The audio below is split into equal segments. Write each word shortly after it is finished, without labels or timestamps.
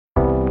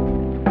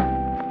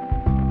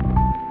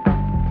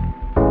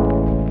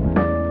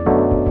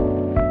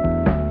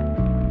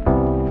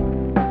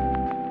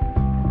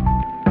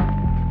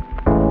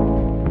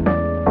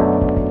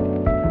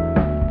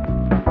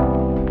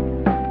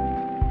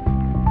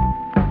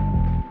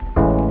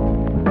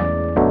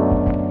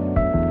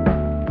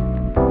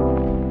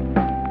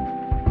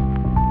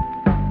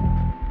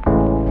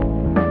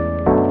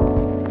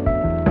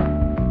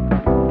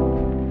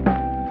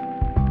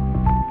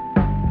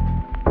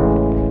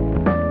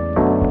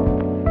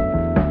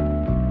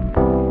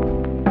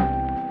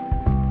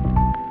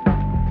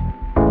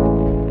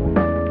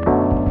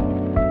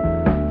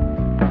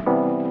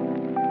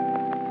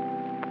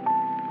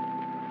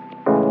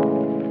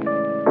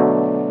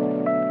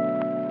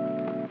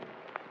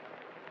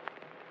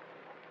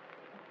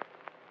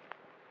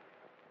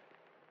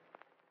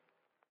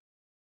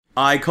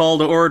I call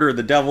to order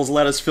the Devil's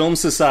Lettuce Film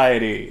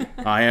Society.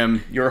 I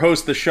am your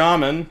host, the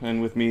Shaman,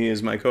 and with me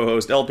is my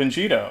co-host, El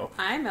Pinchito.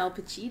 I'm El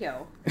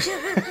Pinchito.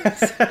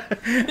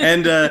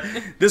 And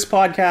this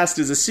podcast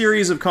is a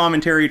series of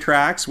commentary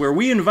tracks where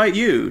we invite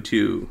you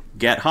to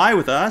get high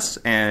with us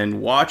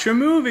and watch a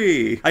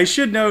movie. I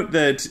should note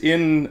that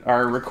in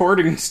our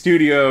recording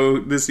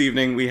studio this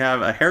evening, we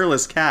have a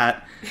hairless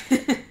cat,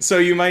 so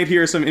you might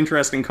hear some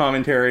interesting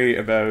commentary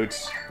about...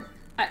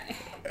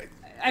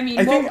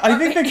 I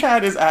think the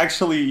cat is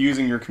actually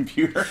using your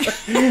computer.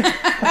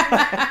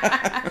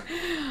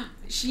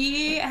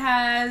 She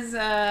has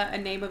a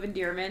name of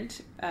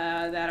endearment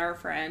that our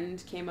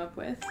friend came up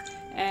with,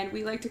 and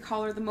we like to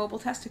call her the mobile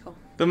testicle.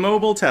 The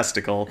mobile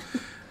testicle.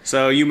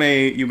 So you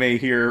may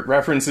hear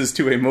references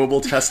to a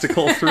mobile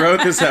testicle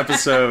throughout this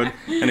episode,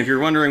 and if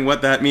you're wondering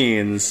what that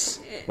means,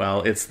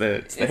 well, it's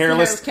the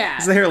hairless cat.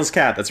 It's the hairless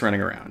cat that's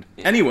running around.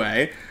 Yeah.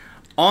 Anyway,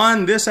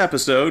 on this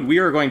episode, we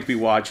are going to be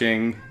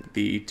watching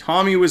the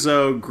Tommy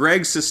Wiseau,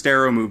 Greg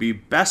Sestero movie,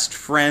 Best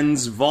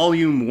Friends,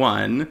 Volume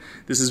 1.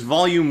 This is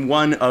Volume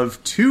 1 of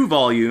 2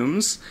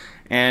 volumes,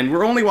 and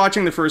we're only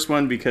watching the first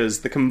one because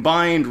the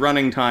combined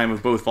running time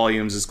of both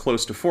volumes is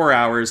close to 4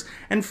 hours,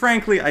 and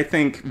frankly, I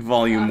think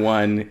Volume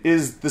 1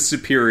 is the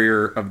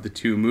superior of the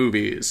two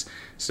movies.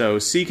 So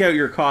seek out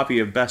your copy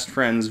of Best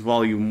Friends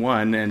Volume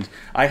 1, and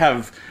I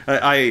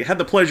had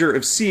the pleasure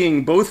of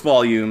seeing both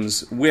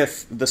volumes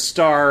with the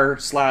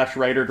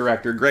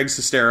star/writer-director Greg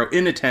Sestero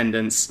in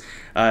attendance.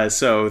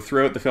 So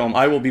throughout the film,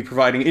 I will be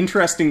providing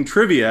interesting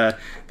trivia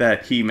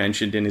that he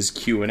mentioned in his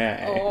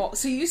Q&A. Oh,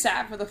 so you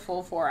sat for the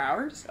full 4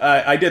 hours?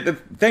 I did.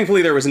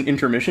 Thankfully, there was an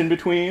intermission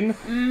between,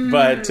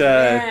 but...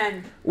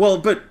 man. Well,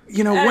 but,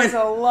 you know... That is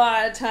a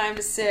lot of time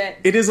to sit.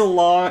 It was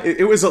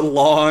a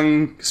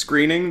long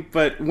screening,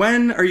 but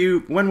when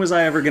was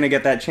I ever going to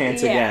get that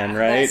chance again,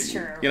 right? That's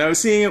true. You know,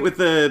 seeing it with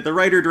the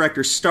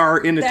writer-director star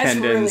in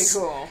attendance. That's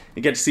really cool.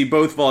 You get to see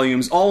both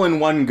volumes all in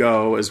one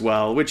go as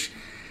well, which,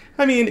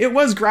 I mean, it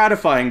was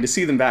gratifying to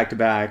see them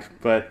back-to-back,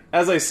 but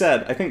as I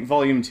said, I think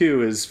Volume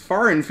 2 is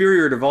far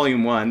inferior to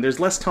Volume 1. There's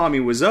less Tommy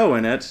Wiseau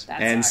in it,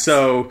 and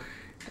so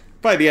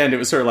by the end it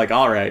was sort of like,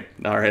 all right,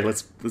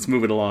 let's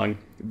move it along.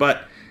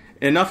 But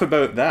enough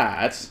about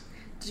that.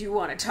 Do you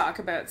want to talk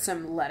about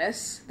some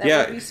lettuce that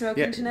we'll be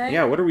smoking tonight?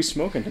 Yeah, what are we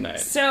smoking tonight?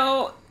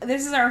 So,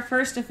 this is our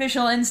first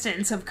official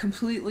instance of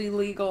completely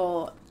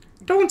legal...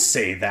 Don't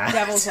say that.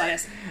 Devil's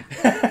lettuce.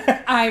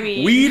 I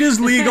mean... Weed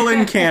is legal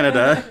in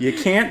Canada. You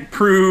can't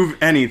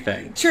prove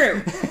anything.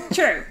 True.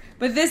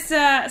 But this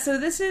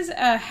is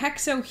a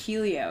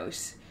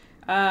hexohelios,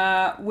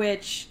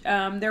 which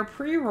they're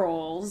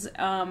pre-rolls,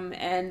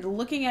 and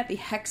looking at the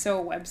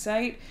Hexo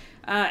website,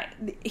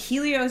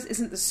 Helios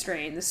isn't the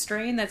strain. The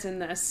strain that's in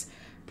this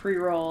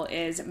pre-roll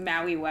is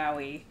Maui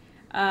Wowie.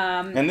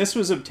 And this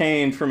was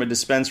obtained from a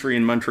dispensary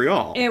in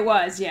Montreal. It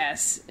was,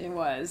 yes. It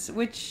was.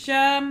 Which,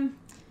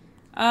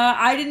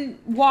 I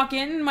didn't walk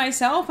in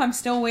myself. I'm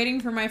still waiting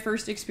for my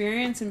first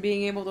experience and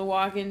being able to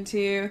walk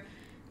into,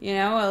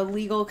 a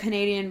legal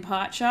Canadian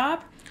pot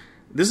shop.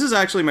 This is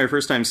actually my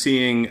first time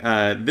seeing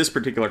this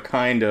particular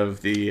kind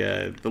of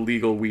the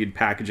legal weed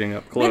packaging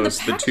up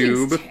close. Man, the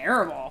tube.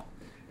 Terrible.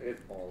 It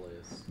all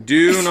is.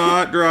 Do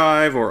not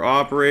drive or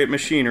operate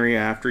machinery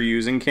after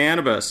using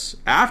cannabis.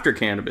 After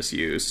cannabis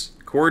use,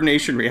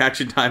 coordination,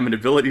 reaction time, and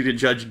ability to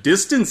judge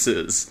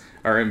distances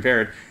are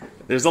impaired.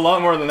 There's a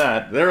lot more than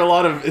that. There are a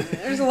lot of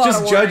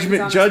just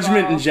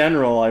judgment in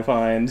general, I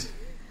find.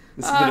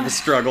 It's a bit of a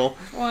struggle.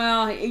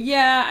 Well,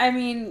 yeah, I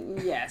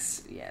mean,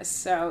 yes.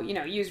 So,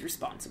 use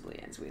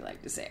responsibly, as we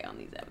like to say on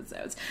these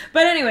episodes.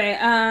 But anyway,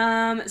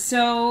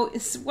 so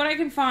what I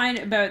can find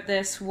about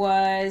this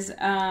was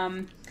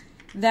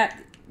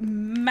that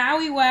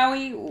Maui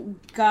Wowie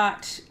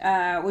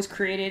was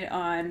created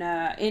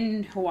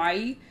in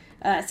Hawaii.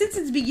 Since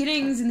its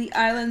beginnings in the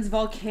island's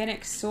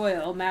volcanic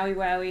soil, Maui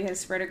Wowie has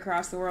spread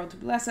across the world to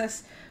bless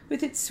us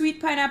with its sweet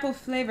pineapple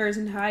flavors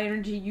and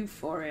high-energy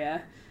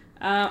euphoria.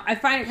 I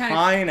find it kind of...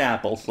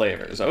 Pineapple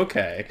flavors,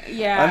 okay.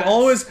 Yeah. I'm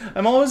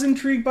always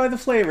intrigued by the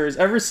flavors,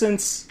 ever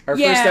since our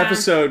first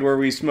episode where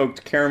we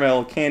smoked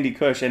caramel Candy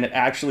Kush and it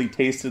actually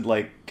tasted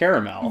like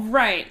caramel.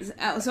 Right.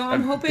 So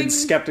I'm hoping... I've been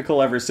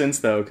skeptical ever since,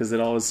 though, because it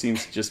always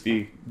seems to just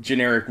be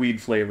generic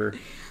weed flavor.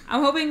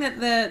 I'm hoping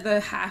that the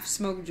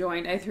half-smoked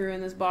joint I threw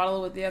in this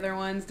bottle with the other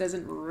ones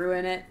doesn't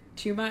ruin it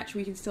too much.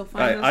 We can still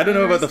find those I don't know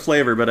flavors. about the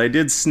flavor, but I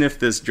did sniff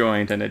this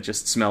joint, and it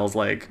just smells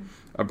like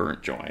a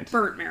burnt joint.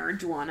 Burnt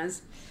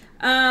marijuanas.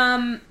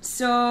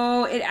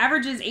 So it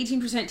averages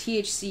 18%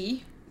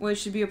 THC, which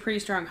should be a pretty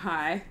strong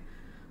high.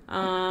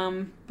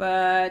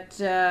 But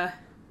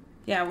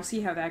we'll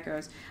see how that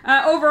goes.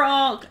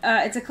 Overall,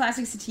 it's a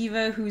classic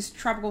sativa whose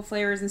tropical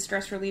flavors and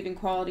stress-relieving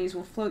qualities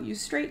will float you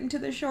straight into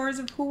the shores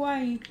of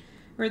Hawaii,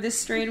 where this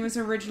strain was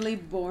originally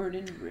born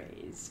and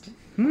raised.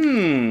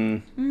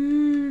 Its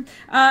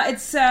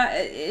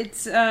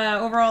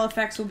overall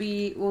effects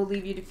will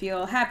leave you to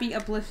feel happy,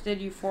 uplifted,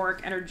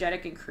 euphoric,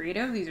 energetic, and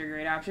creative. These are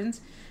great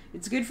options.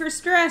 It's good for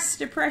stress,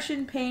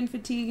 depression, pain,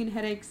 fatigue, and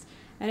headaches,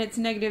 And its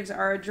negatives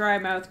are dry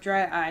mouth,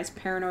 dry eyes,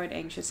 paranoid,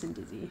 anxious, and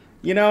dizzy.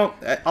 You know,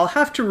 I'll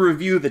have to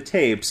review the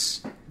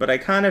tapes, but I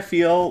kind of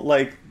feel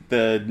like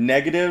the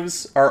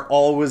negatives are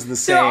always the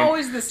same. They're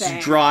always the same.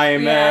 Dry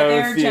mouth. Yeah,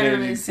 they're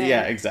generally the same.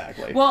 Yeah,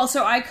 exactly. Well,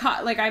 so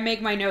I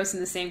make my notes in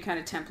the same kind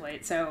of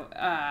template. So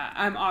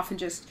I'm often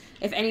just,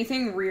 if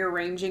anything,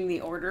 rearranging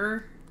the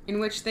order in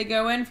which they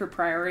go in for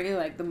priority.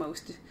 Like the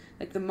most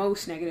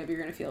negative you're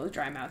going to feel is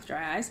dry mouth,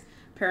 dry eyes.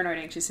 Paranoid,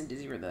 anxious, and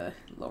dizzy were the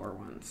lower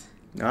ones.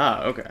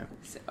 Ah, okay.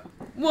 So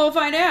we'll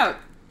find out.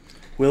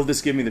 Will this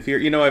give me the fear?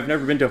 You know, I've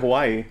never been to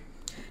Hawaii.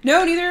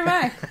 No, neither have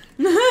I.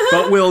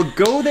 But we'll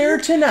go there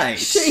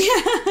tonight.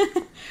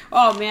 Yeah.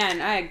 Oh,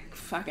 man, I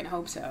fucking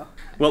hope so.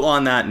 Well,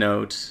 on that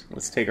note,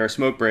 let's take our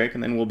smoke break,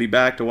 and then we'll be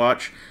back to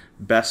watch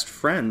Best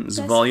Friends,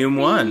 Volume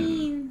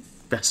 1.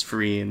 Best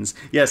Friends.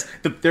 Yes,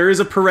 there is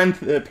a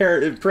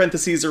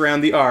parentheses around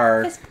the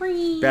R. Best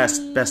Friends.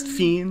 Best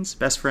Fiends,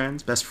 Best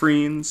Friends, Best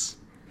Friends.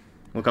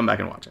 We'll come back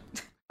and watch it.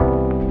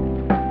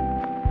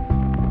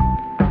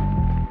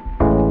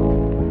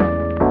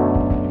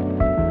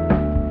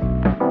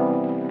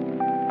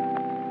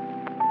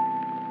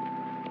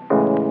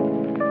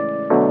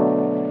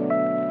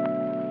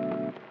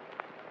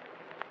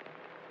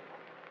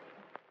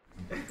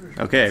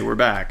 Okay, we're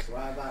back.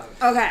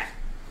 Okay.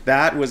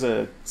 That was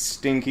a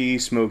stinky,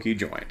 smoky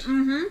joint.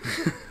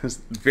 Mm-hmm. It was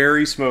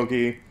very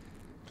smoky,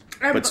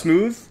 but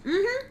smooth.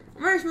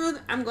 Mm-hmm. Very smooth.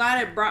 I'm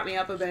glad it brought me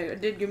up a bit.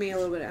 It did give me a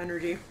little bit of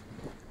energy.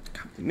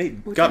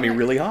 Got me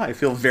really high. I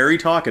feel very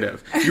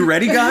talkative. You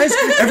ready, guys?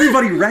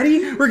 Everybody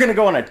ready? We're going to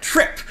go on a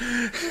trip.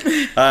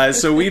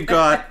 So we've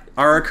got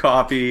our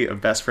copy of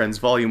Best Friends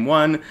Volume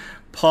 1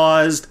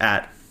 paused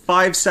at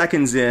 5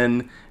 seconds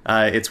in.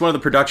 It's one of the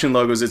production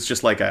logos. It's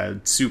just like a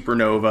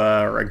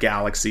supernova or a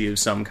galaxy of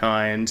some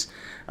kind.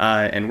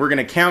 And we're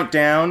going to count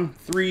down.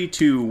 3,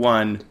 2,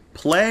 1,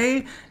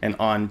 play. And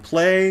on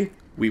play,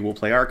 we will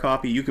play our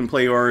copy. You can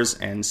play yours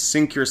and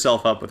sync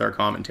yourself up with our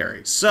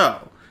commentary.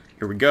 So,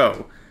 here we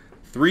go.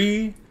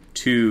 3,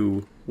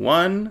 2,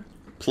 1,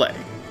 play.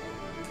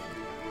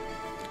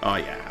 Oh,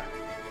 yeah.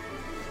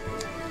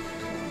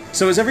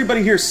 So has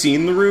everybody here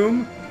seen The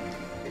Room?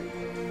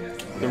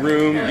 The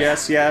Room,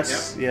 yes.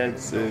 Yeah,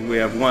 we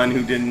have one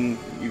who didn't.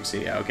 You've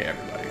seen, yeah, okay,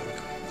 everybody.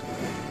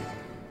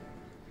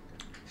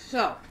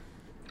 So,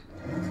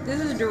 this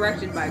is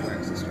directed by Greg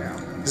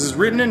Sestero. This is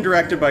written and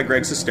directed by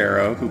Greg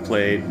Sestero, who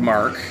played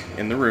Mark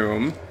in The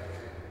Room.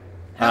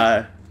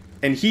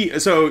 And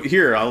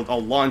here,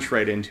 I'll launch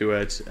right into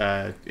it.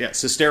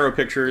 Sestero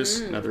Pictures,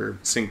 another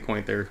sync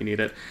point there if you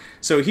need it.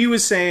 So he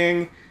was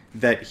saying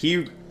that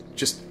he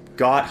just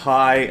got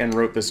high and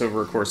wrote this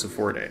over a course of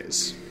 4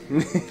 days.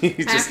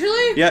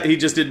 Actually? Yeah, he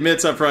just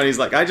admits up front, he's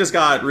like, I just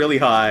got really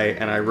high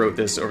and I wrote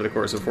this over the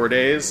course of 4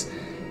 days.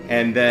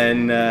 And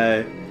then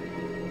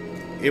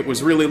it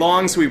was really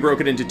long, so he broke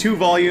it into 2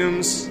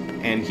 volumes,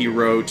 and he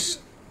wrote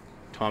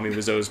Tommy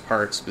Wiseau's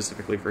part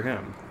specifically for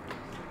him.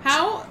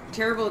 How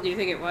terrible do you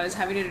think it was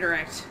having to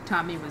direct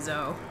Tommy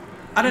Wiseau?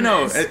 I don't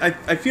know.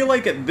 I feel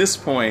like at this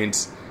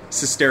point,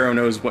 Sestero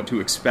knows what to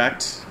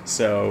expect,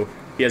 so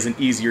he has an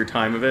easier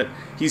time of it.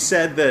 He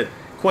said that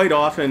quite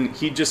often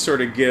he'd just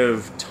sort of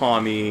give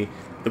Tommy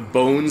the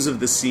bones of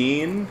the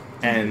scene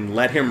and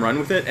let him run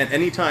with it, and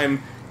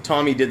anytime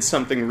Tommy did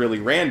something really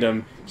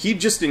random,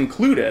 he'd just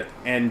include it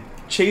and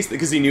chase it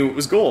because he knew it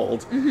was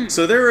gold. Mm-hmm.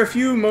 So there are a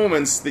few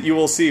moments that you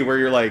will see where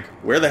you're like,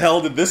 where the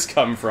hell did this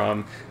come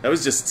from? That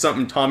was just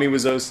something Tommy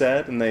Wiseau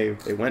said, and they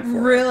went for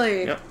it.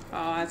 Really? Yep.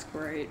 Oh, that's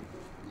great.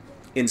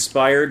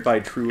 Inspired by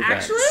true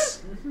events.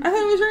 Actually? I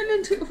thought it was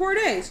written in 4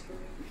 days.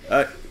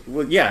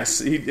 Well, yes,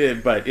 he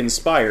did, but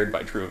inspired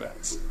by true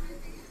events.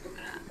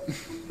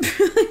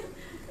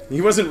 He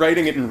wasn't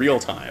writing it in real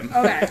time.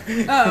 Okay.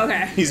 Oh,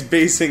 okay. He's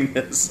basing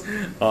this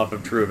off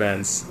of true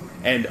events.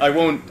 And I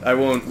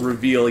won't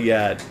reveal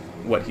yet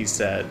what he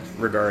said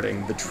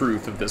regarding the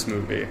truth of this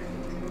movie.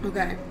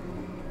 Okay.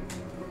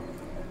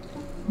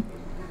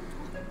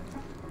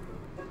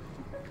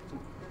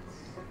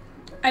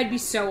 I'd be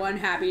so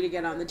unhappy to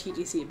get on the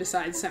TTC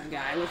beside some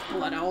guy with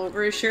blood all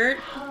over his shirt.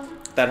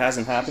 That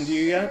hasn't happened to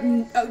you yet?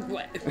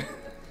 What?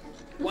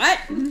 What?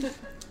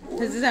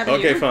 Does this happen to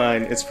you? Okay,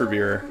 fine. It's for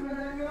beer.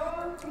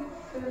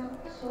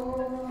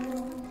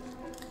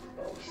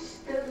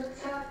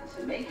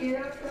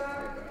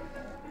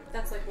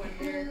 That's like 1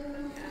 beer.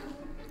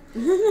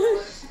 In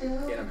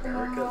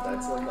America,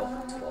 that's like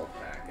a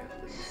 12-pack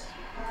at least.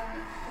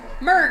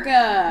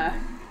 America!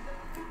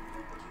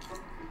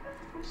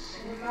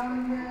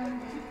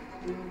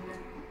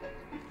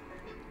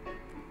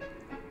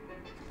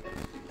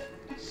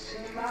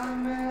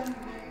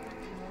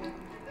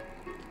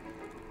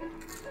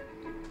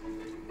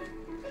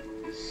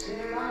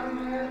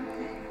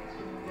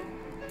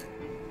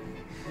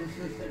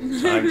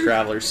 Time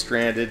traveler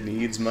stranded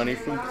needs money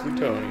from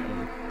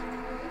plutonium.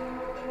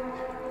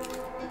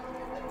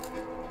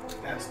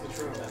 That's the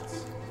true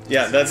events.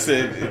 Yeah, that's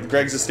it.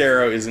 Greg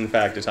Sestero is in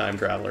fact a time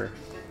traveler.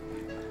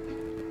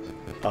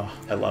 Oh,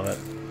 I love it.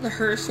 The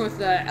hearse with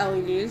the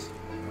LEDs.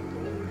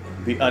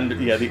 The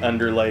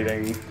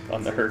underlighting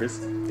on the hearse.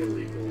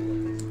 Illegal.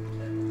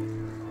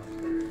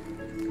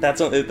 That's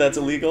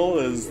illegal?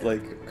 Is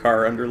like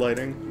car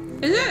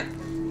underlighting? Is it?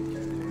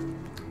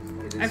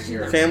 I've seen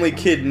that. Family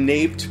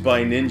kidnapped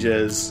by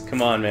ninjas.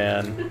 Come on,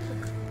 man.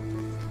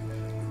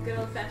 Good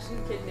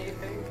old-fashioned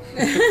kidnapping.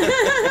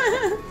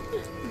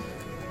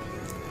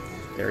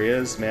 There he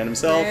is, man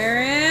himself.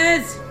 There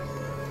it is.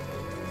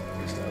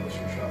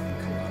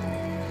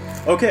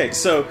 Okay,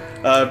 so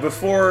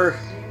before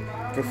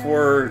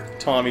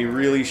Tommy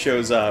really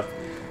shows up,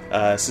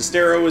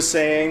 Sestero was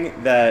saying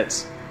that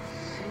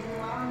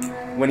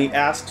when he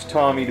asked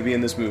Tommy to be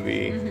in this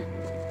movie,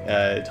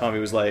 Tommy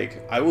was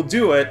like, "I will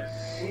do it,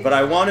 but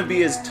I want to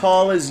be as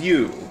tall as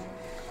you."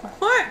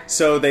 What?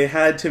 So they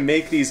had to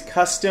make these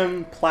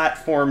custom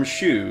platform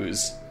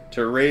shoes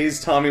to raise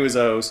Tommy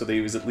Wiseau so that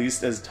he was at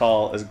least as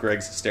tall as Greg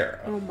Sestero.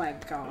 Oh my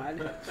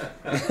god.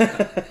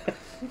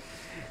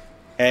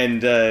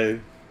 And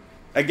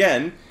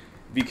again,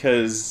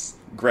 because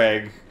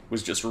Greg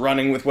was just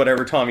running with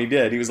whatever Tommy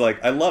did, he was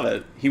like, "I love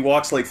it. He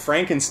walks like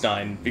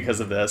Frankenstein because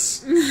of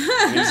this."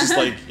 And he's just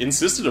like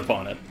insisted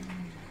upon it.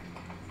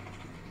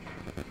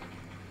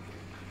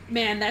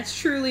 Man, that's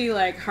truly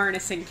like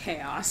harnessing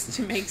chaos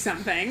to make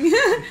something.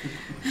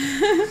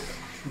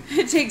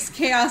 It takes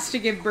chaos to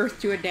give birth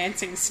to a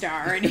dancing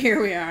star, and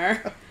here we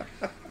are.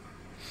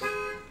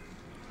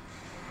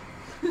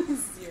 0.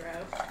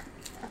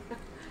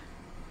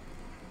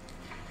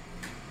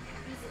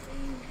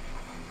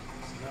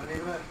 Not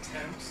even an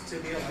attempt to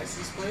be a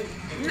license plate.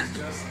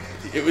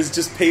 It was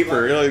just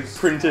paper, like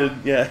printed,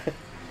 yeah. A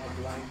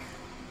blank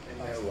and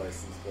no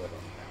license plate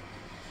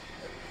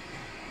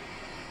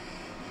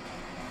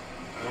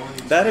on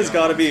That has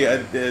got to be.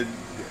 I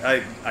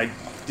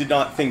did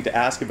not think to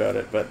ask about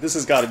it, but this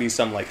has got to be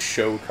some like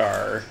show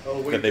car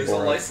Oh wait, that they there's a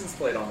borrowed. license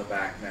plate on the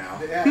back now.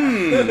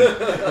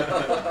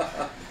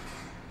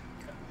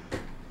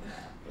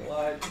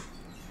 What?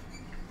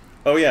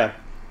 Oh yeah,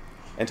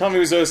 and Tommy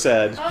Wiseau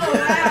said, Oh,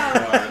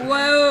 wow.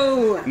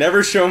 Whoa!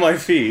 "Never show my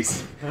feet."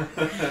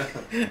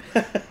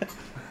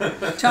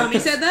 Tommy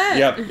said that?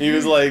 Yep, he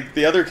was like,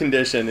 "The other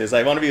condition is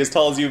I want to be as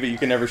tall as you, but you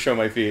can never show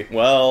my feet."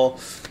 Well,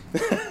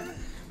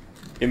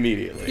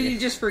 immediately. Did you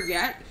just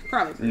forget?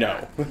 Probably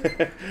forgot.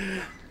 No.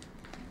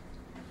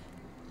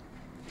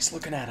 He's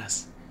looking at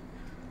us.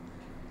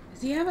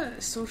 Does he have a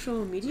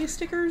social media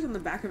stickers on the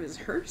back of his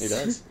hearse? He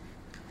does.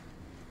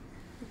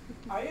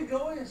 Are you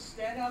going to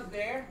stand out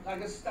there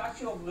like a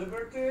Statue of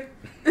Liberty?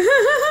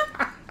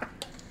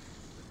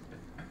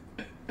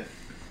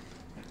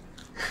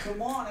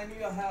 Come on, I need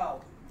your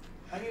help.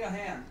 I need a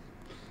hand.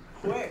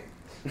 Quick.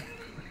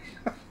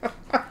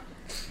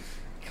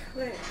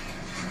 Quick.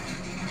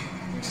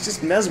 It's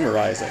just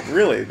mesmerizing,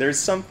 really. There's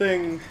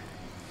something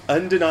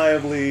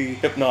undeniably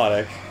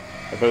hypnotic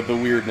about the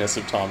weirdness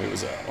of Tommy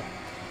Wiseau.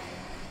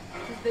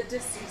 The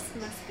deceased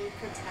must be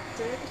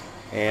protected.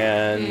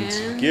 And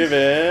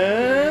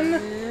given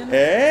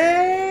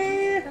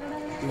a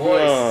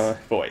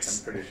voice.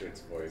 I'm pretty sure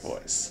it's voice.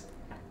 Voice.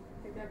 I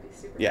think that'd be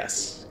super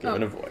Yes,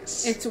 given a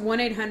voice. It's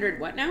 1-800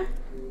 what now?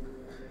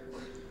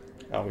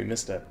 Oh, we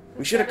missed it.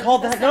 We should have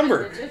called that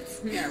number.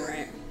 Digits. Yeah,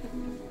 right.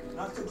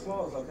 Not too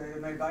close, okay?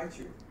 It may bite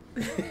you.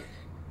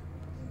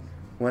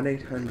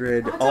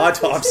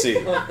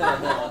 1-800-AUTOPSY.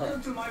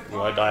 Welcome to my You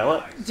want to dial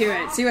it? Do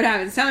it. See what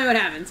happens. Tell me what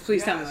happens.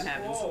 Please tell me what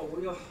happens.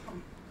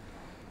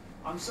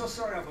 I'm so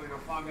sorry about your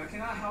family. I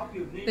cannot help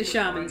you. The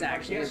shaman's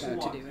actually Guess about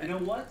what? to do it. You know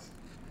what?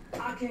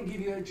 I can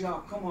give you a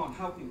job. Come on,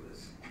 help me with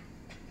this.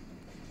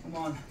 Come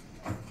on.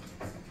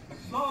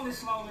 Slowly,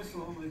 slowly,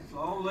 slowly,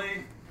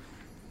 slowly.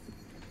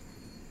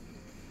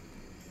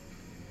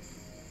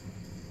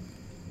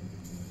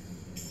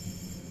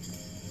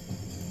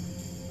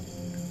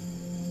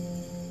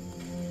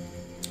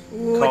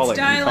 Ooh, Calling, it's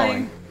dialing.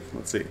 calling.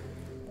 Let's see.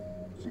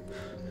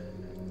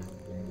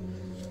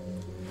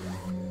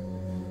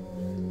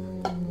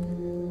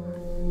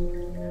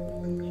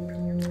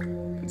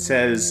 It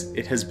says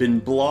it has been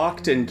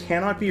blocked and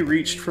cannot be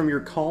reached from your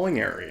calling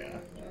area.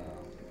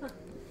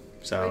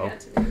 So,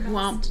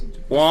 Womp.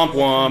 womp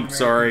womp,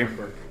 sorry.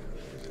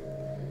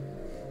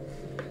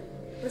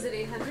 Was it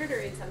 800 or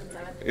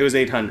 877? It was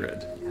 800.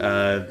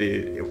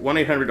 The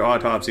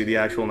 1-800-AUTOPSY, the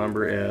actual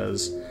number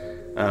is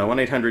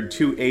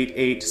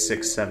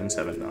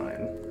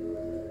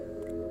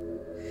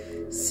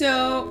 1-800-288-6779.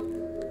 So,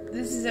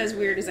 this is as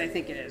weird as I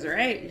think it is,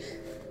 right?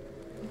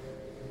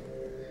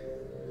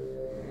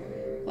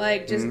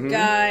 Like, just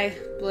guy,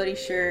 bloody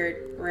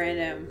shirt,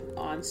 random,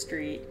 on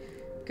street,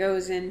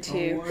 goes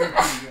into... Don't worry,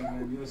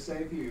 man. You're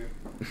safe here.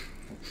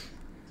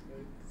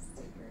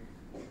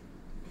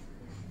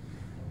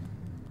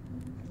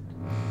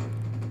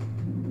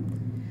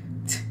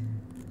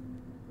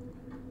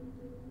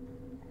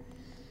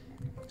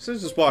 So I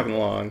was just walking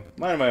along,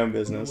 minding my own You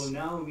business. will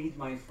now meet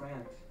my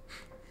friend,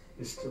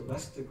 Mr.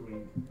 Lester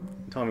Green.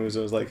 Tommy was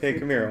like, "Hey,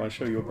 come here, I want to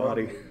show you a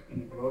body."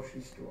 In a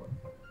grocery store.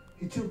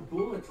 He took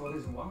bullet for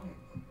his wife.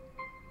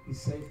 He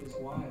saved his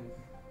wife.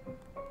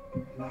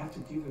 And I have to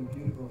give him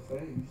beautiful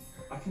things.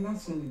 I cannot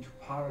send you to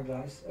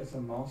paradise as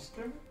a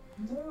monster.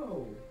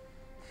 No.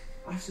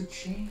 I have to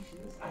change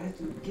this. I have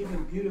to give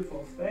him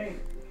beautiful things.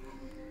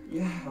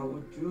 Yeah, I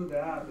would do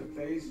that. The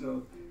face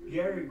of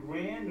Gary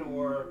Grant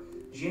or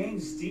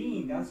James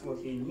Dean, that's what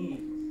he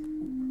needs.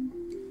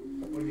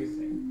 What do you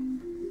think?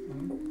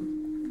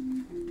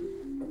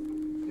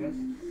 Yes?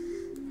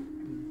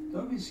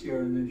 Don't be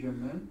scared, Ninja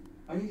Man.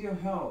 I need your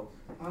help.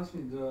 Pass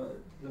me the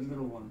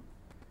middle one.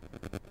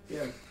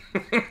 Yes.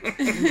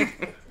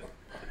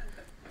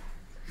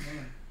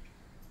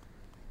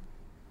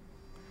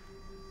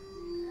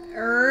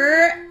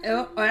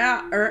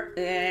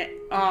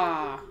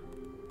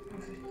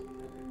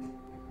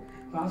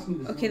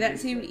 Okay, that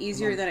seemed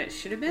easier than it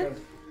should have been.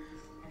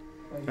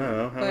 I don't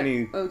know.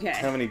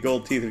 How many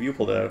gold teeth have you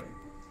pulled out?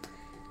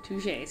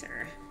 Touché,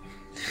 sir.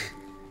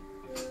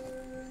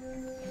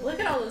 Look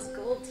at all those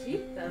gold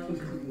teeth, though. So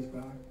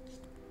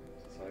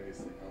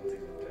obviously, I don't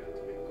think that Dad's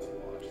being able to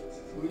watch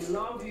this. We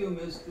love you,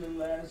 Mr.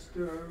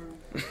 Lester.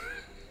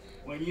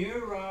 When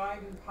you arrive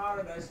in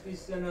paradise, please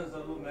send us a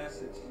little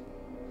message.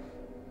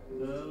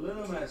 The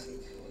little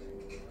message.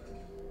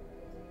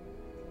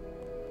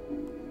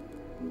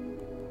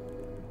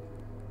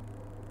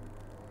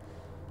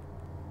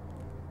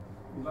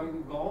 You like the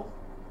gold?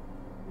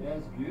 Yeah,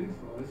 it's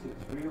beautiful. It's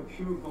real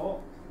pure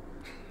gold.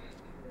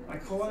 I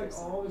collect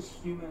all these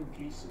human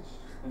pieces.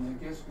 And then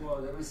guess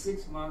what? Every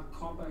 6 months,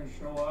 companies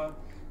show up,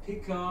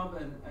 pick up,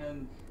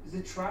 and it's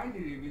a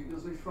tragedy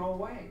because they throw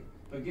away.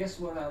 But guess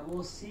what? I have a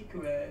little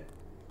secret.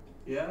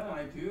 Yeah,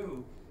 I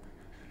do.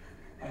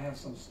 I have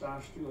some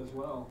stash too as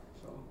well.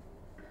 So,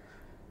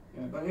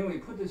 yeah. But anyway,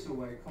 put this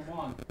away. Come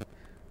on.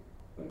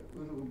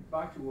 We'll go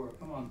back to work.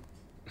 Come on.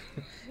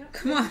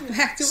 Come on,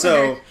 back to work.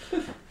 So,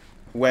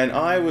 when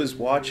I was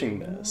watching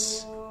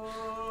this...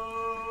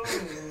 Oh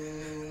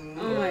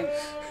my...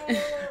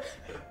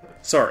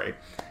 Sorry.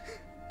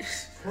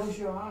 Close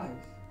your eyes.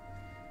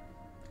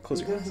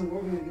 Close your It eyes. doesn't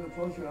work when you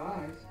close your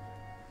eyes.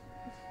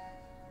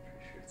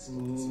 Pretty sure it still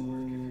doesn't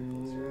work if you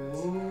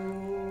close your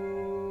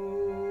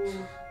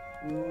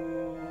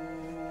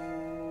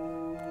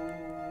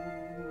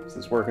eyes. Is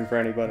this working for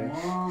anybody?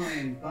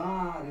 Mind,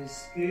 body,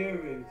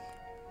 spirit.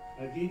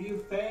 I give you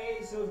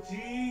face of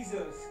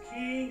Jesus,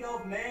 King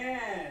of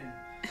man.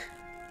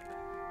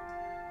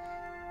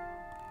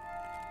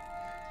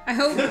 I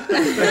hope...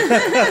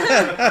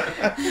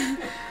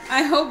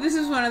 I hope this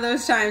is one of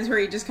those times where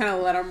you just kind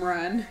of let them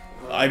run.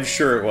 I'm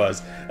sure it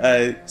was.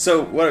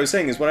 So what I was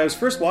saying is, when I was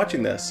first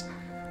watching this,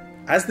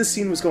 as the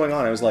scene was going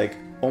on, I was like,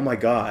 oh my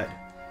god,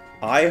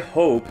 I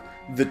hope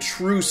the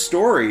true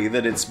story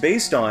that it's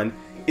based on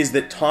is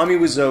that Tommy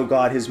Wiseau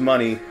got his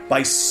money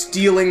by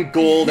stealing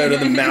gold out of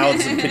the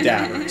mouths of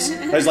cadavers.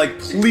 I was like,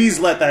 please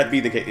let that be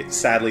the case.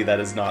 Sadly, that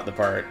is not the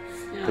part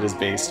that is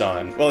based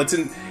on. Well, it's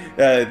in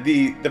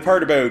the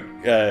part about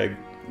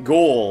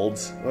gold.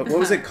 What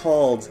was it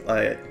called?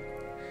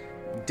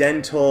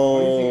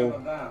 Dental,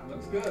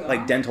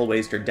 like dental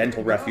waste or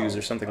dental refuse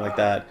or something like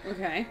that.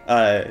 Okay.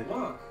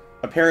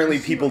 Apparently,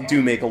 people do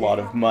make a lot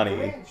of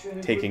money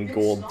taking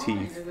gold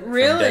teeth from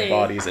dead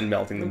bodies and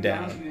melting them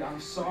down.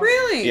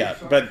 Really? Yeah,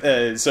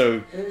 but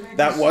so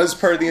that was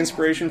part of the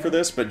inspiration for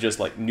this, but just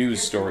like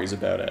news stories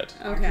about it.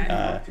 Okay.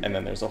 And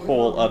then there's a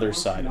whole other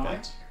side of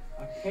it,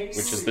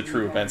 which is the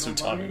true events of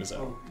Tommy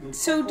Wiseau.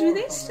 So do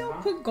they still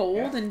put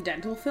gold in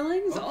dental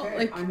fillings?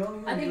 Like,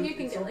 I think you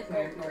can get like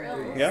gold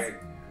grills. Yeah.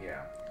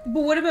 Yeah.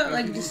 but what about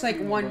like just like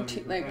one,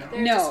 two, like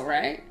no,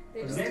 right?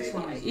 They just do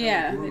like,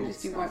 Yeah, they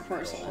just do white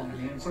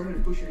porcelain.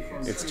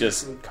 It's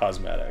just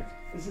cosmetic.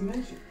 It's a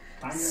magic.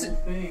 Tiny little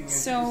thing. It's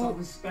so-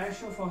 something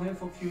special for him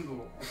for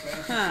funeral.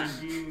 Okay? Huh. It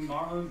can be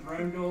Marlon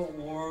Brando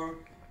or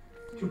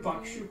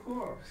Tupac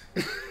Shakur.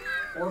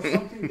 Or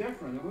something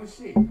different. We'll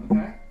see.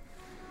 Okay?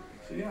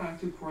 So yeah, I have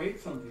to create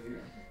something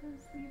here.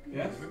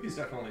 Yes? The movie's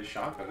definitely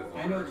shot better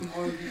than I know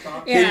tomorrow you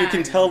talk. Yeah. Yeah, you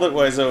can tell that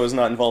Wiseau was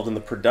not involved in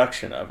the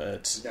production of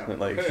it. No.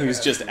 Like, he was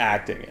just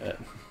acting it.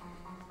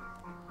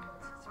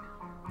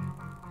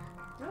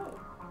 no.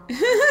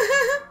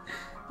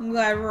 I'm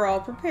glad we're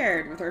all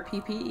prepared with our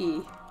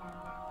PPE.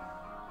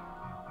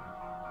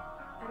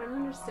 I don't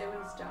understand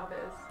what his job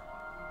is.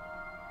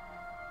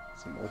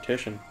 He's a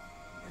mortician.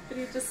 But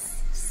he just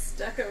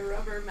stuck a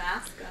rubber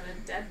mask on a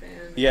dead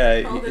man.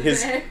 Yeah, Called it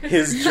his day.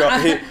 his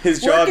job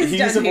his Work job. is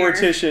He's a done here.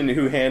 mortician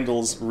who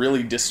handles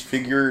really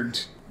disfigured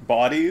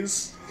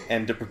bodies,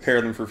 and to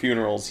prepare them for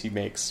funerals, he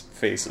makes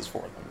faces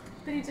for them.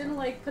 But he didn't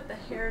like put the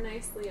hair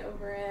nicely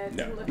over it.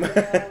 No. Didn't look good.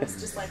 It was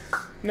just like.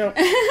 No.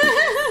 Hey,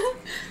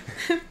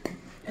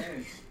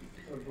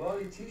 the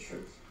bloody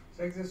t-shirts.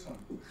 Take this one.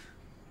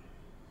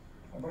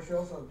 I brought you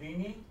also a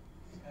beanie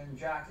and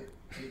jacket.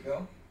 Here you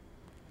go.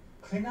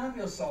 Clean up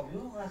yourself. You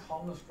look like a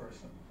homeless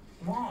person.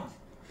 Come on.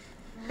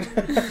 So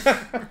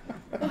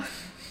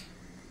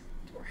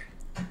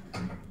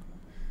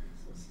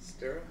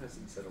Sestero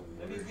hasn't said a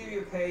Let me word. give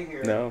you pay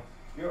here. No.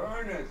 You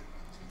earn it.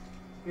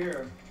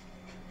 Here.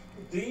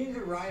 Dean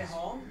to ride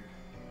home.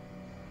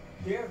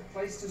 Do you have a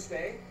place to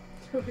stay?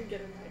 Go and get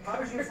in my car.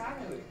 How's your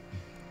family?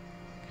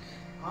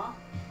 Huh?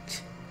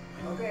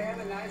 Okay, have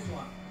a nice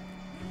one.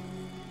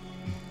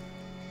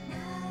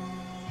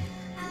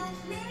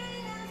 I've made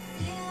a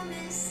few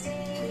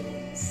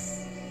mistakes.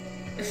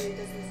 He doesn't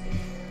say.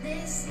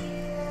 This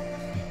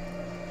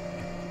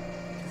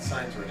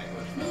signs were in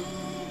English, though.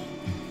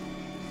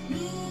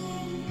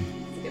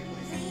 That's a good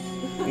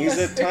point. He's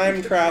a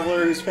time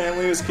traveler whose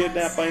family was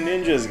kidnapped by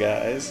ninjas,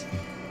 guys.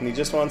 And he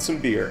just wants some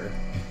beer.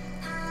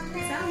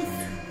 Sounds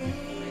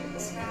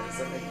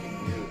Something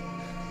cute.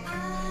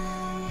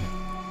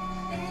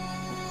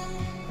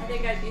 I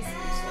think I'd be speechless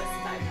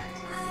if I met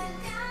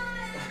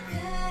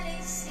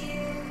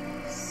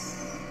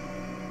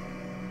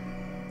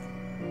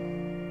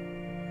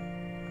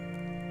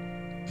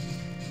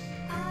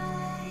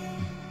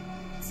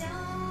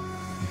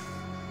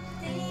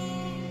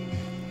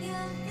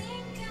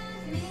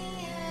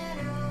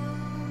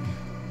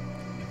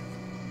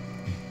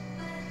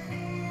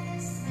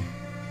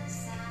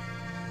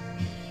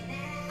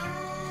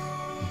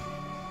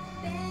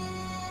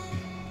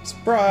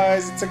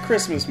Surprise! It's a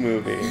Christmas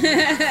movie.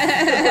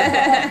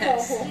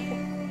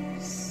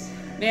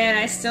 Man,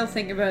 I still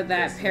think about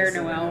that Père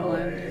Noël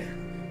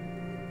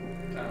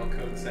one. Dial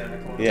Code Santa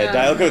Claus. Yeah,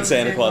 Dial Code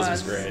Santa Claus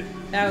was great.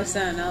 That was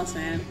something else,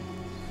 man.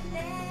 I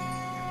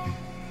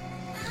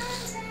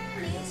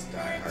guess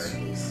Die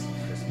Hard was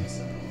Christmas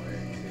in a way,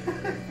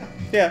 too.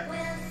 Yeah.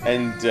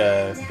 And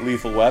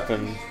Lethal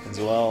Weapon as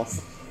well.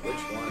 Which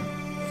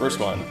one? First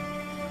one.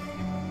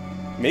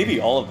 Maybe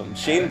all of them.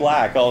 Shane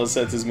Black always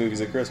sets his movies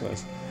at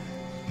Christmas.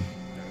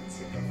 I haven't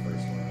seen the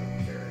first one in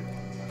a very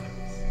long time.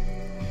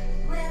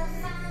 We'll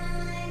find our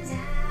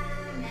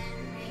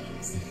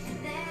memories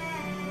there.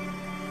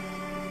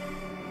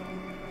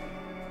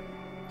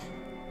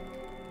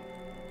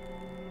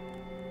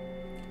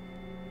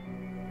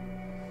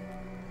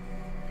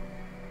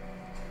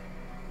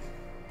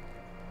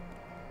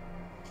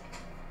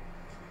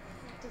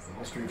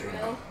 Wall Street real.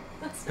 Journal.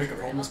 That's Pick not up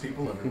real. homeless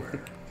people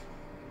everywhere.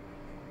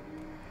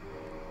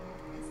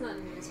 It's not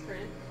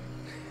newsprint.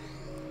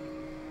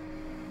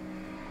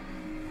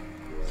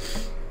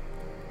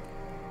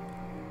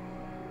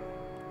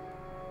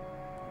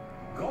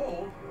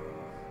 Gold?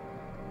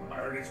 I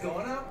heard it's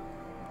going up.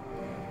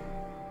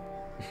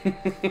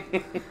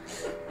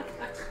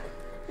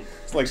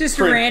 It's like Just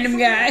a random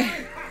guy.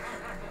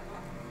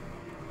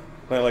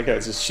 I like how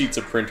it's just sheets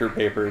of printer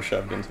paper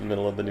shoved into the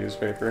middle of the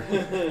newspaper.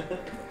 That's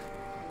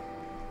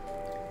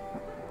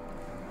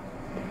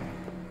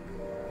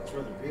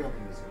where the real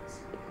news is.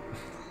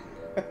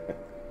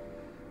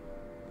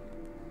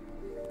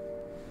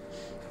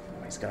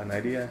 He's got an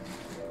idea.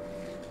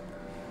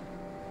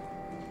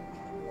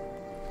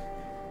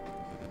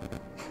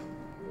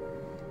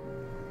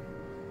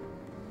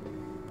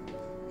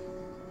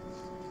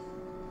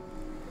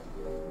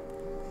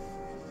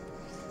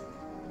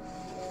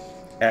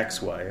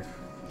 Ex-wife.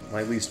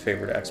 My least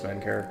favorite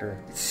X-Men character.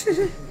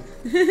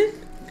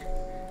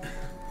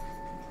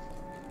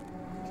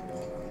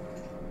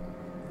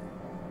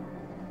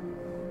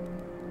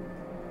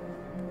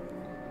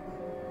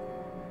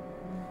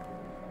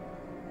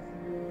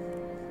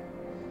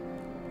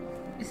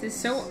 This is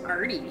so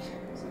arty.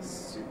 It's a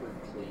super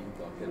clean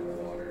bucket of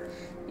water.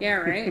 Yeah,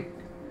 right?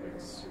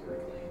 Like, super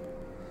clean.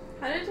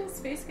 How did his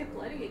face get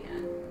bloody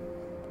again?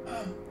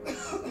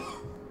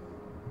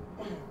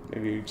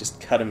 Maybe he just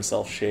cut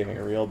himself shaving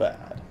real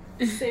bad.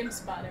 Same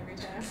spot every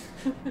time.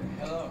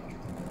 Hello.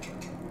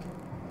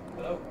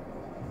 Hello.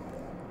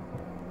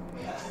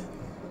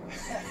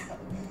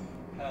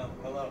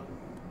 Hello.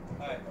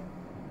 Hi.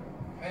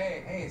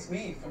 Hey, it's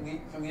me from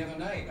the other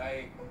night.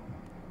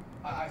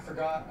 I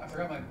forgot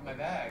my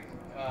bag.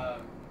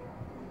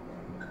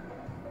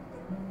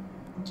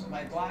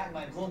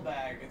 My little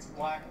bag. It's a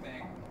black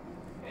thing,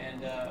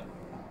 and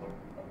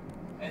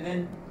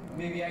then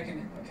maybe I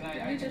can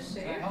I just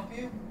can I shave? help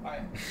you?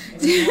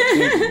 He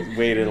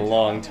waited a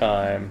long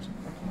time.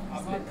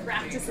 I'm been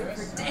practicing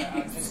for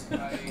dangerous.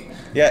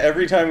 Yeah,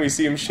 every time we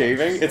see him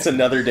shaving, it's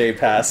another day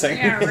passing.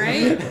 Yeah,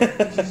 right?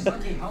 Just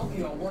let me help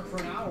you. I'll work for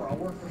an hour. I'll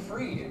work for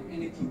free.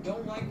 And if you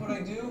don't like what I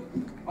do,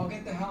 I'll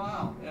get the hell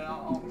out and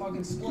I'll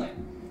fucking split.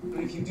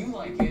 But if you do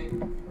like it,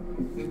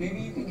 then maybe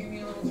you can give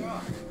me a little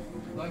job,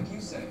 like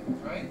you say,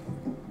 right?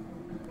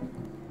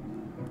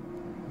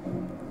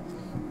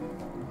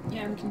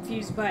 Yeah, I'm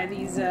confused by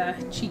these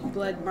cheek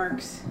blood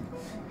marks.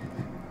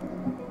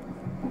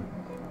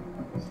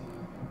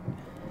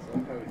 I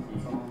like how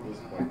he was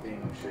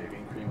wiping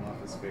shaving cream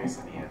off his face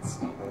and he had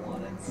stubble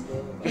on it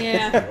still.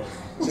 Yeah.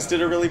 Just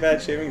did a really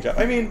bad shaving job.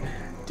 I mean,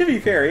 to be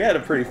fair, he had a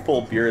pretty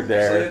full beard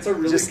there. So it's a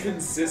really Just-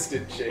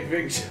 consistent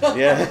shaving job.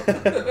 Yeah.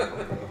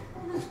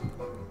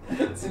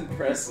 It's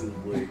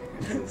impressively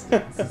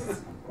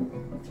consistent.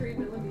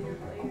 3mm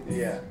blades.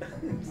 Yeah.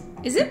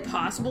 Is it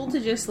possible to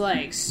just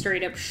like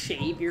straight up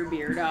shave your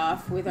beard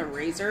off with a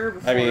razor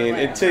before I mean,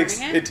 like, it takes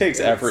trimming it takes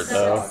effort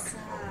though.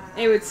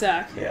 It would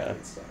suck. Yeah.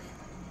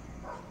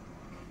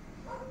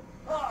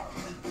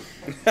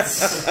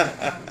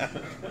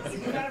 You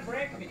cannot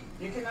break me.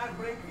 You cannot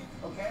break me.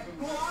 Okay?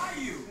 Who are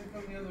you?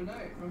 From the other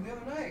night.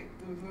 Remember?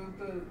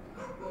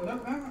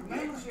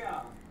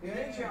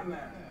 Ninja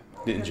man.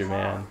 Ninja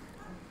man.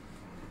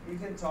 You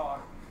can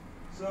talk.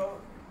 So,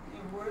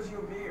 where's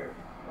your beard?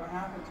 What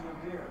happened to your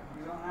beard?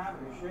 You don't have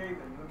it. You're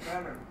shaving. Look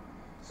better.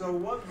 So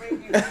what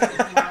made you? I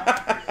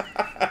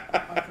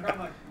forgot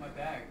my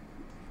bag.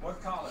 What?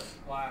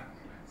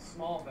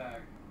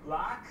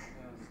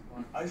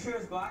 Are you sure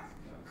it's black?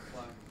 No,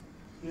 black.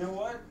 You know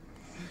what?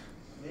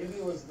 Maybe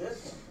it was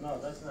this one.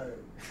 No, that's not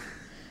it.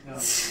 No.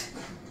 Is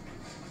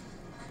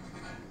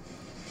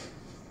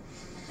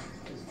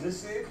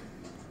this it?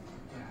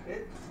 Yeah.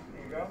 It?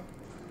 There you go.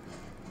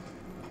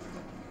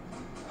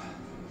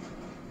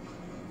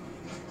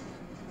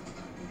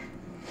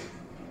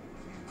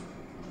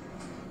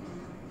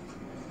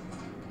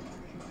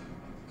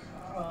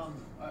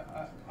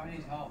 I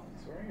need help.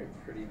 He's wearing a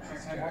pretty nice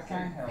What jacket.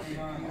 kind of help? You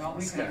want to help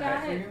me? This Can I guy. help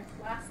Got for it you?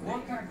 last What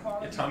night. kind of car?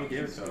 Yeah, Tommy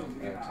gave it to him.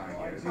 Yeah, Tommy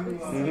gave it to I do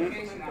Mhm.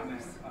 vacation on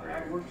this. I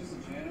work as a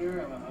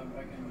janitor.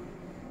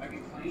 I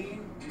can clean.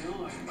 You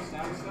know, I can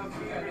snap stuff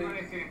for you.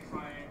 Everybody can't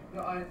clean.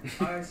 No, I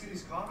see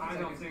these coffees.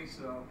 I don't think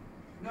so.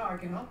 No, I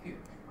can help you.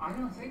 I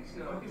don't think I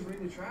so. can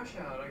bring the trash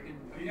out. I can.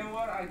 You know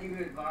what? I give you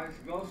advice.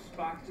 Go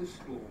back to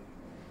school.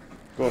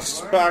 Go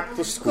back to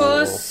Go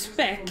school.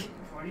 spec.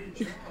 I need a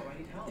job. I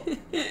need help.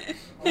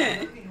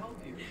 Let me help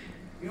you.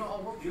 You know,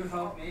 I'll work. You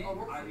help me. I'll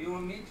work. You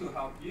want me to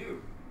help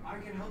you. I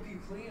can help you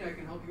clean. I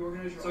can help you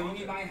organize your So you office.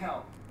 need my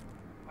help.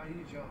 I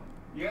need a job.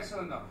 Yes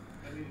or no?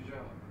 I need a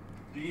job.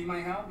 Do you need my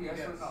help? Yes,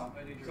 or Yes, no?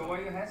 I need your So help. why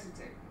you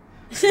hesitate?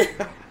 Just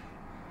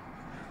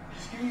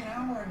give me an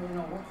hour and then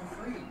I'll work for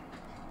free.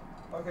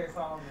 Okay,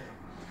 follow me.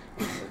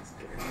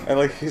 I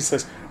like he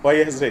says, why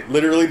you hesitate?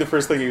 Literally the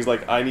first thing he was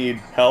like, I need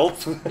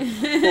help. Well,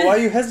 why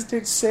you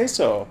hesitate to say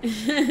so?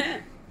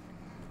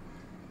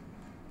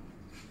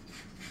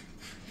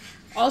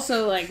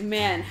 Also, like,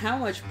 man, how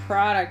much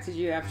product did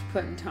you have to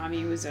put in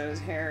Tommy Wiseau's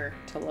hair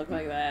to look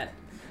like that?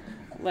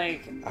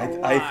 Like, a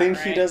lot, I think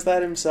he right? does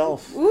that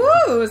himself.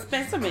 Ooh,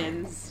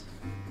 specimens.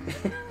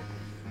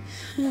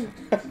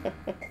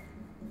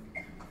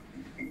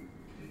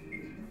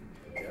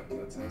 Yep,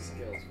 that's how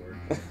scales work.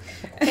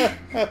 Never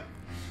been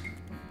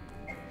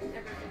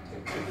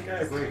Give the guy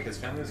a break. His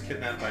family was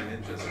kidnapped by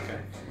ninjas, okay?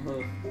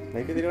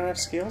 Maybe they don't have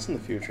scales in the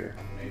future.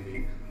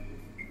 Maybe.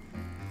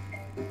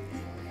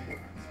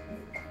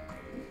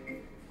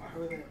 Why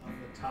were they on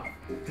the top?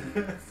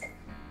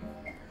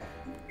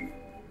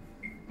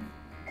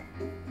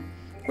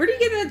 Where do you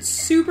get that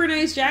super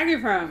nice jacket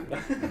from?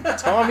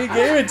 Tommy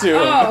gave it to him.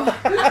 Oh.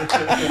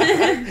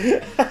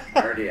 I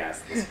already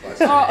asked this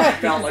question. Oh. I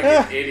felt like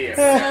an idiot.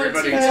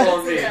 Everybody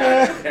told me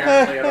that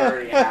apparently it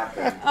already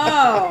happened.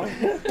 Oh.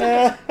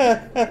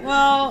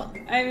 Well,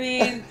 I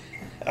mean,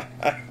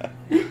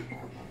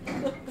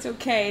 it's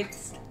okay.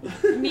 It's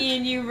me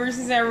and you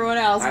versus everyone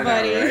else, I know,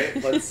 buddy. right?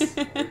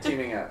 We're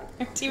teaming up.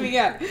 We're teaming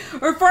up.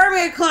 We're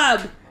forming a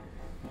club.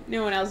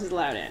 No one else is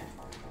allowed in.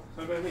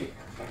 What about me?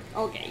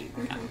 Okay.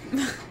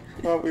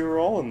 Thought we were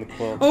all in the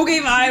club. Okay,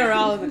 fine. We're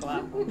all in the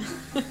club.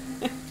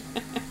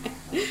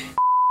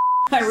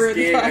 I ruined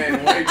the Gave in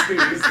club. way too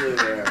easily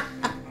there.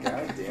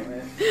 God damn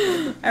it.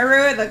 I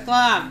ruined the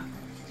club.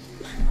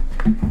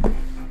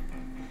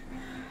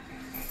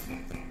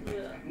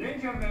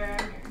 Ninja man.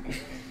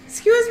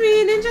 Excuse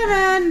me, Ninja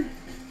Man.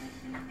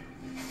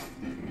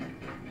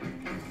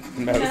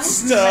 Note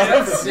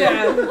stuff.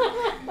 Stuff.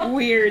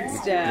 Weird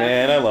stuff.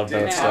 Man, I love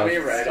Did note Tommy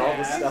stuff. write all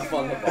the stuff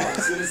on the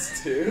boxes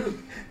too?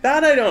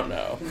 That I don't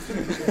know.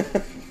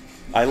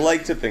 I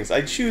like to think so.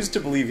 I choose to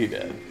believe he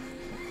did.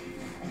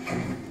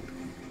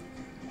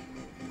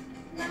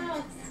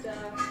 Mouth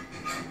stuff.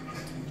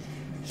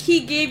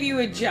 He gave you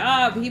a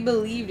job. He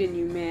believed in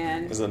you,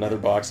 man. There's another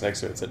box next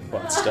to it that said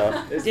butt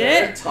stuff. Is Did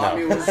there it? a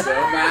Tommy No.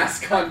 Wiseau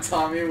mask on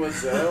Tommy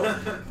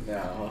Wiseau?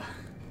 No.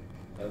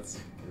 That's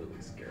really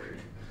scary.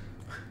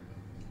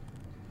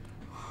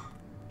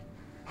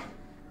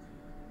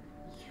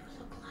 You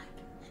look like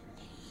an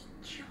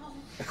angel.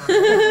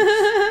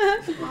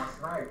 Last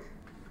night.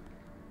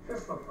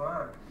 Just for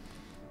fun.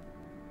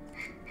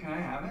 Can I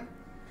have it?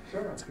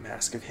 Sure. It's a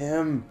mask of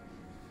him.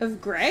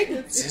 Of Greg?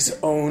 It's his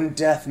own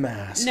death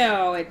mask.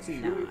 No, it's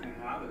You not. can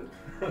have it.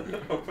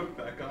 I'll put it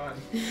back on.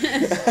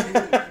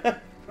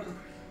 Here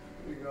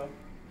you go.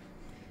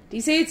 Do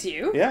you say it's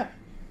you? Yeah.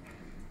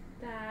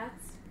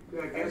 That's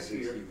Yeah, I How guess did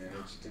he you.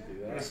 manage to do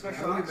Yeah, that?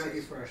 special I only access. met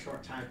you for a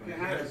short time, but Yeah,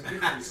 you had it's a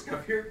different. mask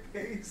of your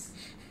face.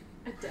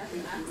 a death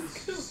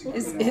mask.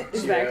 Is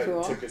Yeah, that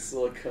cool? Took a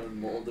silicone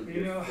mold of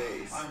You your know,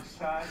 face. I'm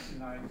sad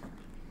tonight.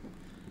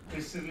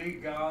 Recently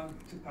gone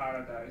to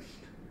paradise.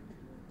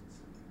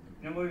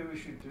 You know what we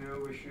should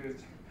do? We should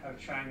have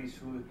Chinese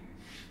food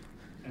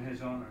in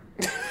his honor.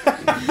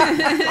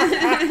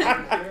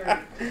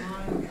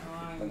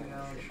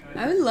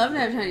 I would love to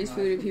have Chinese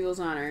food in people's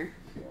honor.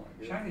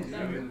 Chinese We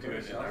food can do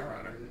it in our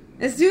honor.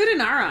 Let's do it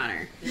in our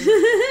honor.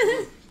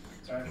 Very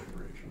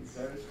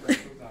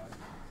special guy.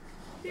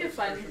 Be a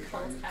fun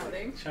cult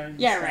outing.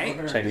 Yeah,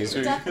 right? Chinese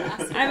food. Death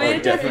mask. I made a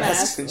Oh, death death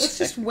mask. mask. Let's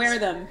just wear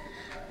them.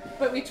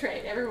 But we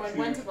trade. Everyone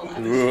went to the left.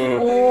 Ooh.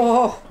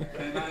 Oh.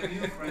 And my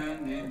new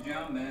friend,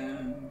 Ninja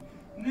Man.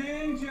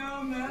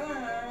 Ninja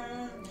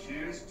Man.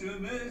 Cheers to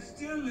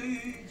Mr.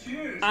 Lee.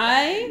 Cheers.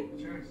 I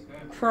Cheers.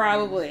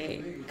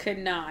 probably could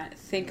not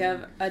think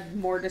of a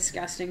more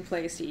disgusting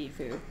place to eat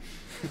food.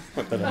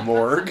 What, at a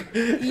morgue?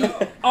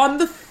 On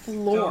the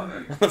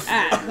floor.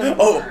 At the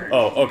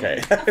Oh,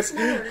 okay. A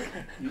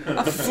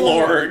The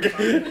florg.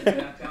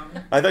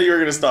 I thought you were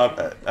going to stop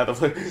at the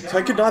floor. So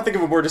I could not think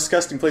of a more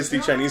disgusting place to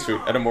eat Chinese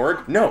food. At a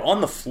morgue? No,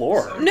 on the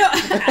floor. No,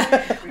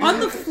 on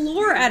the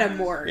floor at a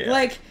morgue. Yeah.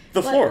 Like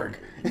the florg.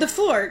 The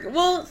florg.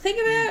 Well, think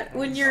about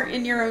when you're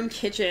in your own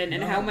kitchen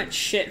and how much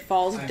shit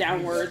falls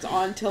downwards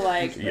onto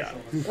like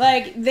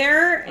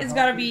there has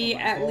got to be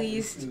at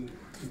least.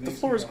 The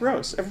floor is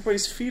gross.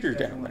 Everybody's feet are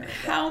down there.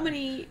 How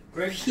many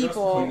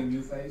people?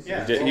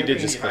 Yeah, He did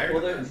just. Well,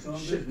 there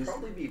should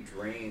probably be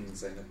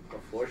drains, and the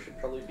floor should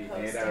probably be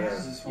made out of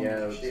with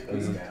the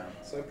hose down.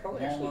 So it'd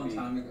probably actually be.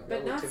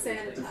 But not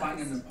relatively-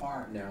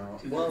 sanitized. No.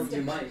 Well,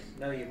 you might.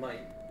 No, you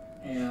might.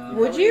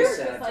 Would you?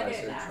 With like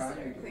an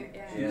acid.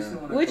 Yeah.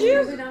 Would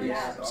you?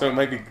 So it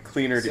might be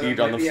cleaner to So eat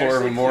on the maybe floor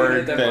of a actually morgue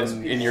cleaner than most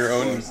than in your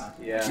own people's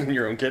floors. in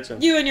your own kitchen.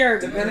 You and your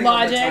Depending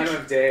logic. on the time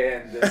of day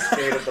and the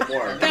state of the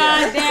morgue.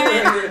 God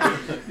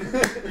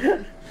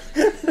damn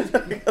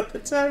The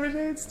time of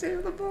day and state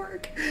of the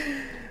morgue.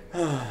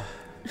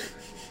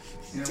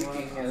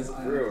 Speaking as a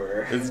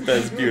brewer.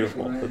 That's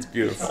beautiful. That's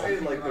beautiful. I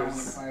feel like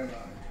there's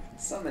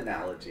some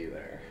analogy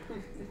there.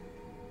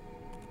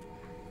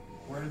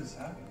 Where did this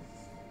happen?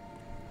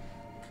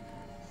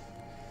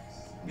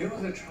 There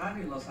was a tribe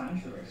in Los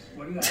Angeles.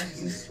 What do you ask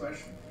this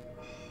question?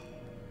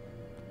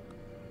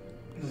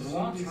 It was a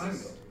long time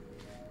ago.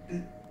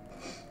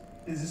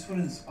 Is this what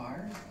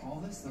inspired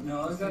all this?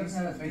 No, it's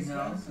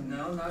not.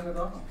 No, not at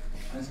all.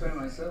 I inspire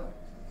myself.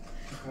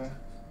 Okay.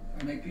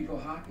 I make people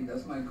happy.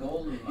 That's my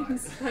goal in life.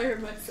 Inspire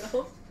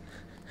myself.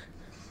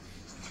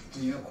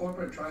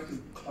 Corporate tried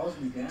to close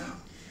me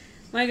down.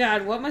 My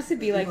God, what must it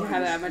be like to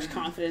have that much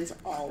confidence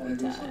all the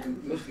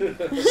time?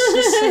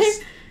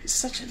 He's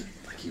such a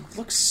he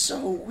looks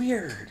so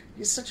weird.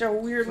 He's such a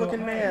weird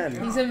looking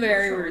man. He's a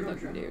very weird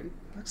looking dude.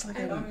 Looks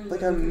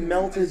like a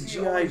melted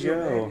G.I.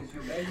 Joe.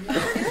 I feel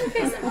like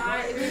his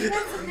eye. Maybe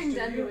had something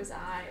done to his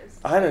eyes.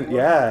 I don't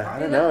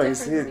know.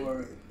 He's pretty,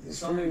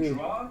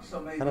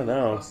 I don't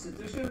know.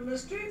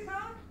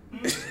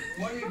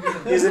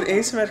 He's an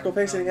asymmetrical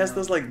face and he has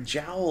those like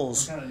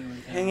jowls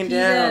hanging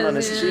down on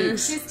his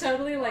cheeks. He's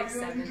totally like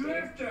 70.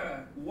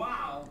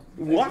 Wow.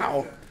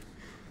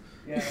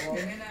 Yeah, well,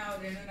 in and out.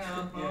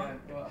 yeah,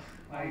 well,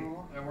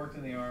 I worked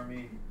in the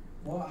army.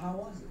 Well, how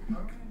was it?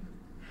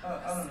 I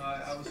don't know.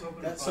 I was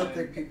hoping That's to find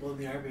something people in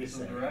the army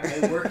say.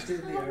 direct- I worked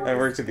in the army. I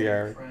worked at the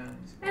army.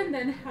 friends. And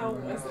then how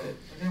was it?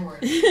 They were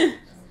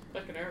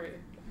Fucking army.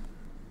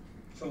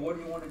 So what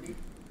do you want to be?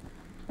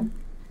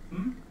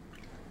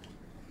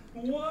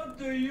 What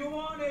do you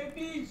want to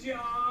be,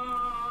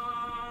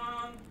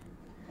 John?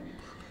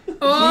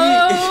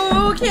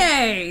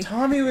 Okay.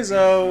 Tommy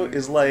Wiseau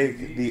is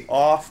like the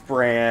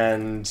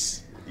off-brand,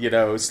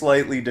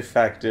 slightly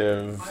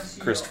defective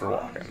Christopher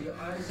Walken.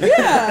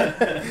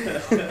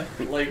 Yeah.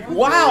 Like,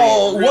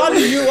 Wow, really, what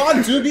do you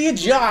want to be,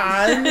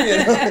 John?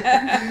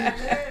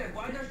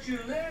 Why don't you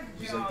live,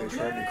 It's like they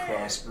tried to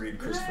crossbreed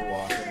Christopher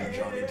Walken and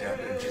Johnny Depp,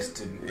 and it just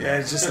didn't. Yeah,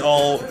 it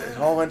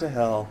all went to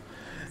hell.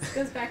 This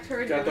goes back to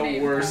our Got the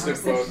no-name worst of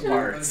both conversation.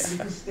 parts. You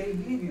can stay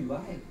here if you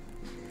like.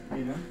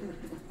 You know?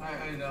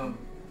 I know.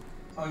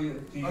 Oh, do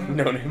you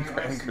No name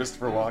brand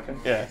Christopher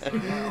Walken. Yeah.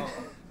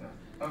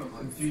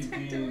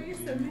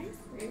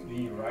 Do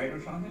you write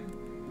or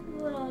something?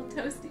 Little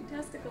toasty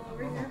testicle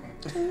over here.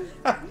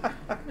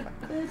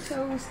 The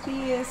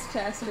toastiest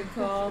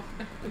testicle.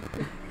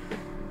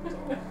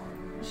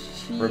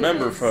 She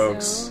Remember, is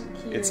folks, so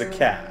cute. it's a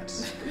cat.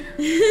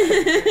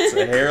 It's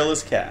a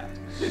hairless cat.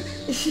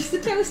 She's a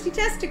toasty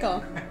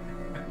testicle.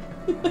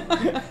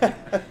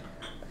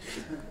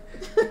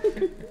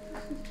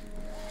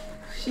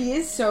 She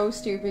is so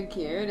stupid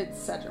cute. It's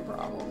such a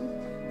problem.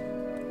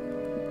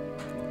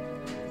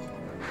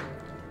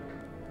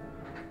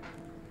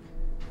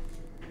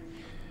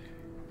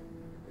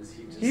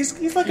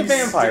 He's like a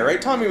vampire,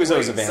 right? Tommy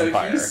Wiseau's a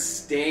vampire. So he's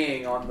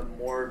staying on the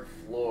morgue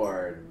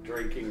floor,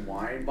 drinking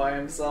wine by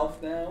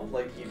himself now?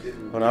 Like he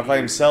didn't. Well, not by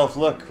himself.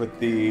 Look, with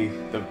the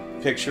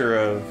picture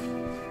of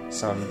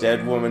some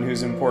dead woman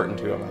who's important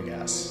to him, I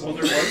guess. Well,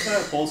 there was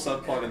that whole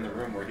subplot in the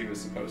room where he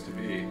was supposed to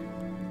be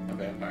a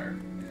vampire.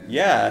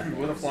 Yeah.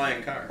 With a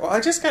flying car. Well,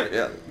 I just got.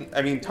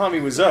 Tommy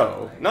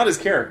Wiseau, not his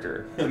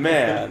character, the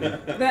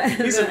man.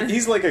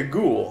 He's like a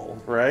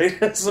ghoul,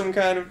 right? Some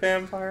kind of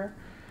vampire.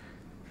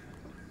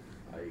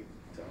 I don't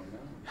know.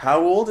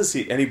 How old is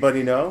he?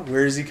 Anybody know?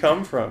 Where does he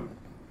come from?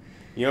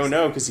 You don't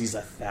know because he's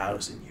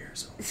 1,000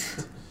 years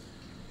old.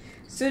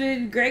 So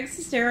did Greg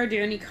Sestero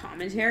do any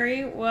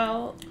commentary?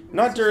 Well,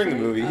 Not during the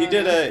movie. He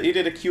did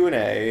a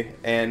Q&A,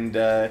 and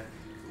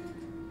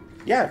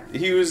yeah,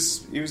 he was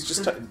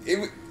just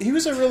he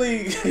was a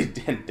really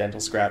dental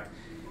scrap.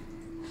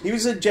 He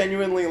was a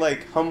genuinely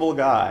humble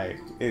guy.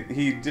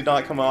 He did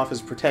not come off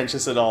as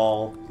pretentious at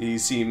all. He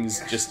seems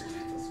just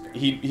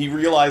he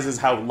realizes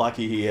how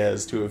lucky he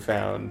is to have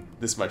found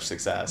this much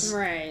success.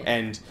 Right.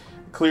 And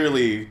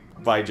clearly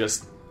by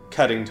just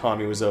cutting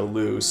Tommy Wiseau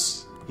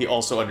loose, he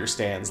also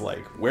understands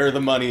where the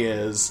money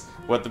is,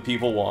 what the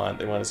people want.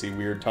 They want to see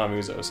weird Tommy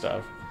Wiseau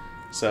stuff.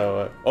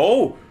 So,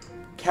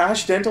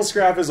 Cash Dental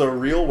Scrap is a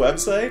real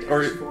website?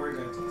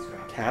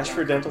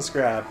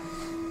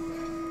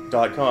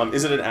 Cashfordentalscrap.com.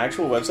 Is it an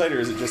actual website or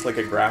is it just like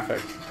a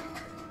graphic?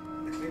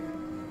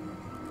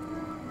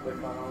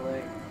 Click on a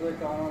link.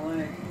 Click on a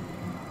link.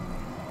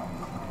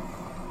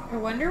 I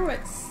wonder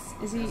what's...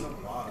 Is he... It's a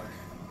blog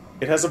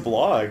It has a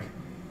blog.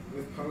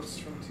 with posts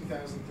from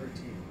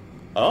 2013.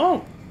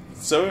 Oh,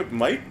 so it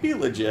might be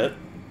legit.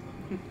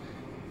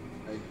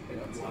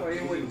 Well,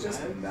 it would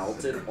just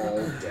melt it all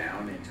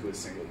down into a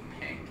single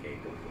pancake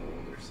of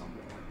gold or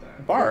something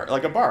like that.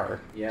 Like a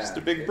bar. Yeah. Just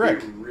a big it'd brick.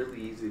 be really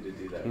easy to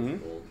do that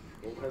with gold.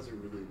 Gold has a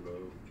really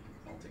low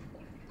melting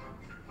point.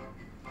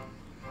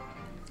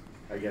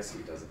 I guess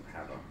he doesn't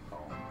have a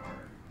home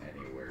or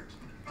anywhere to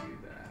do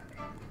that.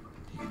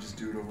 You can just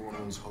do it over one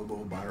of those hobo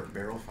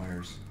barrel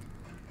fires.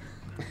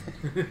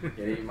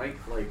 Yeah, you might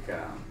like,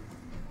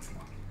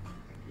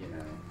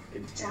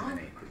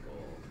 contaminate the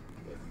gold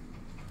with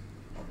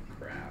all the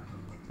crap.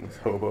 With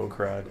hobo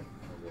crud.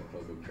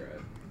 Hobo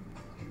crud.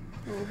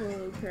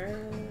 Oh, crap.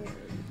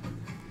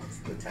 It's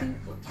the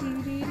technical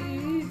term.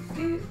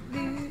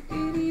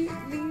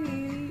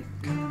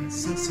 Gonna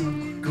sell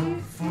some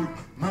gold for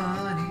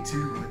money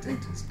to a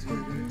dentist.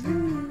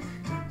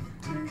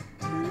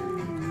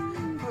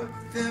 Put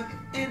them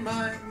in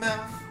my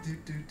mouth.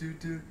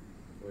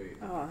 Wait.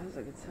 Oh, that's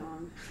a good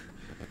song.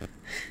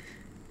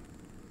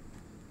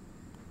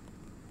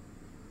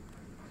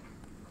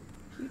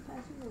 Can you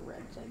pass me the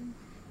red thing?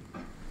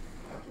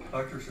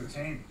 Dr.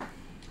 Sertain.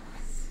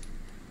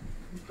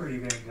 He's pretty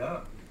banged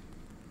up.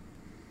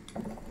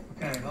 What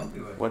can I help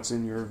you with? What's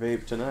in your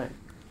vape tonight?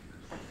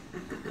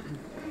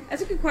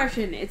 That's a good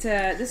question.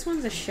 This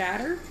one's a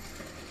shatter.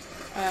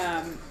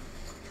 I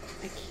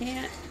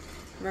can't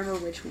remember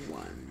which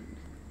one,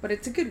 but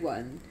it's a good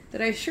one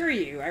that I assure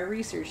you I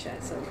researched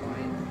at some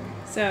point.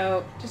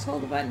 So just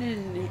hold the button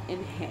and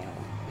inhale.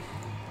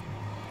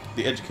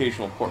 The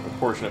educational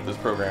portion of this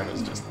program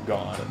is just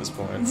gone at this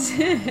point.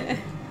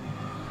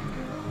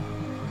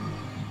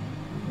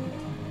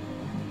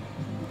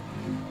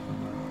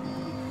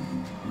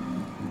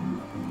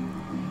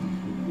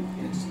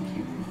 Just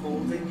keep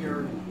holding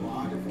your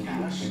wad of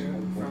cash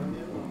in front of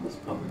you on this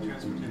public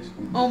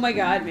transportation. Oh my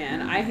god,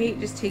 man. I hate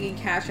just taking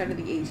cash out of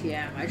the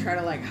ATM. I try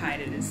to hide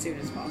it as soon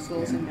as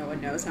possible so no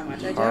one knows how much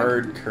I took.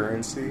 Hard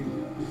currency.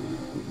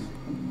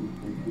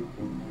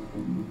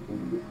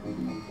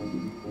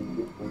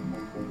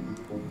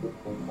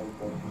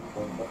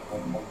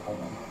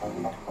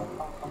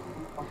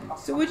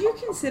 So would you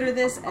consider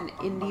this an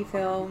indie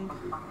film?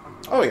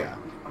 Oh yeah.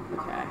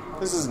 Okay.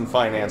 This isn't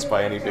financed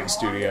by any big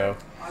studio.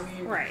 I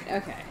mean, Right,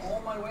 okay.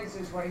 all my weight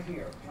is right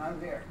here,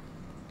 not there.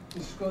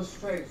 Just go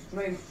straight.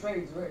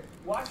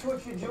 Watch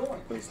what you're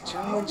doing. Those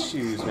giant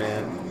shoes,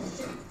 man.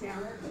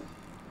 Damn it.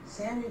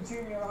 Sammy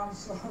Jr., I'm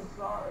so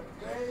sorry.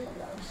 Baby,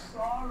 I'm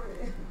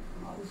sorry.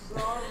 I'm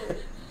sorry.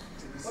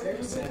 What are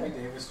you Sammy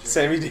doing? Davis Jr.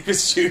 Sammy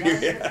Davis Jr.,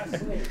 yeah.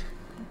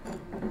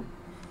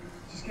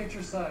 Just get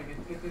your side.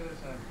 Get the other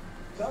side.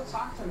 Don't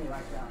talk to me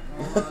like that.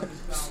 No,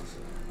 just balance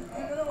it.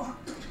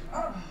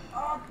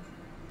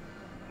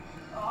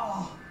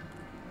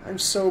 I'm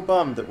so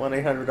bummed that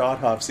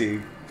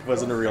 1-800-AUTOPSY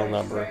wasn't a real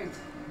number. That'd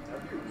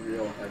be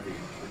real heavy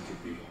for two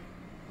people.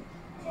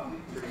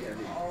 Pretty heavy.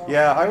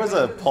 Yeah, I was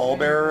a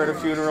pallbearer at a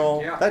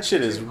funeral. Yeah. That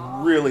shit is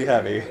really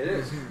heavy. It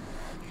is.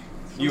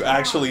 You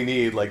actually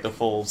need the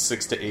full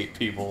 6 to 8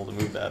 people to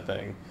move that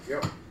thing.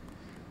 Yep.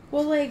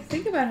 Well,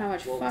 think about how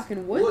much Well,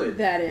 fucking wood. wood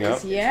that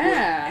is. Yep.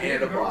 Yeah.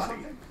 And a body.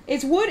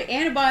 It's wood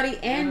and a body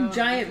and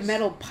giant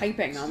metal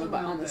piping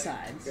on the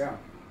sides. Yeah.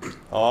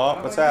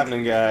 Oh, what's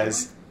happening,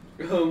 guys?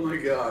 Oh my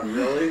god,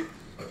 really?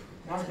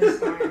 Not this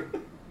time.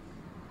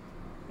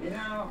 You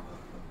know,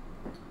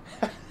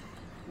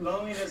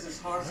 loneliness is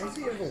hard. Why does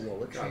he have a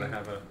wallet chain? Gotta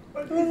have a.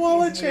 The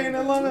wallet chain, I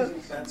love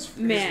it. That's his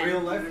Man. real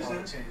life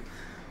wallet chain.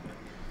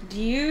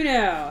 Do you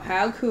know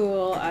how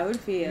cool I would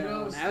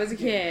feel when I was a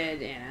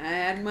kid and I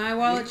had my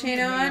wallet chain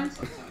on?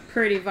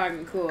 Pretty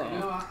fucking cool.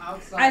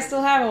 I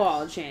still have a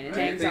wallet chain. It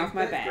hangs off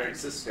my Greg bag.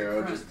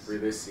 Sestero just threw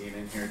this scene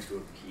in here to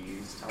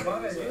appease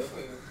Tommy Wiseau.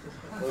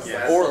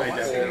 Yes, Or- I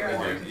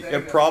definitely do. Yeah,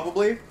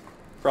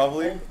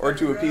 probably, or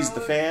to appease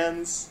the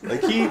fans.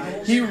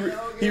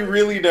 He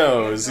really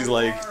knows. He's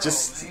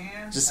just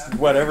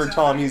whatever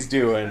Tommy's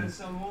doing.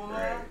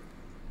 Right.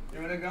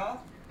 You wanna go?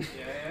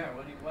 Yeah.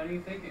 What are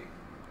you thinking?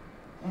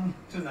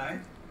 Tonight?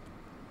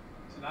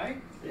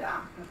 Tonight?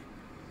 Yeah.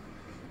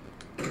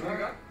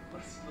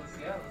 Let's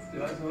do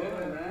it,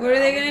 man. What are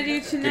they gonna do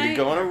Gonna tonight?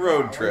 go on a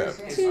road trip.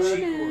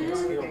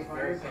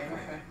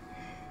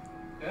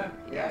 Yeah.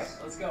 Yes.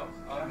 Let's go.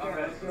 I'm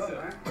ready. Let's do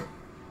it.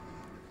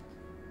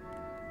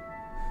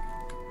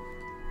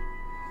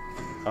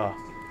 Oh.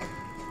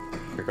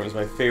 Here comes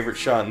my favorite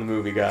shot in the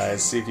movie,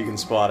 guys. See if you can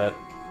spot it.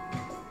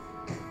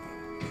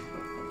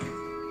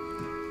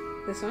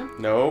 This one?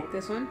 Nope.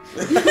 This one?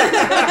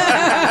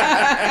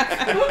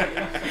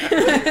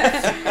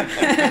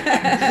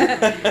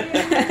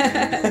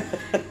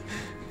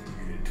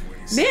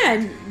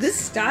 Man, this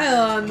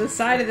style on the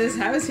side of this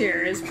house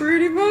here is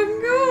pretty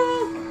fucking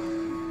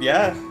cool.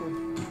 Yeah.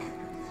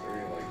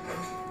 Very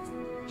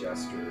like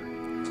gesture.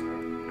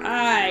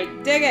 I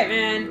dig it,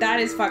 man. That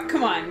is fuck.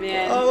 Come on,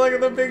 man. Oh, look at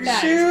the big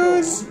That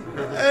shoes. is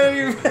cool. And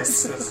he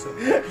misses.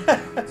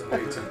 It's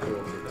way too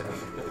cool for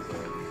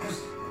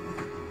tentacles.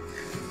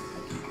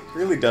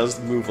 Really does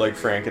move like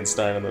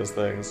Frankenstein in those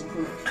things.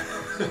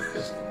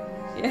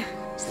 Yeah.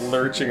 Just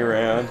lurching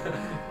around.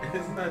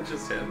 Isn't that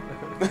just him?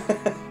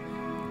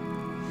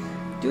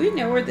 Do we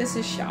know where this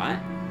is shot?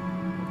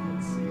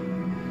 Let's see.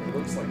 It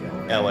looks like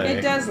LA. LA.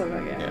 It does look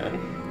like it. Yeah.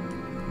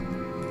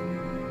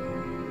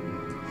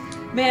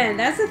 Man,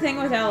 that's the thing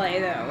with LA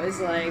though,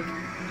 is like,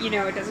 you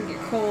know, it doesn't get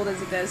cold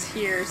as it does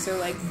here, so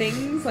like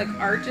things like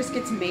art just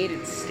gets made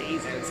and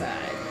stays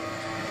outside.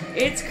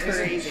 It's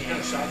crazy. You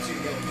know, shots you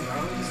can get with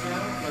drones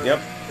now. For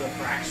Yep. The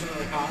fraction of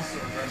the cost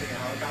of renting a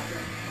helicopter.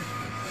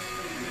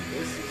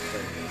 This is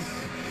focus.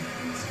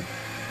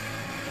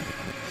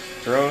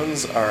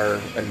 Drones are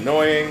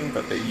annoying,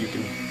 but you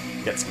can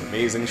get some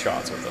amazing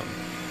shots with them.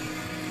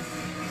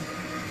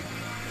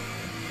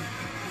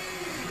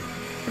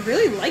 I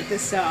really like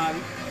this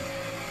song.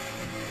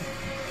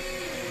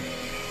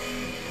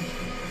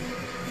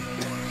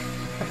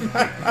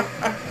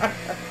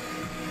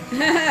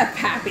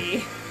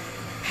 Pappy.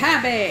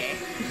 Pappy.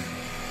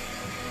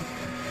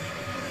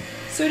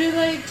 So did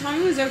like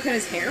Tommy Wiseau cut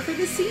his hair for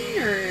the scene,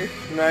 or?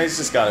 No, he's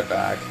just got it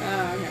back.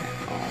 Oh, okay.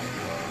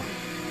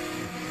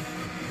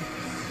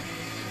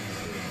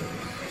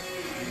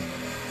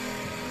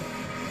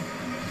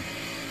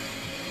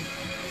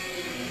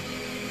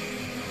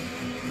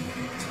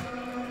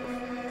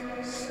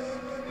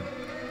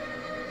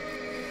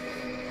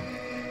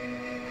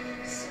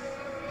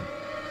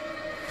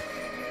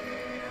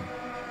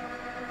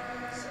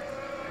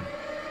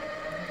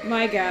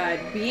 My God,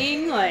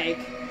 being like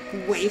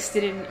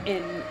wasted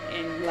in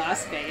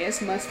Las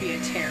Vegas must be a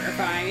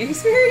terrifying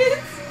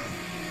experience.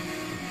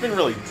 I've been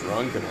really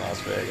drunk in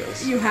Las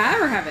Vegas. You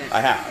have or haven't?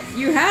 I have.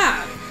 You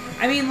have.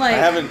 I mean, like I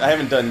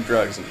haven't done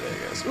drugs in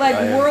Vegas. like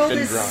I have world been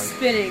is drunk.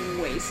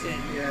 spinning, wasted.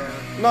 Yeah.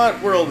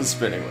 Not world is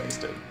spinning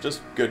wasted.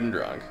 Just good and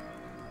drunk.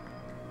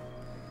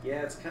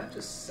 Yeah, it's kind of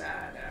just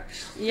sad,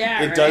 actually.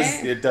 Yeah,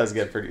 It does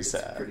get pretty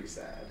sad. Pretty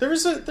sad.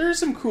 There's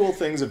some cool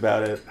things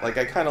about it. Like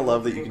I kind of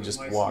love that you can just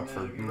walk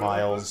for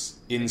miles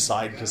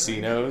inside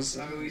casinos.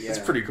 It's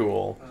pretty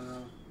cool.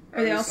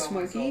 Are they all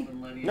smoky?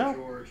 No.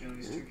 George, you know,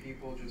 these two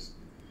people just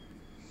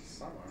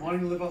Summer.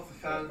 wanting to live off the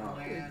fat of the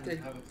land and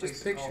have a place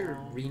Just to call picture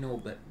home. Reno,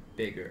 but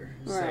bigger.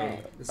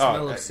 Right. So the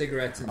smell of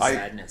cigarettes and I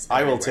sadness. will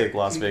everywhere. take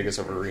Las Vegas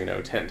over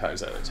Reno 10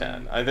 times out of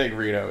 10. I think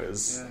Reno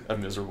is a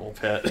miserable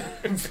pit.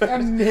 A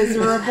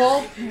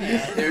miserable.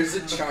 There's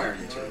a charm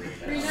to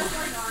Reno.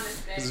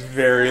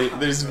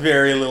 There's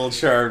very little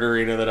charm to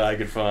Reno that I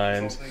could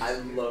find. I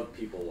love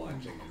people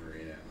watching in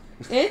Reno.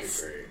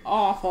 It's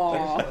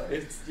awful.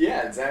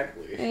 Yeah,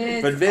 exactly.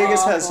 It's But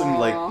Vegas has some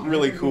awful. like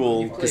really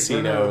cool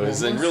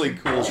casinos and really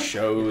cool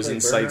shows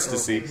and sights to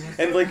see.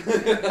 And like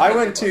I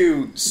went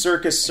to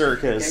Circus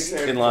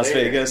in Las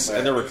Vegas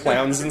and there were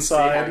clowns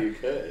inside.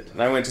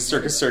 And I went to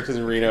Circus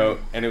in Reno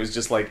and it was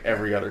just like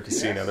every other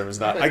casino. There was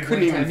not I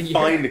couldn't even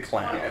find a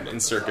clown in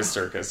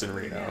Circus in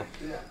Reno.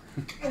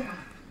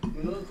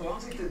 You look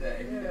glossy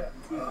today. Yeah.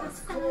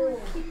 It's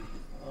cold.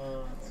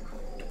 It's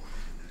cold.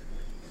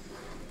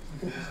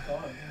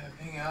 Yeah,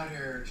 being out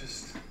here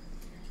just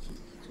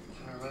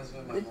reminds me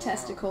of my The mom.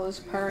 testicle is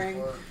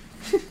purring.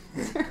 She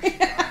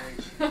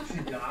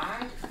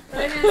died?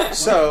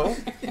 So,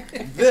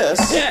 this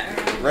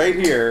right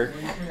here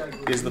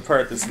is the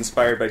part that's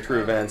inspired by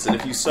true events. And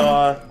if you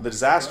saw The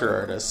Disaster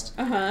Artist,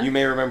 you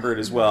may remember it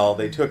as well.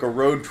 They took a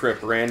road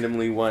trip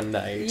randomly one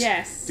night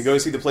to go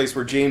see the place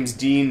where James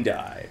Dean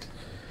died.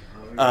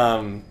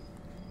 And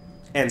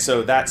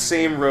so that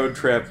same road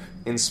trip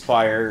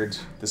inspired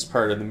this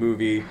part of the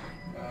movie.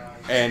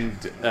 And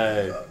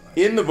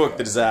in the book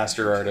The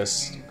Disaster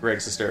Artist, Greg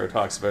Sestero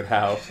talks about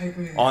how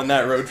on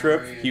that road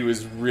trip he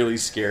was really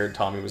scared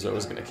Tommy Wiseau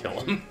was going to kill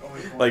him.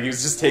 Like he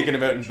was just taking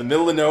him out into the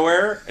middle of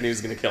nowhere and he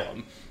was going to kill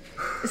him.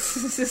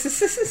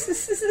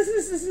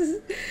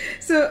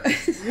 So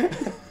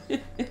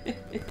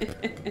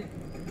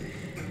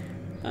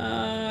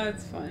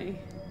it's funny.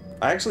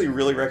 I actually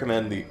really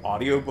recommend the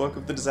audiobook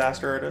of The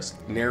Disaster Artist,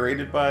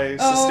 narrated by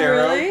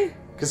Sestero. Really?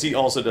 Because he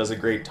also does a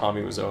great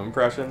Tommy Wiseau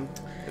impression,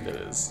 and it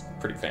is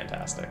pretty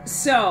fantastic.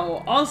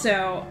 So,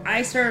 also,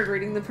 I started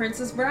reading The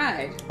Princess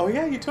Bride. Oh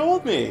yeah, you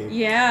told me.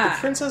 Yeah. The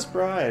Princess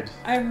Bride.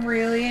 I'm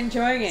really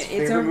enjoying it.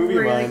 It's a favorite movie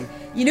of mine.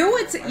 You know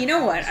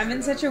what? I'm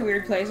in such a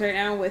weird place right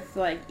now with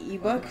like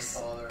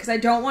ebooks because I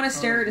don't want to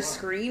stare at a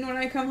screen when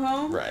I come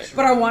home. Right.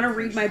 But I want to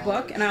read my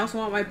book, and I also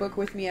want my book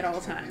with me at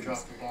all times.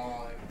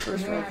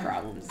 First world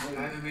problems.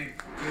 I haven't made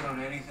good on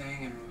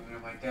anything, and you know,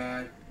 my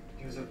dad,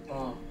 he was a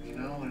bum, you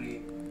know, and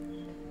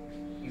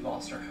he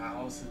lost our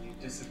house and he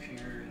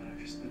disappeared, and I've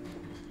just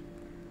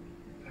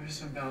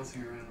been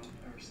bouncing around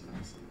ever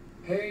since.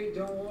 Hey,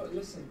 don't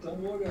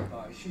worry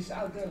about it. She's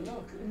out there.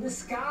 Look in the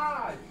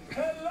sky.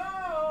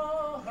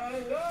 Hello.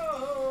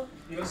 hello,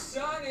 your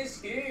son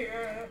is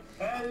here.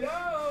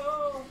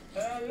 Hello,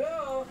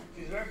 hello.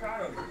 She's very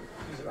proud of you.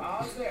 She's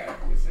out there,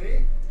 you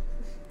see?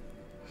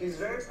 She's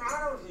very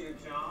proud of you,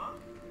 John.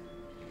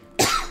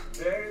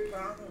 Very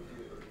proud of you.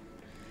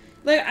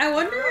 Like, I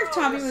wonder if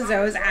Tommy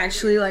Wiseau is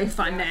actually, like,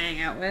 fun to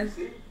hang out with.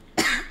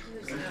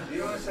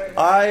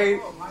 I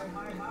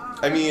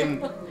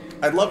mean,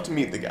 I'd love to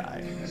meet the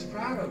guy,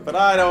 but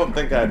I don't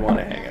think I'd want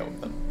to hang out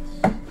with him.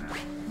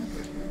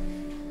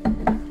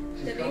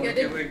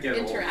 That'd be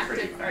good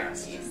interactive art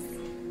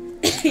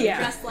piece. Yeah.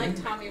 Dressed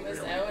like Tommy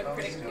Wiseau and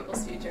predict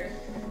people's future.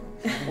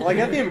 Well, I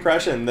get the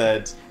impression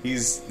that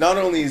he's, not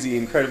only is he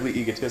incredibly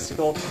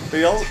egotistical,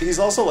 but he's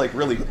also, like,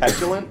 really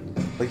petulant.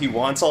 Like, he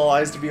wants all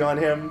eyes to be on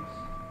him.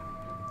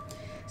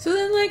 So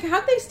then, like,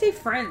 how'd they stay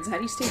friends? How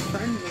do you stay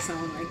friends with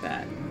someone like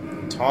that?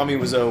 Tommy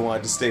Wiseau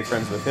wanted to stay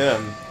friends with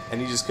him,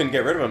 and he just couldn't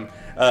get rid of him.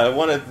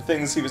 One of the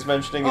things he was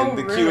mentioning in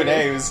the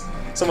Q&A was,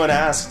 someone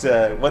asked,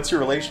 what's your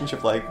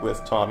relationship like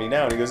with Tommy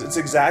now? And he goes, it's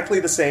exactly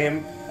the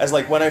same as,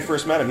 like, when I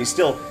first met him. He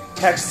still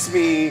texts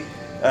me,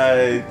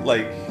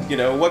 like, you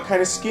know, what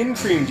kind of skin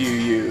cream do you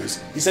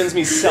use? He sends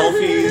me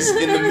selfies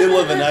in the middle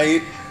of the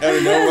night, out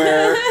of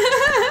nowhere.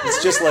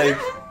 It's just like,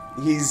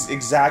 he's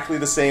exactly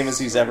the same as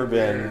he's ever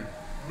been.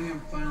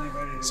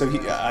 So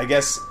I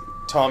guess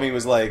Tommy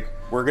was like,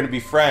 we're going to be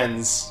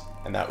friends,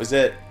 and that was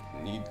it.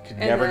 You could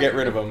never get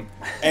rid of him.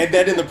 And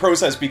then in the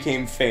process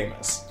became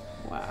famous.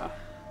 Wow.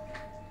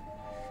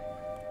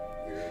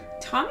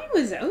 Tommy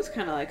Wiseau's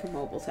kind of like a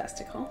mobile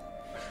testicle.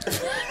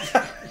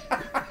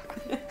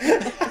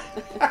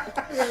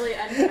 Really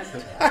unkempt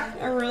one.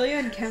 A really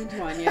unkempt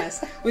one,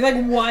 yes. With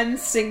like one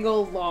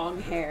single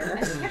long hair.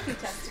 A hippie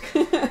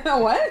testicle. A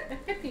what?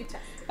 A hippie testicle.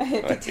 A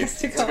hippie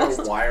testicle. It's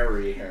like a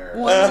wiry hair.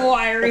 One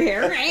wiry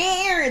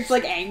hair. It's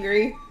like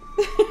angry.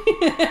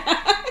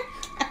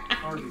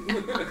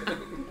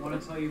 Want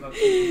to tell you about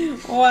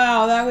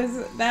Wow,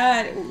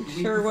 that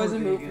sure was a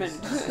movement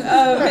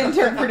of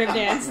interpretive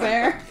dance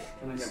there.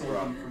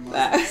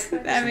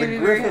 That made me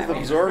very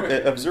happy.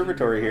 Griffith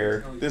Observatory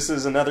here. This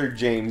is another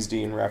James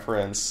Dean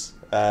reference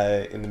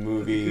in the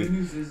movie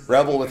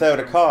Rebel Without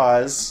a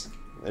Cause.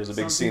 There's a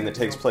big scene that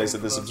takes place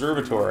at this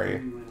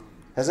observatory.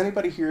 Has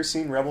anybody here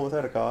seen Rebel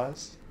Without a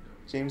Cause?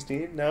 James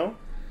Dean? No?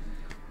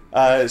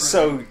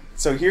 So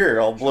here,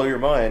 I'll blow your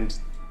mind.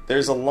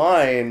 There's a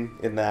line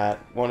in that,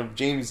 one of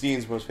James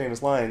Dean's most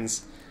famous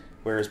lines,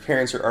 where his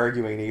parents are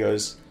arguing, and he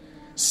goes,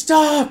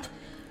 "Stop!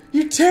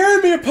 You're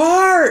tearing me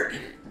apart!"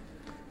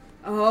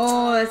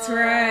 Oh, that's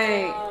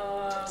right.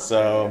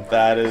 So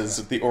that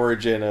is the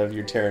origin of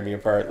 "You're Tearing Me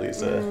Apart,"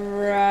 Lisa.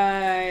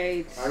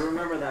 Right. I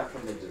remember that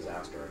from The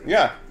Disaster Artist.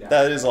 Yeah,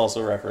 that is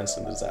also referenced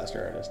in The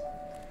Disaster Artist.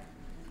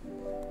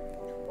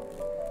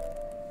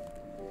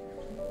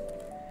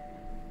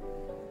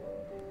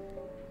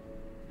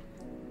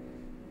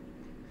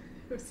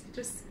 Was he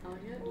just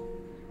spelling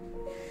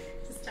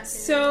it?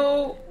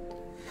 So,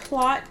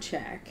 plot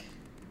check.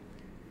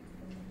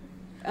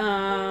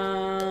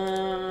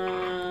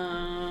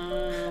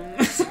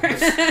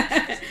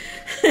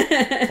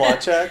 Plot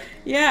check?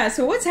 Yeah,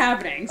 so what's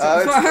happening so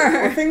far?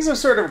 Well, things have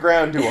sort of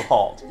ground to a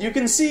halt. You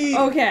can see...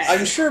 Okay.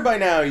 I'm sure by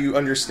now you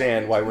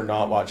understand why we're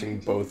not watching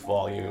both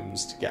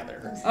volumes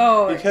together.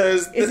 Oh,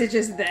 because... Is it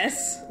just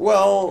this?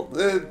 Well,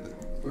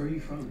 Where are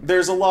you from?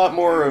 there's a lot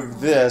more of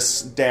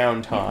this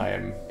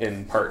downtime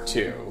in part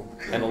 2,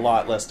 and a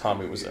lot less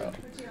Tommy Wiseau.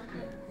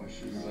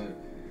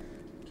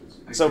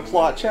 So,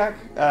 plot check.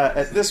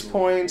 At this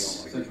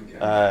point,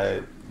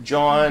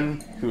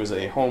 John, who is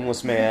a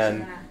homeless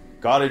man,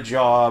 got a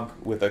job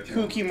with a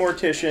kooky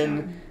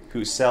mortician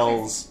who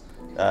sells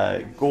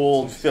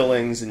gold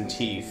fillings and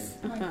teeth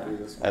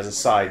as a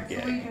side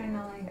gig.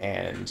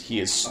 And he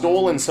has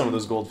stolen some of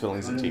those gold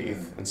fillings and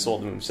teeth and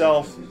sold them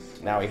himself.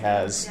 Now he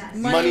has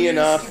money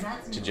enough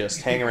to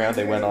just hang around.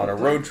 They went on a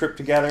road trip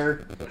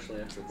together.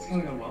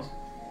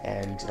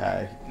 And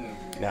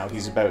now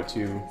he's about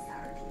to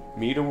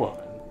meet a woman.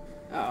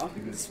 Oh,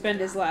 spend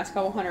his last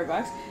couple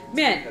 $100.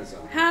 Man,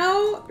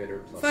 how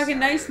fucking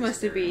nice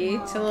must it be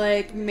to,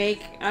 like,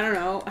 make, I don't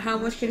know, how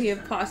much could he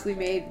have possibly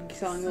made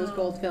selling those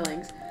gold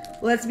fillings?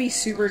 Let's be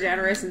super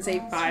generous and say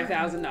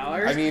 $5,000.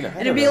 I mean,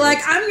 and it'd be like,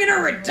 I'm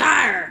gonna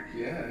retire!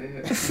 Yeah.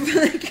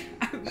 Like,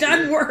 I've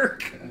done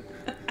work.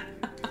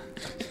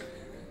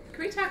 Can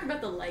we talk about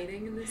the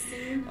lighting in this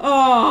scene?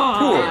 Oh!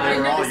 Cool. I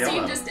know the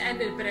scene just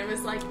ended, but it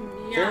was like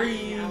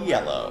very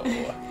yellow.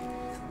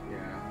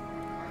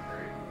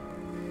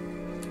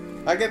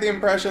 I get the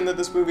impression that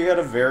this movie had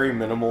a very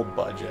minimal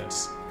budget.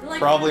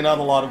 Like, probably not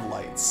a lot of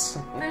lights.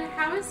 But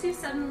how does he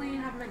suddenly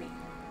have money?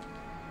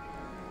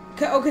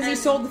 Because he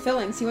sold the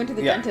fillings. He went to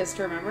the dentist,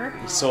 remember?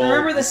 He sold,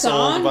 remember the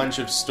song? sold a bunch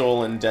of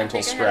stolen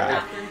dental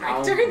scrap.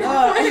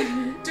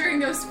 During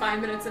those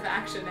 5 minutes of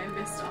action, I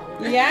missed all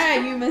of it. Yeah,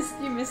 you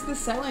missed the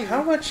selling.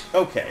 How much?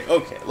 Okay.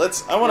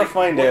 I want to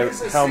find out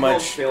how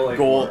much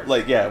gold.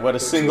 What a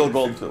single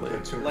gold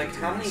filling. Like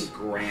how many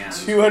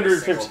grams?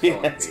 250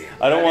 cents.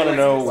 I don't want to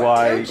know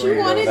why. Don't you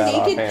want a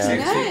naked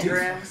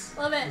peanut?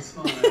 Love it.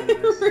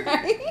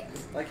 Right?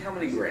 Like how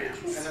many grams?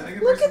 And I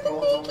think a Look piece at of the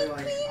gold's only naked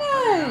like peanut.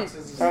 100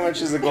 ounces. How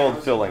much is the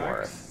gold filling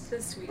worth?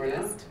 The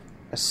sweetest.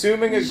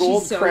 Assuming a She's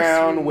gold so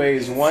crown sweet.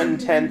 weighs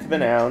 1/10 of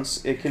an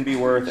ounce, it can be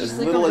worth as She's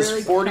like little a as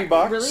really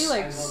 $40 really,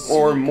 like, or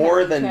sweet more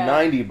carrot than cat.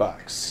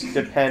 $90,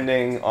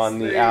 depending on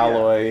the There you go.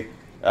 alloy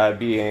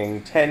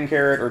being 10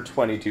 carat or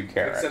 22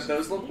 carat. Except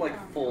those look like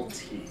full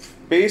teeth.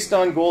 Based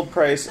on gold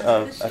price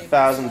of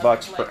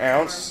 $1,000 per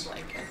ounce,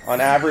 on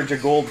average a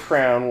gold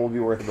crown will be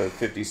worth about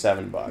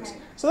 $57.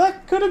 So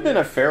that could have been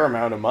a fair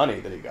amount of money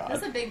that he got.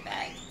 That's a big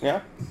bag.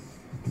 Yeah,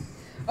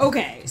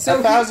 Okay,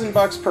 so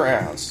 $1,000 per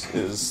ounce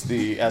is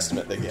the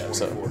estimate they give.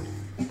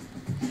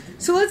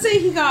 so let's say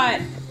he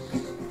got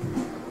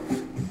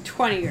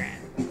 20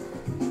 grand.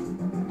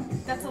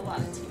 That's a lot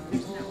of tea.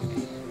 There's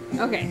no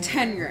way. Okay,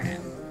 10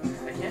 grand.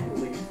 I can't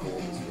believe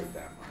gold is worth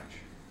that much.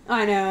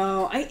 I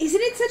know.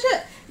 Isn't it such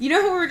a... You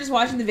know how we were just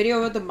watching the video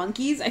about the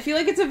monkeys? I feel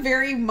like it's a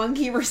very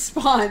monkey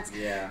response.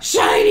 Yeah.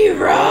 Shiny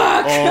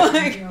rock!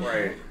 Like,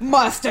 Right.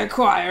 must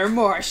acquire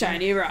more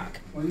shiny rock.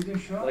 Well, you can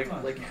show Like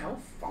us. how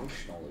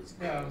functional is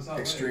gold? Yeah, it was all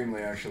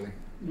Extremely, actually.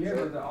 Yeah,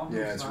 but the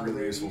Yeah, it's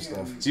really useful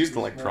stuff. It's used in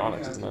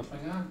electronics, isn't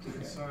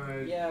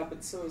it? Yeah,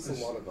 but so is a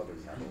lot of other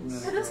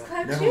metals. What is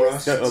cloud Never juice?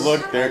 rust. Oh,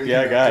 look, there,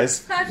 yeah,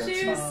 guys. Cloud That's-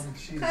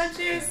 juice. Cloud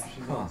juice.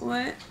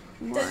 What?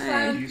 Do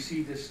Why? you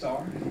see the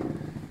star?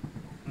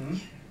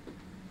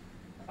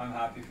 I'm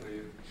happy for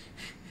you.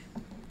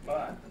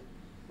 But,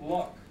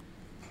 look,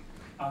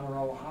 I'm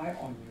real high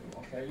on you,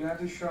 okay? You have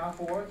to show up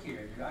for work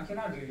here. I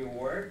cannot do your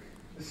work.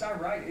 It's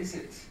not right, is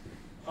it?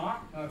 Huh?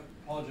 I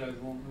apologize,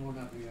 we won't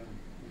have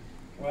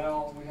the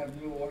Well, we have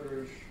new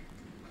orders.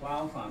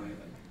 Clown family.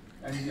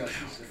 And you got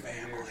sister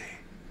family.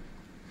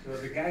 So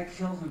the guy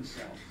killed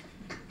himself.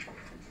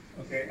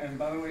 Okay, and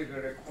by the way,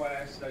 the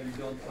request that you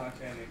don't touch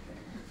anything.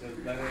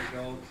 Just let it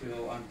go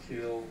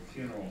until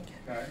funeral,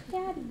 okay?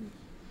 Daddy.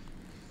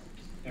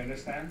 You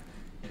understand?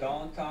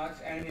 Don't touch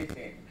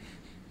anything.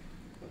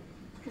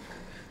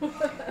 Oh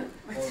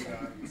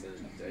God. It's a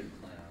dead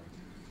clown.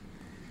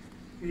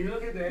 You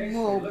look at this.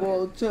 Mobile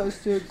What am I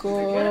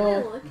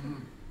testicle.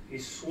 looking? He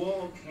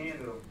swallowed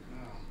candle.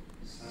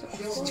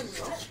 Killed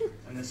himself.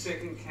 And the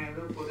second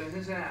candle put in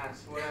his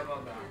ass. What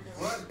about that?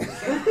 What?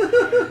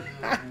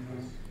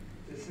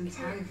 This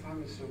entire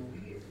family is so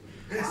weird.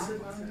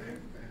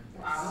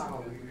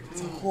 Wow.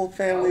 It's a whole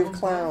family of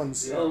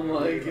clowns. Oh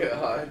my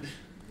god.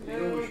 You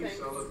know we should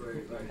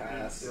celebrate like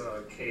Pass.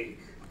 cake,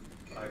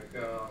 like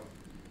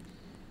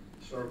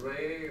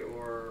sorbet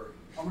or.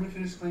 I'm gonna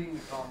finish cleaning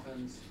the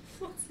coffins,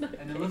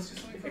 and then let's do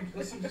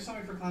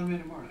something for Clown Man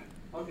tomorrow night.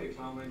 Okay,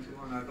 Clown Man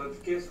tomorrow night.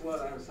 But guess what?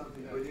 I have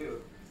something for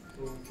you.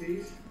 So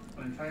please,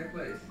 my entire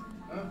place.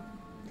 Oh,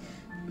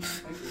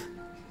 thank you.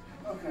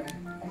 Okay.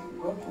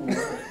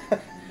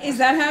 Is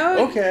that how?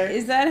 Okay.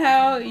 Is that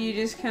how you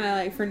just kind of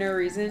like for no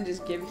reason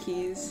just give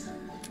keys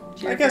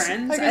to your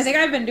friends? I think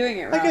I've been doing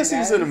it wrong. I guess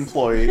he's guys. an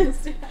employee.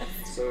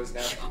 So is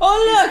now.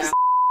 Oh look,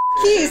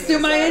 keys to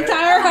my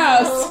entire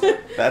house.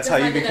 That's how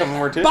you become a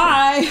mortician.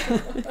 Bye.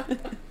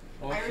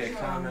 Okay,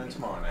 comment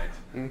tomorrow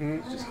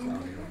night.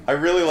 I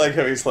really like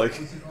how he's like,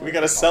 we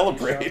gotta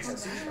celebrate.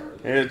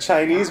 A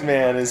Chinese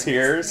man is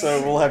here,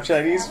 so we'll have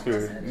Chinese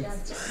food.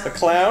 A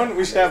clown?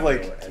 We should have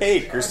like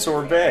cake or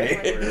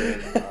sorbet.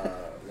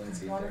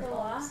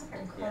 Wonderful,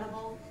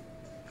 incredible.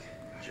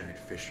 Giant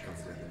fish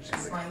comes in and she's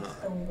It's like,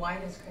 like the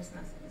whitest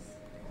Christmases.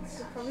 Oh my She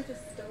gosh. probably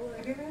just stole Have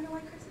it. you ever had a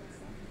white Christmas?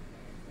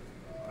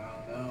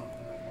 Wow, no.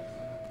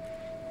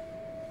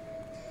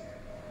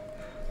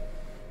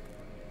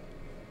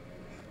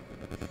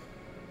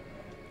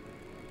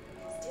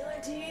 Steal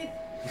her teeth.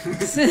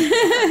 That's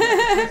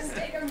Just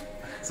take them.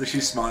 so she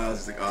smiles.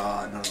 She's like,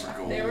 ah, none of them are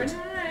gold. They were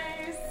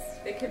nice.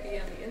 They could be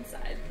on the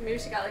inside. Maybe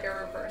she got like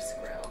a reverse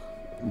grill.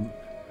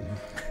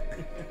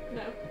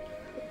 No.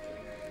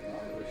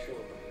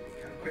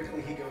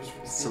 Quickly he goes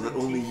from So that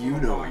stealing only teeth you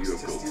from a know box you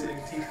have to gold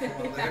stealing teeth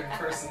from another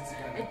person's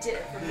I did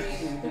it for me.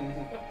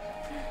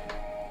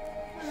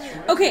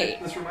 Okay.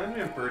 This reminds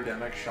me of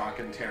Birdemic Shock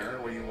and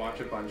Terror, where you watch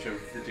a bunch of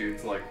the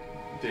dudes like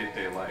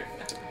day-to-day life.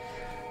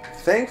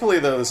 Thankfully,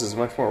 though, this is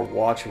much more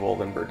watchable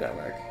than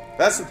Birdemic.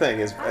 That's the thing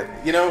is,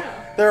 you know,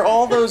 there are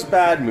all those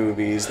bad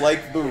movies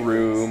like The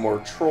Room or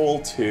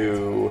Troll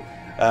 2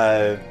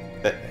 that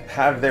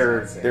have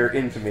their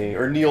infamy,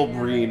 or Neil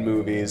Breen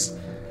movies,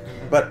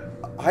 but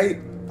I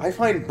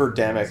find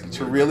Birdemic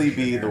to really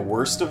be the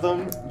worst of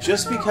them,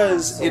 just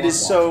because it is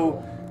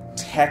so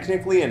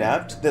technically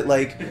inept that,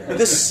 like,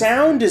 the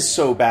sound is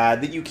so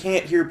bad that you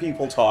can't hear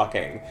people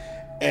talking,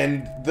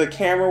 and the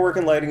camera work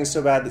and lighting is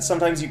so bad that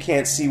sometimes you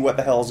can't see what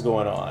the hell's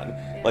going on.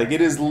 Like,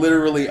 it is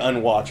literally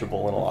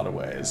unwatchable in a lot of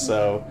ways.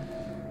 So,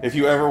 if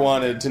you ever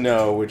wanted to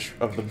know which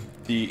of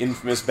the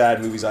infamous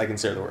bad movies I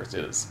consider the worst,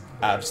 it is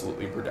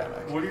absolutely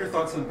Birdemic. What are your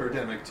thoughts on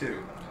Birdemic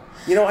 2?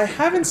 You know, I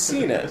haven't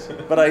seen it,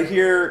 but I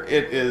hear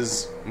it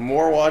is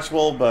more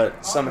watchable,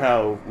 but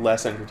somehow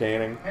less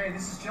entertaining. Hey,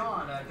 this is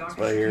John.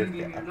 Dr. what I hear, Shakeen gave me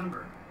yeah. your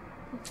number.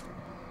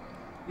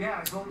 Yeah,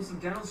 I told him some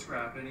dental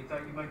scrap, and he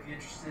thought you might be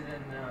interested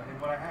in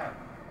what I have.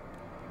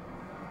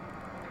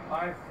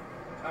 I've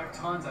I have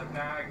tons. I have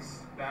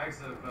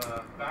bags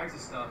of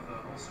stuff, a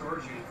whole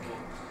storage unit full.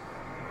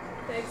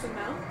 Bags of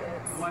mouth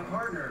bits. My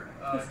partner.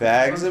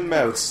 Bags of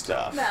mouth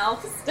stuff.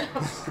 Mouth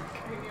stuff.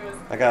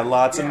 I got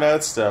lots of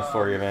mouth stuff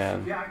for you,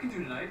 man. Yeah, I can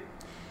do tonight.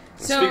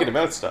 So, speaking of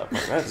mouth stuff, my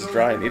mouth is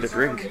dry. I need a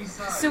drink.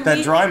 So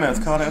that dry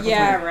mouth caught out.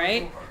 Yeah,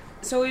 right.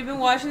 So we've been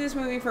watching this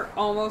movie for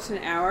almost an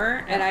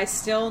hour, and I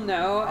still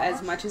know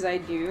as much as I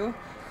do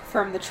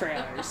from the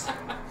trailers.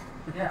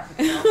 Yeah.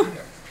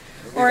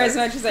 Or as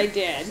much as I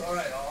did. All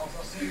right, I'll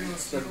see you.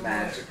 It's the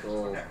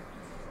magical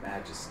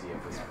majesty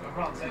of this movie. No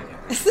problem, thank you.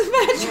 It's the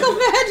magical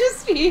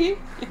majesty.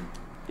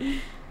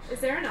 Is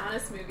there an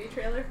honest movie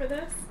trailer for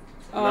this?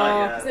 Not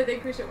yet. Because I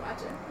think we should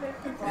watch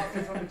it.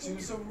 Profit from it too.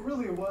 So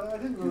really, what I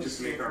didn't really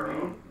Just make our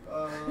own.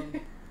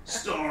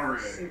 Story.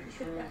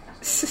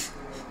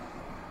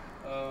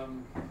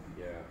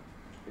 Yeah.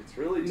 It's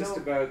really just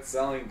about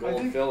selling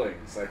gold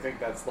fillings. I think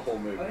that's the whole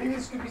movie. I think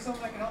this could be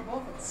something that can help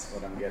both of us.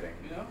 That's what I'm getting.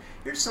 You know?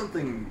 Here's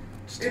something.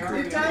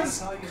 It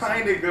does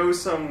kind of go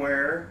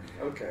somewhere.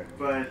 Okay.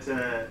 But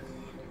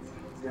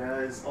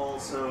does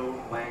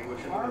also language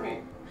a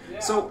little. Yeah.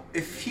 So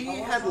if he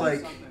had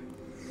like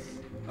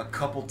a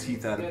couple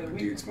teeth out of a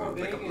dude's mouth,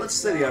 like let's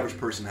say the average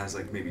person has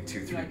like maybe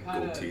 2-3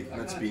 gold teeth,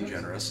 and that's being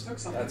generous.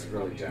 That's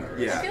really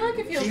generous. Yeah. I feel like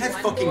if you he had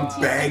have fucking one gold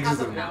tooth, bags you of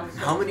have a them. mouth.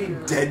 How many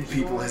dead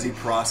people has he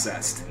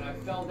processed? And I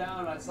fell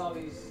down and I saw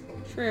these.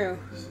 True.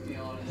 Just be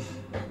honest.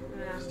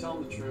 Just tell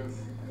them the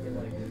truth.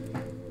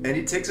 And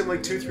it takes him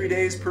like 2-3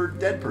 days per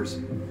dead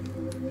person.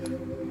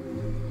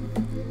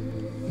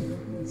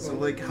 So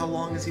like, how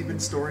long has he been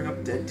storing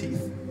up dead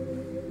teeth?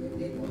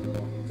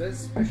 Does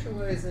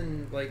specialize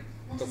in like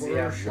the Does he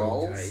horror have show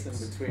lulls in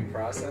types? between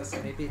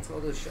processing? Maybe it's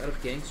all those shut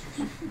up gangsters.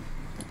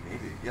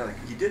 Maybe. Yeah,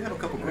 like he did have a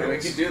couple I mean, we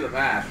can do the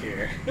math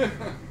here.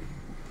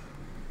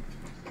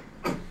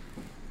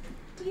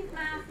 Teeth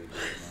math.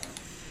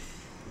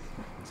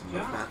 Some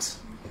rough maths.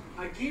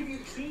 I give you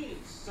keys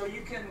so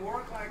you can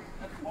work like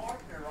a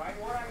partner, right?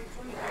 What are you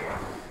doing here?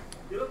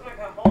 You look like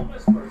a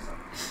homeless person.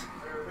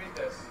 Here, read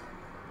this.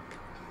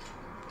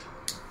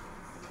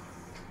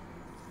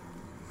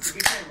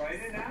 You can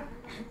write it out?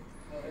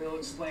 It'll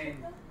explain.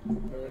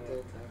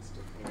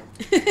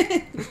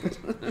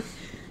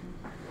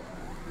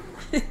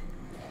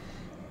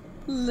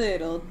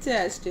 Little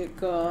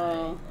testicle.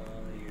 Oh,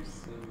 you're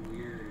so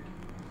weird.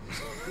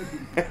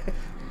 I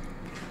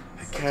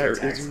can't.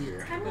 Kind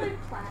of like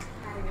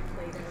patting a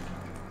Play-Doh.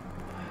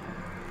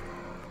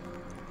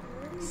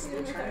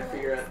 Still trying to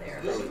figure out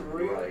the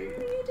right. What are you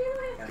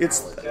doing?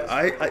 It's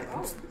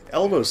it's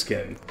elbow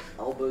skin.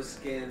 Elbow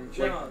skin,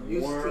 John,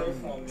 you like steal warm,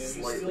 from me. You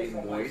slightly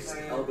steal from my moist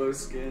fan. elbow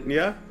skin.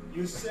 Yeah.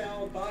 You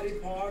sell body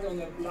part on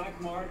the black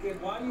market.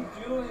 Why are you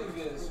doing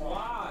this?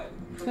 Why?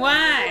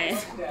 Why?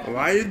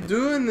 Why are you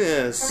doing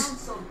this?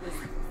 Something.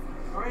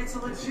 Alright, it's a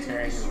legit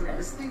industry.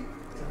 This thing,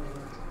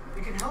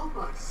 it can help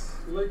us.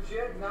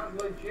 Legit, not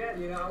legit.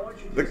 You know, I want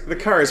you to. The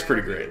car is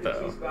pretty great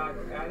though.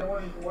 I don't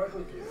want to work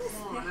with you.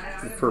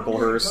 The purple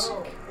hearse.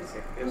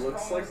 It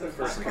looks like the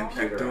first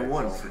computer. Ecto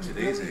 1 for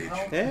today's age.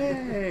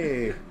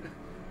 Hey.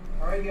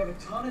 Alright, you have a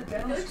ton of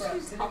dental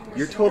scraps.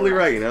 You're totally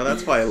right, you know,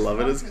 that's why I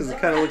love it, is because it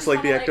kind of looks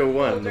like the Ecto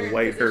 1, the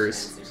white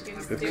hearse,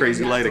 with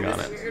crazy lighting on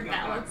it. Weird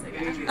balancing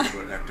act.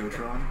 What,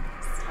 Ectotron?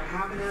 I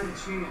haven't had a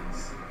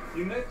chance.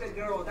 You met the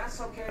girl, that's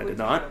okay. I with did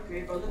not. me,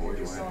 okay? But look Or at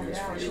do I yourself. have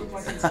Yeah, yours you for look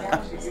like you? it's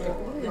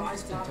spongy. Your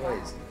eyes pop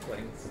out.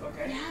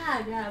 Okay?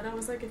 Yeah, that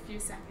was like a few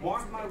seconds.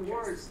 Mark my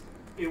words,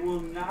 it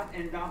will not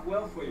end up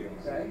well for you.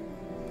 Okay?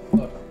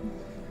 Look,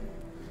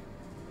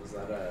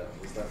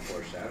 Was that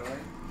foreshadowing?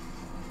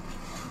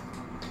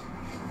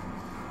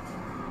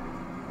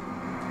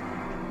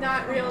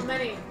 Not real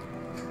money.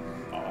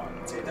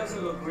 It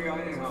doesn't look real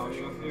anyhow,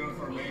 you know, for your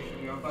information,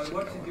 you know, but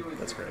what to do with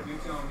That's it, great. you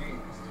tell me.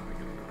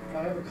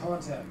 I have a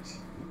contact.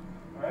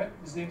 Alright?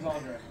 His name's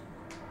Andre.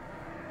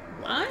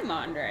 I'm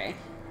Andre.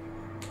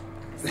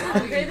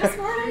 Andre this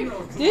morning?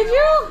 Did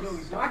you? No,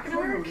 he's not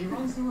criminal. He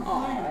runs the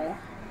refinery.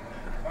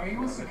 He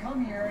wants to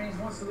come here and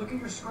he wants to look at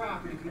your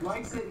scrap, and if he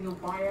likes it, he'll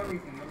buy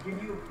everything. He'll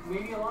give you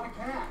maybe a lot of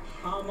cash.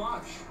 How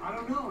much? I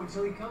don't know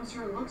until he comes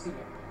here and looks at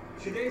it.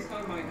 Today's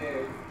not my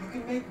day. You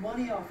can make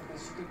money off of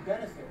this. You can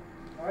benefit.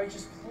 Alright,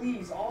 just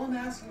please, all I'm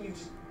asking you,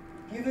 just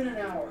give it an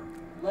hour.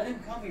 Let him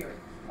come here.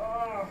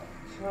 Oh,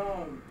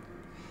 John.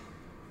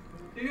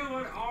 You know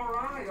what? All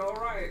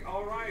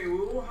right. We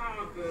will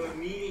have a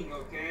meeting,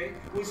 okay?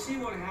 We'll see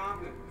what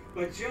happened.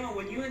 But John,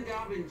 when you end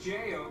up in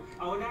jail,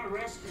 I will not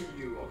rescue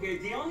you, okay?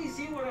 The only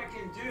thing what I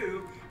can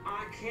do,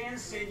 I can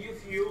send you a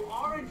few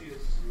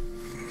oranges.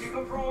 You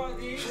can throw out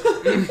these.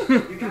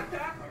 You got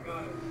that? I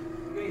got it.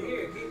 Okay,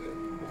 here, keep it.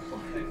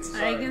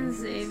 I can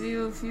save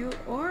you a few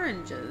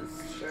oranges.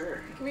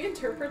 Sure. Can we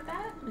interpret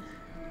that?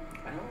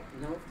 I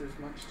don't know if there's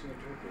much to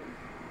interpret.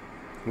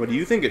 What do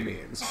you think it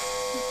means?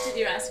 Did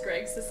you ask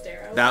Greg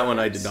Sestero? That one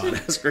I did not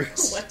ask Greg.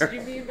 What did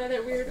you mean by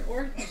that weird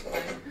orange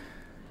line?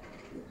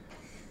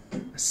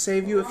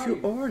 Save you a few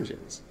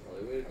oranges. Well,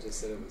 it would have just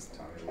said it was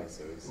Tommy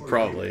Wiseau's.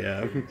 Probably,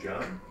 yeah.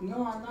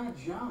 No, I'm not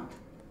John.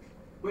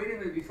 Wait a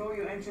minute, before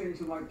you enter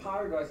into my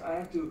paradise, I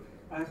have to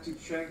I have to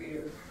check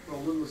it for a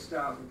little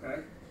stuff,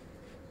 okay?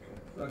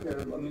 Okay,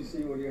 let me see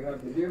what you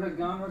have. Do you have a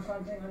gun or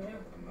something on you?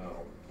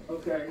 No.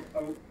 Okay,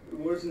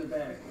 where's in the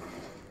bag?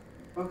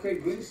 Okay,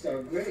 green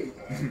stuff, great.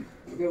 Okay,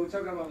 we'll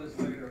talk about this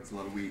later. It's a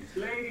lot of weed.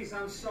 Ladies,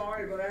 I'm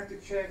sorry, but I have to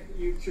check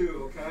you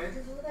too, okay? Does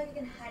it look like you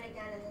can hide a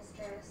gun in this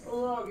dress?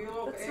 Look, you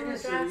look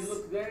innocent. You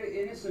look very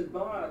innocent,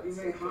 but you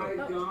may hide a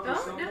gun or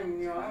something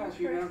in your ass.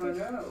 You never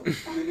know.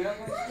 You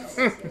never know.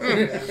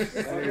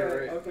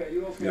 Okay,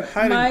 you okay? You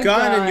hide a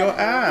gun in your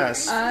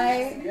ass.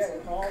 I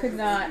could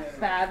not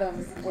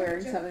fathom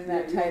wearing something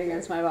that tight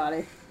against my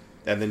body.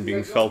 And then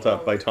being felt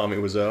up by Tommy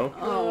Wiseau.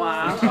 Oh,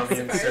 wow. Tommy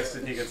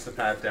insisted he gets to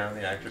pat down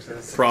the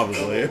actresses.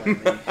 Probably. Welcome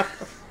to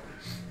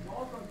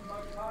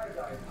my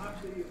paradise.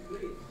 Absolutely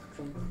free.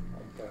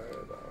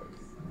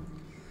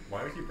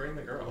 Why would you bring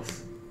the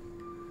girls?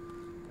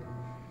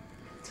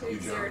 To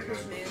exert his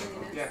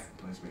manliness. Yeah.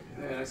 Nice meeting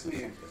you. Yeah, nice to meet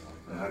you.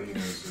 How do you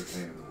know it's their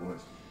pain in the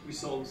voice? We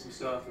sold them some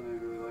stuff and they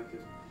really liked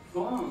it.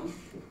 Phone?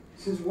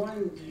 Since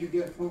when did you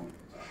get a phone?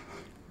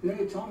 Yeah,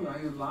 you told me. Are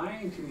you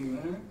lying to me,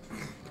 man?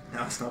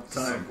 Now it's not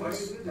time. Why did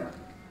you do that?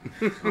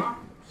 Huh?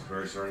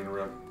 Very sorry to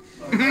interrupt.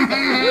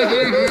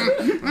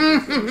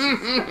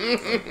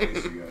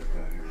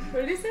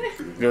 What did he say?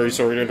 Very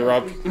sorry to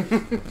interrupt.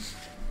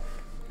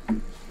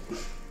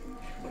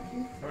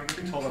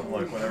 You told him,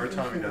 look, whenever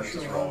Tommy does,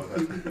 just roll with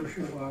it.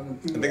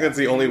 I think that's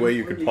the only way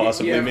you could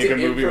possibly make a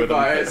movie with him.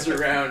 Improvise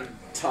around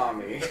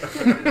Tommy.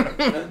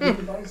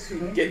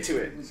 Get to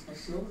it. This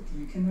facility,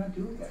 you cannot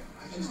do that.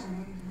 I just don't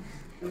want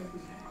to.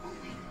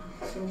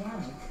 So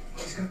what?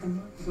 She's got the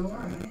money. So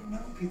what? I didn't know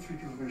P3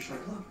 people were very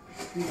sharp. Look,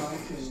 you know,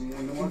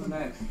 and what's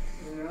next? You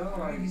know,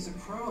 like, He's a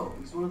pro.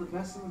 He's one of the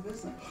best in the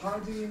business. how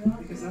do you know?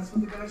 Because that's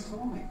what the guys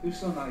told me. You're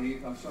so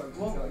naive. I'm sorry.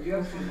 Well, You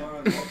have to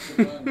learn what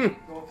to learn.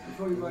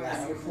 Before you buy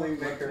your phone,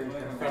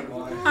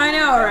 I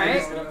know,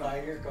 right?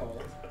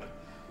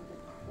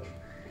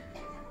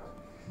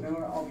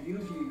 Remember, I'll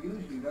use you.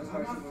 That's why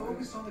I'm not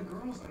focused on the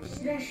girls. I'm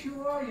just Yes,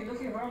 you are. You're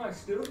looking at her like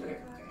stupid.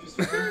 just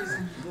focused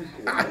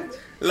on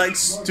Like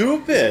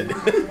stupid.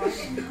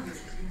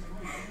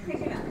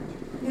 Pick it up.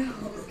 No,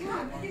 come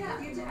on, pick it up.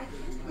 You can do it.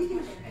 I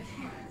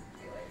can't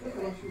do it.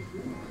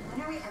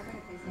 When are we ever going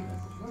to fix it?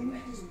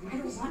 I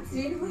don't want to.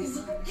 Anybody's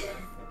like, do it.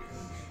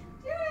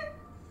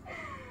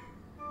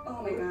 Oh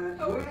my god.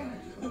 Oh, it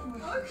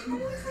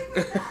looks like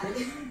that.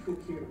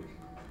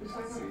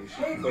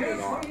 Hey, babe,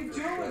 what are you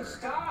doing?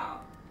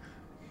 Stop!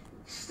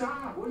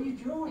 Stop! What are you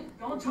doing?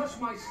 Don't touch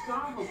my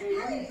stuff, okay?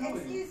 What are you Hey, doing?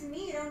 excuse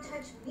me, don't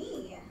touch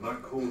me.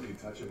 Not cool if you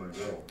touching my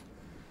girl.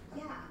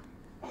 Yeah.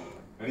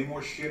 Any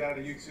more shit out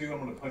of you two, I'm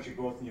gonna punch you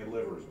both in your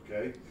livers,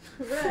 okay?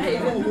 Right.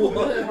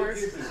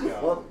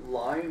 What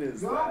line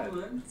is that?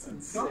 Goblin, It's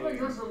insane. Goblin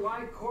doesn't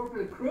like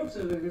corporate crooks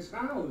in his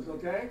house,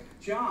 okay?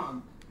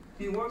 John,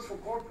 he works for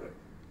corporate.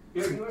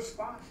 You're a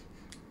spy.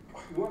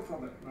 You work for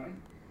it, right?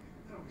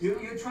 You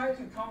tried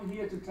to come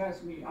here to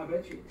test me, I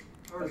bet you.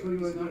 That's what you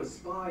He's were not a doing.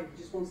 spy.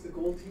 He just wants the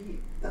gold teeth.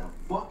 What the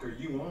fuck are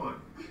you on?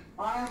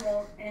 I am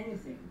on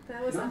anything.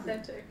 That was Nothing.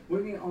 authentic. What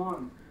do you mean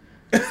on?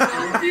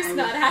 He's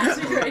not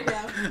acting right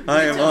now.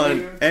 I am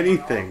on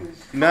anything.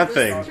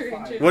 Nothing.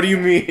 What do you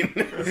mean?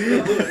 I'm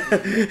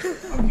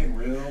getting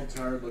real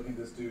tired looking at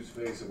this dude's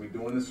face. Are we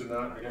doing this or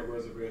not? I got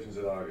reservations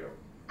at Argo.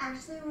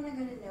 Actually, I want to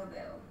go to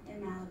Nobu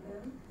in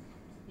Malibu.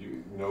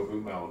 You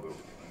Nobu, Malibu.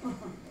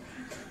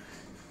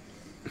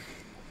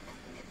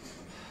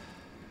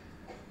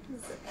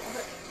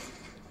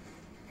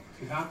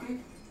 You happy?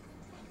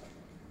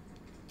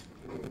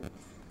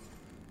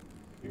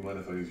 You mind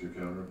if I use your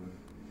counter?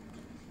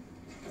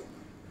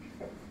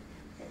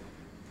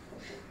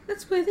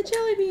 Let's play the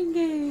jelly bean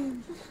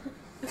game.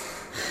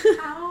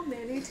 How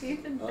many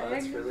teeth and Oh, bag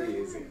that's number?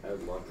 really easy. I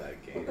love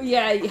that game.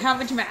 Yeah, how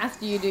much math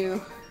do you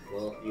do?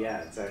 Well,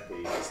 yeah, exactly.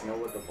 You just know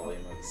what the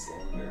volume of the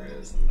cylinder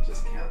is and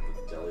just count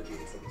the jelly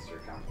beans and the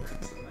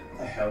circumference. And then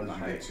How the hell did you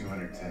get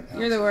 210 pounds?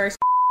 You're the worst.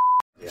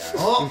 Yeah.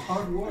 Oh!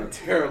 Hard I'm work.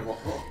 terrible.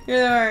 You're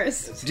the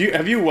worst.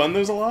 Have you won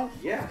those a lot?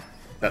 Yeah.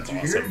 That's Did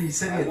you hear it? awesome. He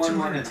said I he had won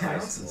one in 210 high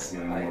ounces.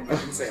 school. I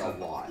shouldn't say a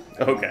lot.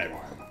 I Okay.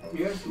 won one.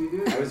 Yes, we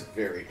do. I was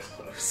very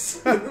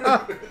close.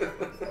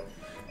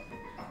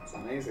 It's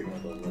amazing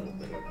what a little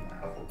bit of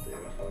math will do.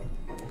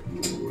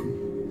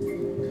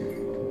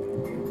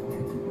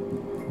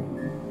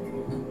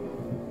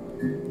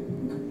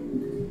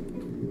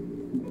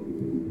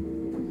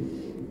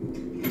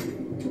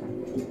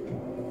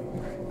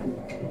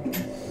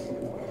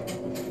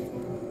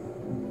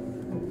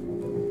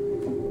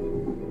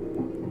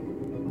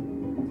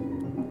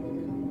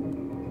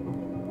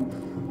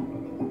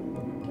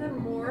 Then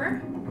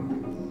more?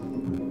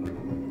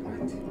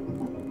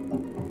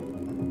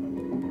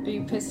 Are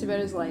you pissed about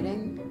his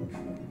lighting?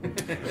 A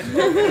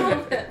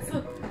little bit. It's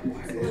a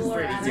little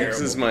erratic. This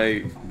is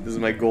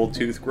my gold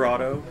tooth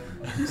grotto.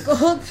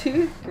 Gold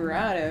tooth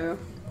grotto.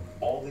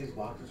 All these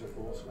boxes are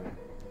full of sweat.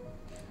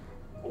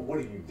 Well, what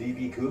are you,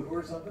 DB Cooper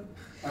or something?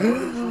 Oh!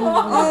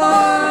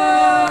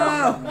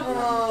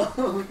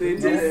 They You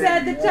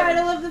said the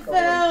title of the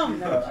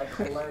film. I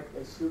collect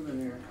a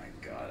souvenir. Oh my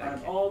god, I I have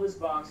can't. all these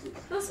boxes.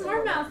 That's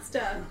more mouth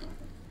stuff.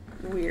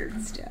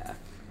 Weird stuff.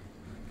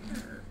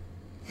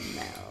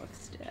 Mouth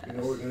stuff. You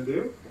know what we're gonna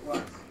do?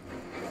 What?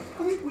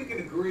 I think we can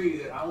agree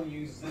that I'll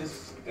use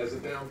this as a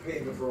down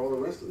payment for all the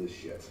rest of this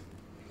shit.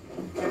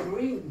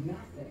 Agree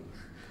nothing.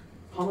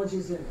 How much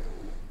is it?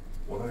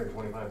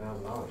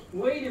 $125,000.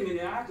 Wait a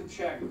minute, I have to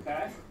check,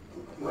 okay?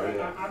 Right.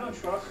 I don't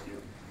trust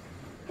you.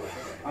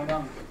 I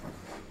don't.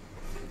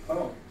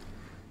 Oh.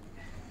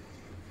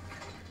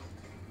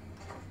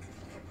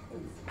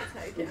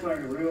 Take Looks it. like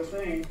a real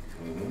thing.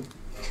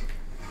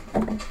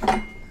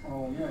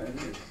 Oh, yeah, it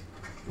is.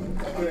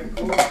 Okay,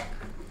 cool.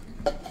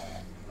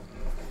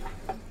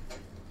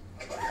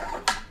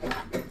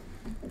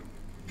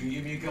 You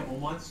give me a couple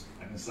months,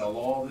 I can sell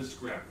all this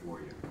scrap for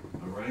you.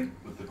 All right?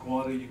 With the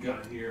quantity you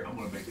got here, I'm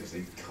gonna make this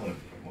a ton of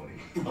money.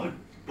 Ton.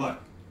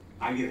 But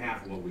I get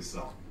half of what we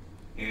sell.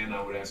 And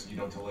I would ask you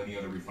don't tell any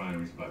other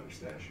refineries about their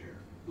stash here.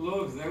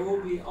 Look, there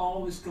will be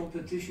always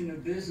competition in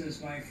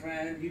business, my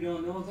friend. You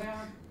don't know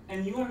that?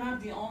 And you are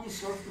not the only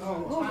surfer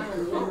in the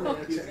entire world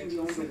that you think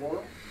you own the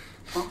world.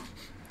 Huh?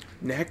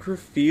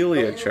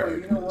 Necrophilia You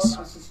charges. know what?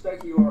 I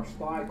suspect you are a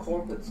spy,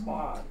 corporate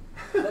spy.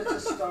 Let's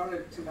just start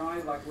it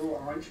tonight, like a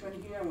little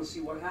arrangement here, and we'll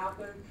see what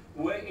happens,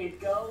 where it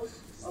goes.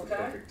 It's the Okay?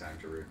 perfect time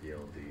to reveal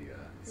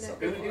the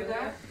Can we do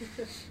that?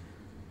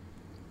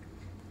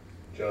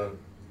 John,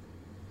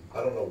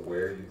 I don't know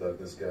where you dug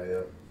this guy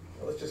up.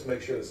 Let's just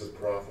make sure this is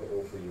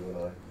profitable for you and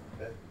I.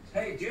 Okay?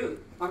 Hey, Jude,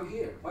 I'm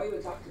here. Why are you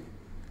attacking me?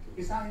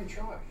 He's not in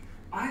charge.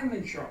 I'm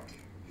in charge.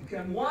 Okay,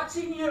 I'm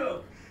watching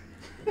you.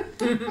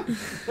 Anyhow.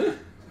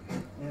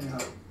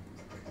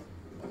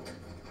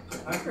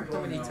 I wonder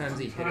how many times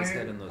he hit his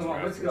head in those Come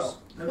on, let's go. rafters.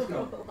 Let's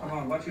go. Come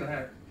on, watch your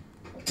head.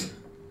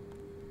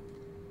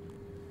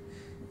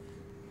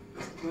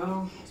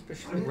 Well,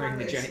 Especially wearing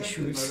the giant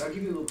shoes. I'll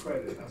give you a little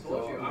credit. I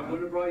told you, I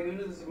wouldn't have brought you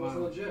into this if it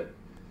wasn't legit.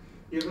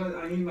 Yeah, but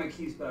I need my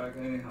keys back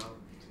anyhow.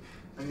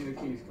 I need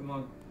the keys. Come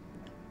on.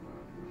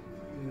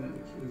 I need the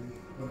keys.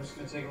 We're just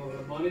gonna take a little bit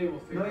of money and we'll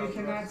figure No, out you the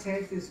cannot rest.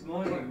 take this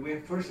money. We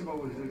first of all,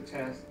 we'll do a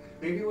test.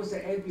 Maybe it was the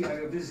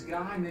FBI or this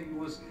guy. Maybe it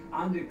was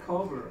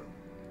undercover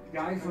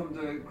guy from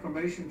the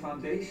Cremation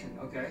Foundation.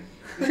 Okay.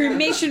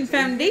 Cremation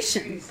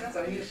Foundation.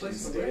 I need a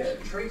place to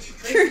live.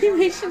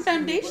 Cremation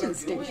Foundation I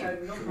station.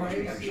 had no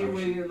crazy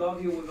way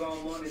love you with all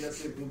money.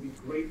 That's it. Will be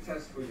great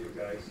test for you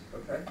guys.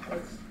 Okay.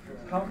 Let's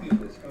help you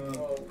with this.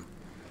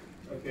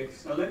 Okay.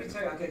 Now let me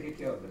tell you, I can take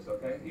care of this.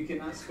 Okay. You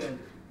cannot spend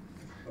it.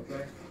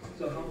 Okay.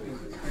 So help me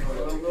with this.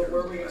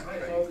 Where are we gonna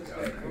hide all this stuff?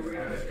 Where are we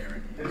gonna hide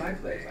it? In my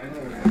place. I know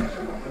where we're gonna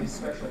hide it. In a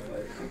special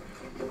place.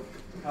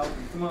 Help me.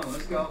 Come on.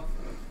 Let's go.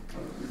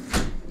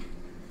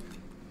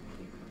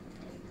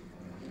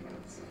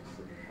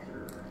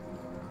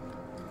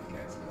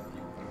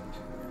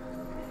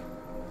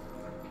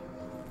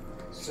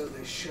 So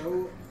they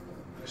show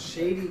a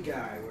shady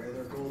guy where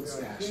their gold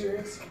stash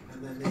is,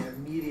 and then they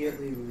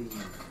immediately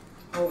leave.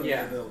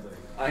 Yeah. The building.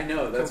 I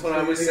know, that's what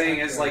I was saying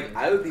is like,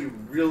 I would be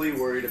really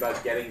worried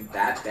about getting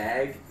that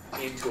bag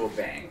into a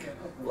bank.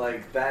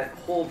 Like, that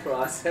whole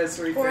process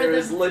right Or there the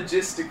is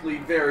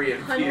logistically very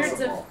Hundreds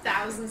infeasible. of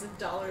thousands of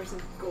dollars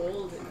of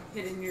gold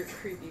hidden in your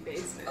creepy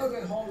basement.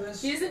 Okay, hold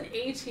this. He has an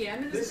ATM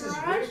in his This is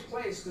a garage? great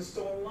place to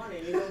store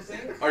money, you don't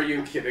think? Are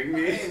you kidding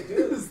me? Hey,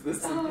 dude. Is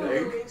this a What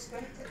thing? do we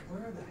expect?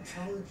 Where the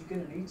hell did you get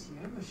an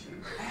ATM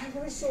machine? I have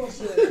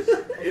resources.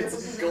 It's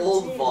This is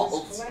gold routine.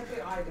 vault. It's collected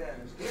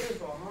items.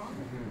 Beautiful, huh?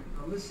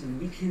 Now listen,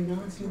 we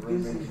cannot do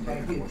business by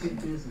big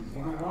business.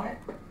 You know why?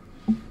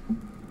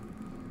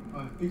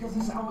 Because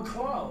it's our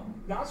club.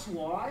 That's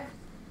why.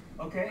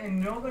 Okay,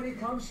 and nobody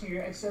comes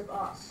here except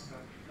us.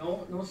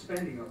 No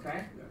spending,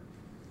 okay?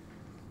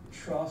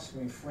 Trust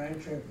me,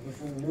 friendship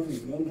before money.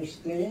 You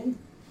understand?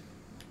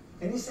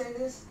 Can you say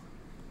this?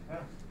 Yeah.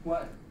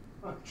 What?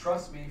 Huh,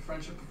 trust me,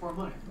 friendship before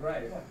money.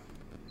 Right.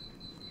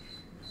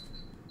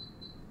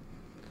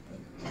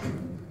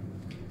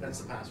 That's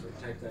the password.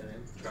 Type that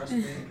in. Trust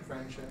me,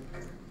 friendship.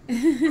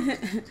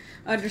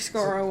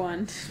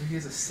 _01. So he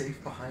has a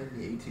safe behind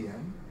the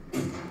ATM? No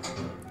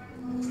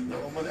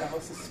one would ever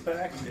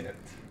suspect it.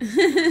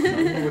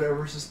 No one would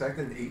ever suspect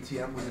that an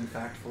ATM was in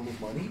fact full of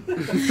money?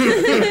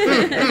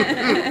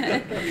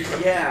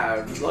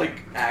 Yeah,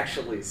 like,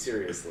 actually,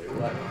 seriously,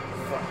 what the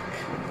fuck?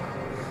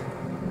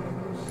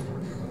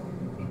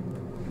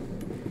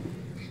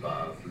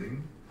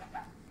 Sparkling.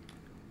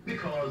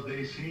 Because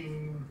they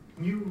seem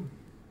new.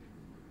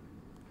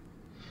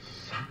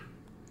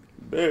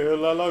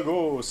 Bela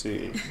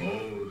Lugosi.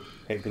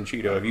 Hey,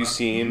 Pinchito, have you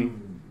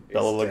seen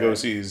Bela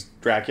Lugosi's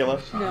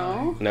Dracula?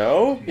 No.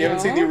 No? You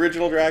haven't seen the No.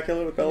 original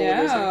Dracula with Bela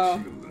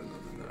Lugosi?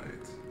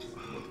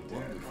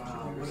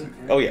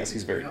 Oh, yes,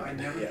 he's very I good.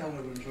 never thought I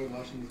would enjoy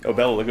watching these. Oh,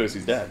 Bela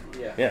Lugosi's dead.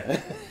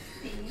 Yeah.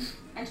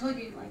 I told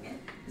you you'd like it.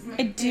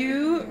 I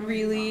do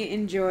really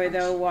enjoy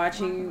though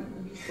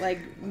watching like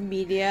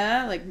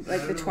media, like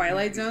the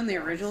Twilight Zone, the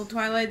original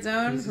Twilight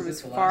Zone, from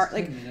as far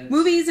like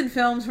movies and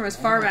films from as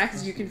far back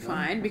as you can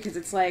find, because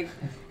it's like,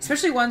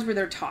 especially ones where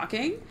they're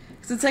talking,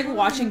 Because it's like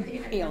watching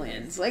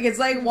aliens. Like, it's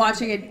like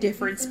watching a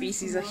different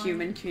species of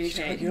human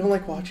communicate. You don't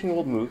like watching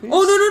old movies?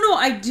 Oh, no,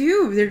 I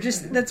do. They're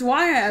just... That's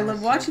why I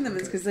love watching them,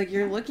 is because, like,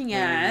 you're looking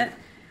at,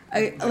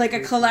 a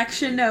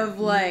collection of,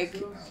 like...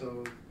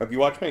 Have you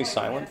watched many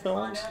silent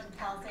films?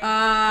 Maybe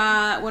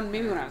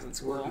when I was in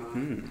school.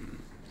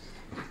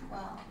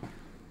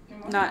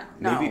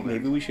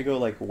 Maybe we should go,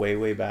 like,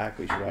 way back.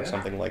 We should watch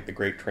something like The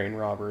Great Train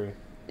Robbery.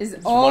 It's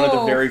Oh. one of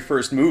the very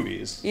first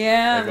movies.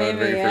 Yeah, like one of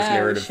the maybe, very first yeah,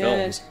 narrative we should.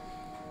 films.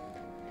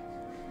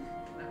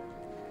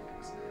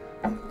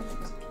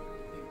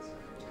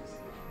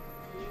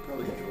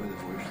 Probably enjoy the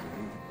voice of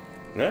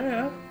the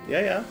movie.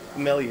 Yeah.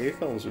 The Méliès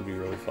films would be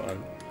really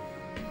fun.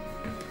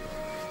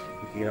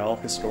 We can get all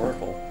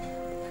historical.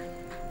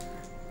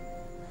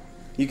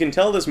 You can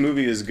tell this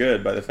movie is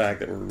good by the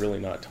fact that we're really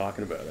not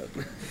talking about it.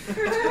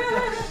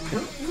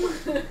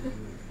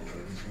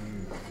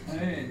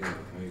 Hey.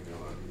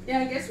 Yeah,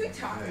 I guess we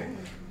talked.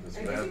 This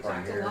I guess we bad part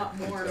talked a here lot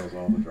more. details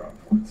all the drop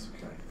points.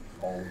 Okay.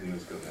 All we do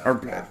is go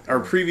down. Our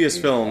previous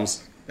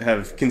films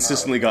have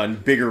consistently gotten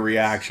bigger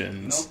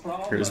reactions.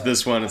 Whereas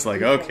this one, it's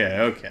like,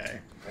 okay.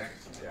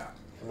 Yeah.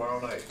 Tomorrow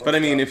night. But I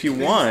mean, if you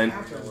want,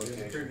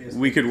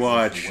 we could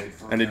watch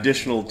an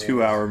additional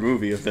 2-hour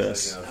movie of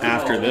this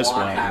after this A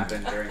lot one.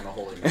 happened during the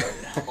whole event.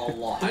 A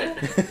lot.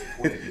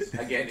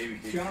 Again, if you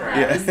keep track.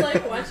 Yeah. It's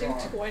like watching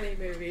 20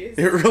 movies.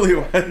 It really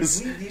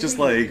was just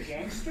like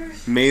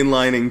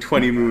mainlining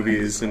 20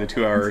 movies in a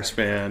 2-hour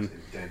span.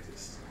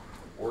 Dentist.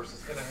 Worst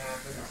is gonna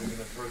happen is they're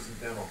gonna throw some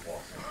dental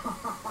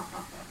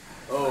floss.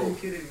 Oh,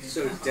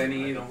 so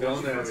Denny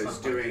Villeneuve is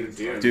doing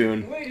Dune.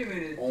 Dune. Wait a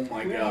minute. Oh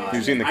my god.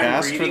 You've seen the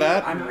cast for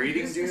that? I'm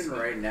reading Dune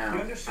right now.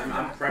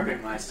 I'm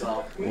prepping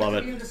myself. Love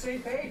it. You're on the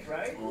same page,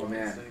 right? Oh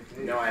man.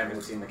 No, I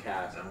haven't seen the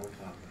cast.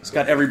 It's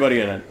got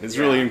everybody in it. It's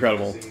really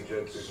incredible.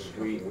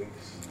 Sweet.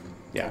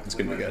 Yeah, it's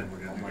gonna be good.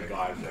 Oh my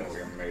god, that would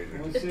be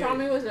amazing. Is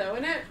Tommy Wiseau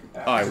in it?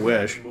 Oh, I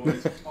wish.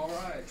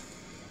 Alright.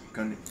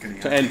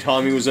 And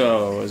Tommy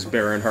Wiseau as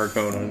Baron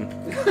Harkonnen.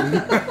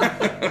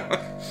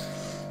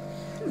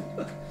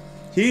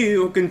 He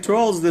who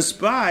controls the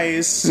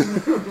spice.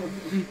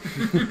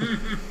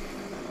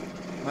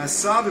 My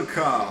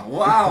Saduka!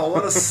 Wow,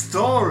 what a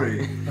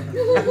story!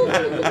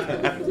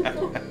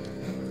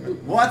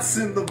 What's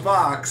in the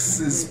box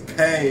is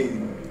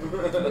pain.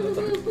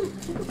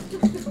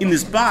 In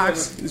this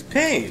box is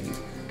pain.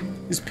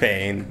 Is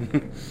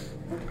pain.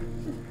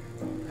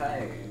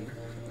 Pain.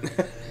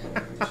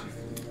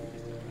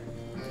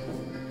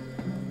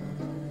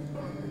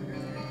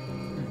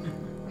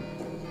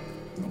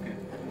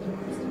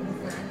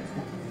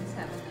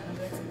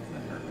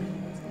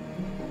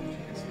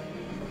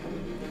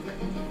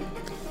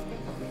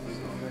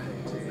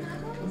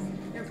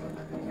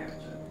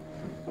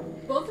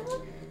 Both of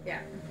them?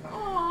 Yeah.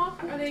 Aw,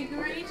 are they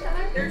ignoring each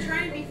other? They're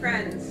trying to be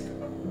friends.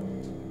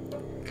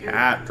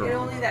 Cat In drama.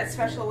 only that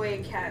special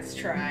way cats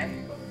try.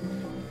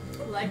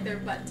 Like they're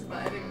butt to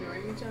butt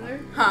ignoring each other?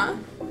 Huh?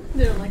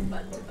 They're like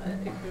butt to butt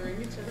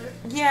ignoring each other?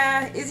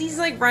 Yeah, Izzy's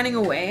like running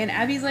away, and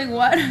Abby's like,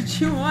 "Why don't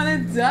you want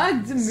to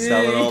talk to me?"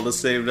 Selling all the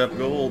saved up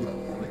gold. I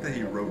like that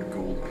he wrote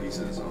gold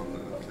pieces on the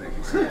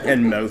things.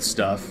 And mouth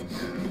stuff.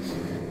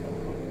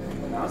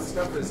 Now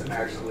stuff is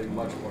actually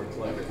much more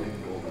clever than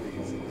gold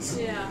pieces.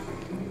 Yeah.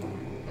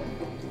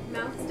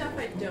 Mouth stuff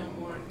I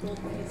don't want. Gold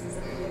pieces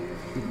I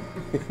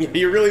do.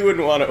 You really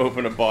wouldn't want to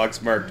open a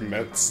box marked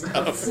mouth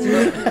stuff.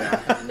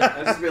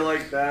 I just feel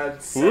like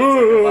that sounds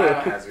Woo. like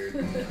a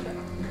biohazard.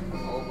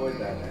 I'll avoid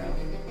that now.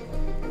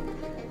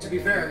 To be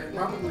fair, it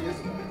probably is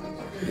a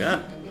biohazard.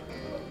 Yeah.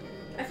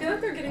 I feel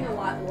like they're getting a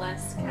lot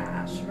less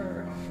cash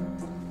for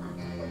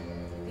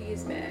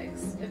these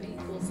bags of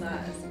equal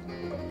size.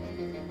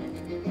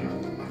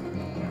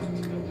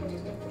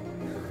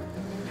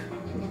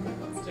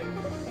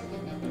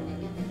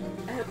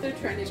 I hope they're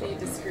trying to be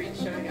discreet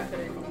showing up at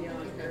a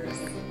neon hearse.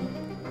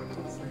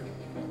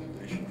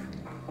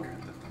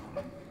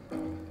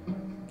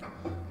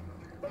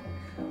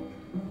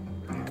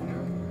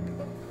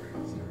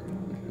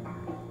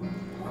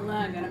 Hold on,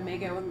 I gotta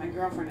make out with my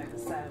girlfriend at the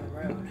side of the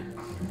road.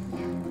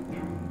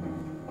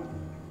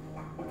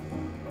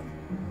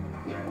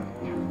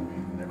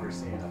 Never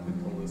seen up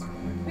until this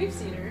point. We've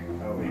seen her.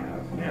 Oh, we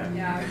have?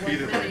 Yeah,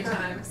 like many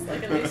times.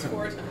 Like at least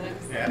 4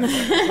 times. Yeah.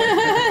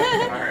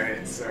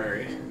 Alright,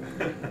 sorry.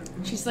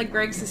 She's like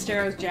Greg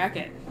Sestero's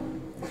jacket.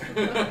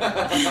 Make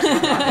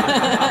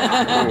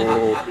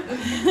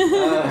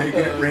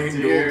it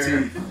rain gold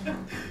teeth.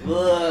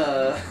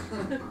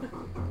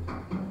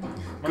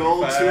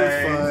 Gold tooth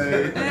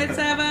fight. Let's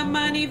have a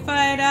money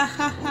fight.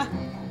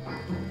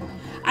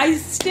 I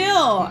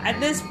still, at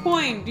this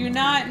point, do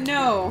not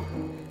know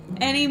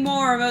any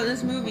more about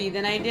this movie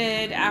than I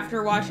did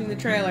after watching the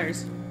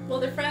trailers. Well,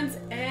 they're friends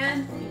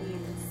and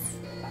fiends.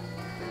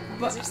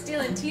 But they're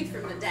stealing teeth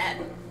from the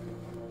dead.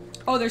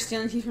 Oh, they're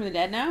stealing teeth from the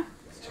dead now?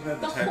 The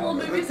whole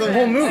movie's The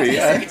whole movie,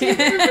 yeah.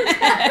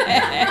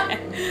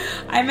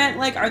 I meant,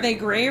 like, are they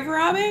grave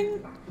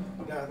robbing?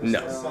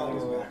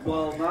 No.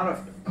 Well, not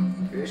a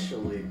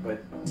officially,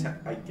 but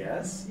I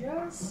guess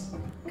yes.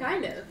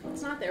 Kind of.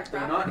 It's not their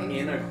They're not property.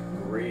 in a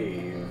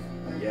grave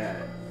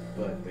yet,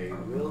 but they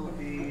will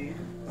be.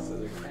 So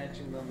they're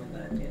catching them in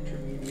that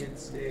intermediate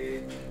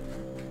stage.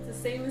 It's the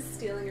same as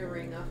stealing a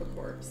ring off a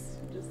corpse.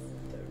 Just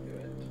don't do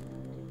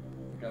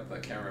it. Got the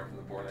camera from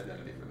the Born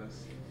Identity for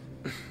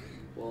this.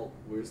 Well,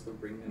 where's the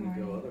ring going to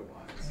go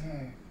otherwise?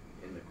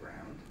 In the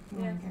ground?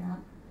 Yeah.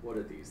 What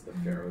are these, the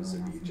pharaohs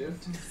of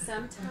Egypt?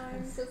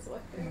 Sometimes that's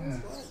what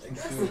pharaohs was, I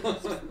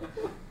guess.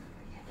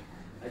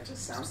 That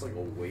just sounds like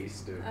a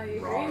waste of I agree.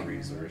 raw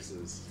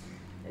resources.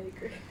 I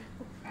agree.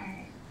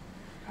 Alright.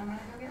 I'm gonna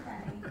go get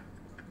ready.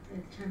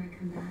 The time I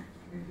come back,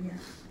 yeah.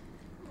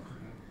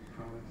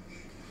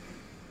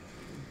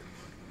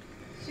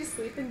 She's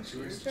sleeping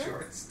jean shorts.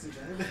 Shorts to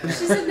bed.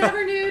 She said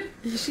never nude.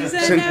 She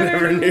said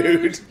never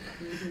nude. She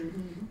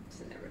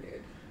said never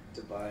nude.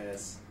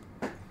 Tobias.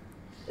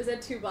 Is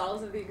that 2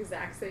 bottles of the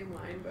exact same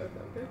wine, both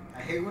open?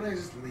 I hate when I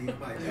just leave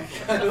my It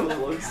kind of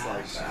looks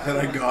like that. That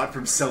I got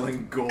from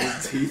selling gold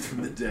teeth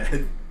from the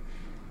dead.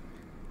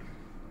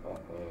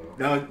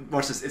 No,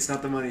 watch this. It's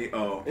not the money.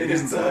 Oh, it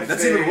isn't the.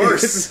 That's even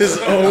worse. It's his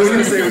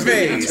own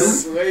face.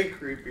 It's way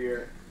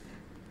creepier.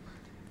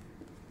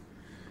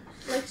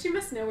 Like, she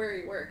must know where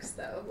he works,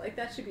 though. Like,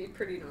 that should be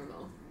pretty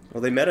normal.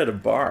 Well, they met at a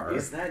bar.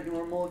 Is that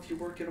normal if you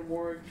work in a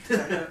morgue? you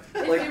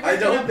Like, work I in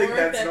don't a think morgue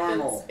that's that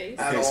normal. fits face?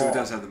 At Okay, so all. it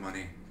does have the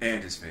money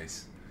and his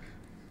face.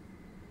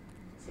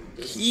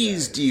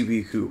 He's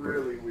DB Cooper.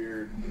 Really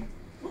weird.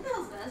 What the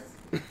hell's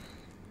this?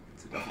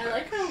 I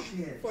like how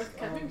Shit.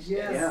 forthcoming she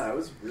yes. is. Yeah, I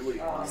was really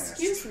honest.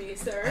 Excuse me,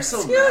 sir. I sell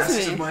Excuse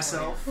masks me. of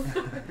myself.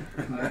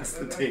 And that's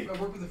the take. I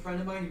work with a friend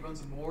of mine. He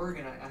runs a morgue,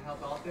 and I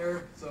help out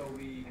there. So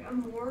we have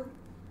morgue.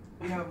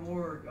 We have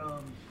morgue.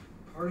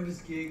 Part of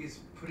his gig is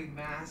putting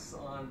masks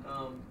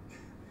on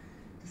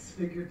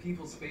disfigured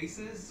people's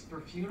faces for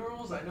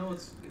funerals. I know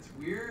it's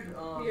weird.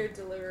 Your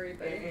delivery,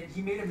 buddy. And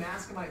he made a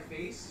mask of my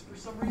face for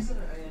some reason,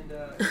 and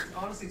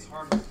honestly, it's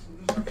harmless.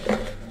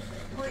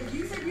 Well,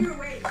 you said you were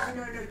wait.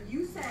 No.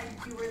 You said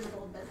you were in the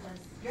gold business.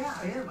 Yeah,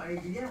 I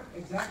am. Yeah,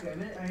 exactly. I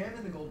am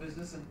in the gold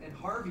business, and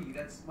Harvey,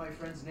 that's my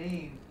friend's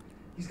name.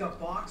 He's got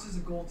boxes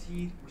of gold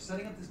teeth. We're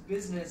setting up this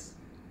business,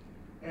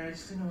 and I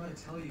just didn't know how to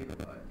tell you.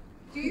 But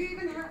Do you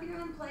even have your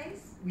own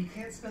place? we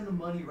can't spend the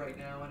money right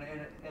now,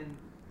 and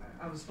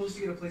I was supposed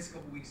to get a place a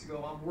couple weeks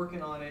ago. I'm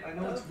working on it. I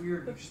know it's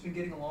weird. We've just been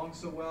getting along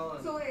so well.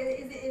 And So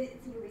is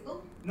it's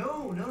illegal?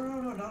 no, not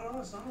at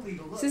all. It's not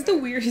illegal. Look, This is the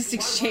weirdest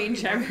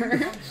exchange ever.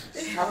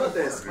 How about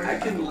this? I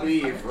can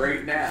leave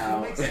right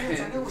now. It makes sense.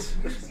 I know it's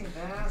weird to see a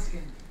mask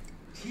and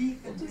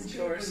teeth and Just shit,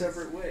 go our but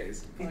separate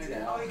ways. It's,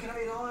 Find out.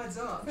 it all adds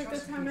up. Like the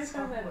Trust me, time I it's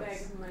found that complex.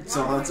 bag of money. It's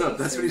all adds up.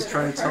 That's what he's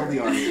trying to tell the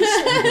audience.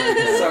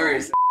 Sorry.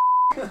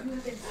 You have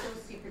been so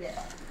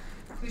secretive.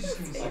 Please just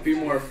give me I'll some be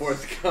more space.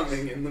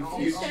 forthcoming in the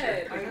I'll- You future.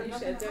 should. I got You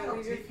nothing should. to Don't tell.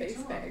 leave your Take your face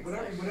time.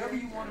 bags. Whatever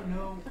you want to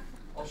know,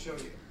 I'll show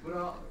you.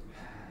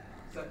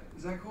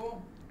 Is that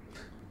cool?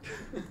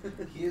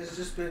 He has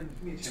just been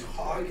Me too.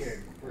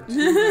 talking for 2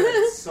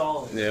 minutes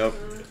solid. Yep.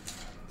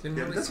 Didn't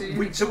Yeah, really but see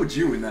that's, so would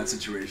you in that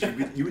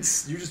situation. You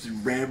just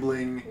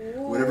rambling,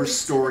 whatever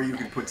story you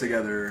could put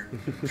together.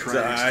 Trying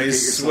to I extricate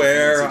yourself from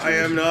swear that I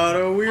am situation. not a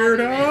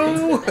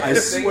weirdo. I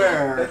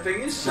swear. The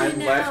thing is, she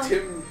left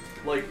him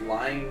like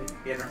lying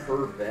in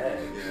her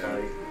bed. Yeah.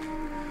 Like,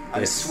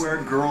 I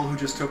swear, girl who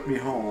just took me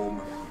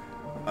home,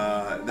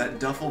 that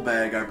duffel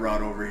bag I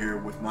brought over here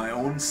with my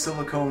own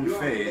silicone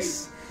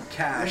face,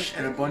 cash,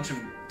 and a bunch of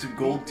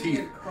gold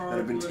teeth that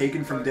have been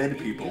taken from dead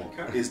people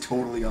is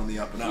totally on the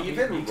up and up. he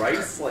even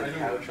writes like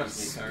how she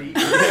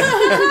speaks.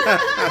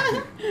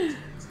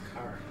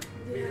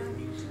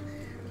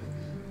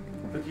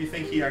 But do you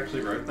think he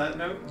actually wrote that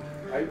note?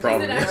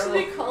 Probably. Is it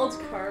actually called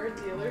car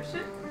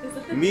dealership? Is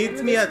it the name Meet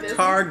of me this at business?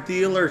 car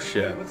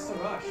dealership. What's the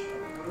rush?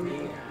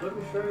 Let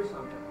me show you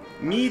something.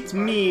 Meet.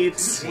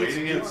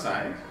 Waiting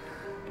outside?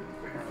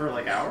 For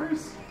like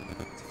hours?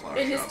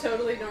 In his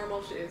totally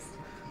normal shoes.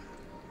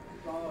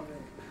 Follow me.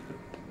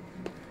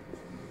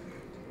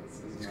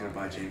 He's gonna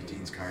buy James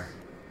Dean's car.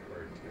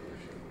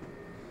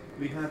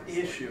 We have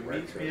issue.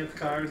 Meet me at the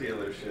car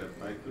dealership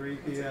by 3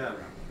 p.m.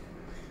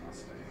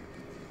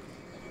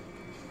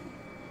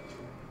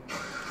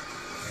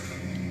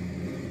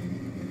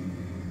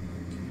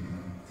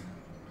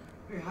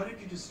 Hey, how did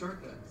you just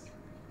start that?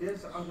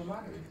 It's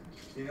automatic.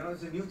 You know,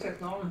 it's a new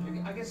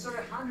technology. I can start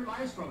 100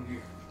 miles from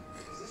here.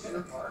 Is this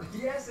your car?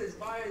 Yes, it's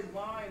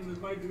mine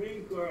with my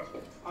dream car.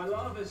 I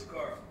love this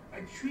car.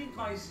 I treat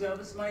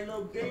myself as my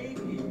little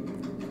baby.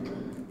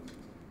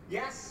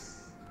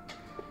 Yes.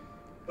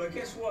 But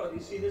guess what?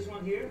 You see this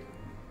one here?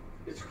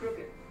 It's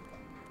crooked.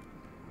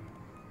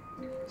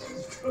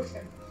 It's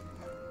crooked.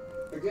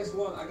 But guess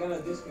what? I got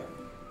a discount.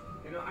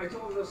 You know, I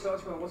told the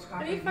salesman what's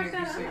How do you happening fuck here.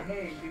 He that said, up?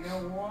 hey, you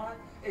know what?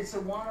 It's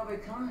a one of a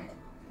kind.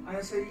 And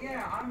I said,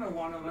 yeah, I'm a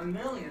one of a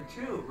million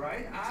too,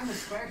 right? I'm a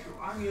special.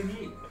 I'm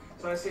unique.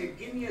 So I said,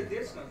 give me a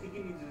discount. He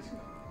gave me the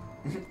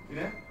discount. You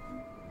know?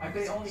 I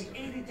pay only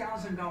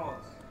 $80,000.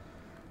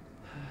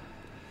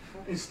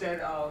 instead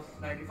of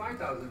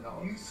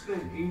 $95,000. You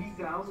spent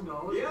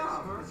 $80,000?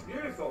 Yeah, it's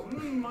beautiful.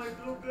 My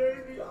little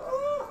baby.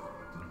 Oh,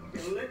 you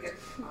can lick it.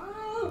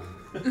 Oh.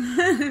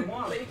 Come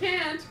on. But you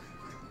can't.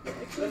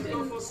 Let's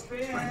go for a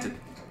spin.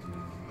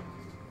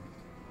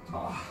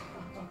 Oh.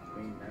 I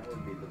mean, that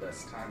would be the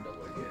best time to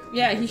look at.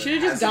 Yeah, he should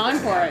have just gone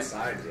for it.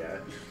 Outside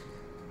yet.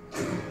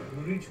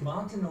 You reach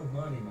mountain of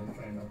money, my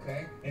friend,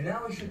 okay? And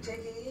now we should take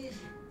it easy.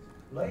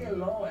 Lay it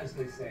low, as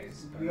they say.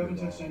 You haven't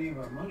touched any of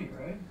our money,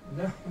 right?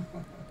 No.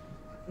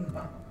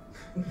 No.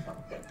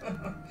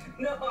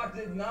 No, I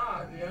did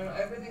not. You know,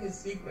 everything is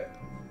secret.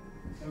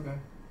 Okay.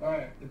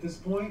 Alright, at this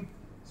point,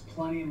 there's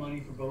plenty of money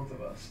for both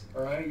of us.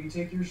 Alright, you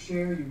take your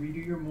share, you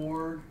redo your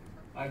morgue,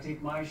 I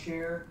take my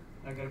share,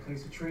 I got a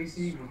place with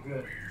Tracy, we're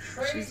good.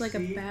 She's like a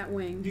bat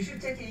wing. You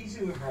should take it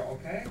easy with her,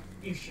 okay?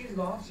 If she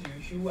loves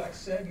you, she will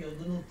accept your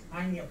little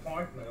tiny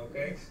apartment,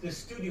 okay? The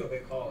studio, they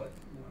call it.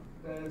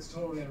 No, that's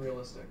totally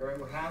unrealistic, alright?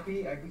 We're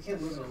happy, we can't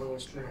live in a little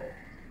shithole.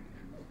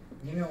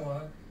 You know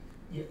what?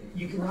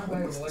 You cannot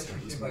buy a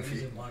relationship by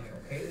using money,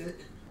 okay?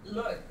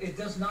 Look, it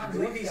does not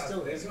work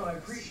that way. I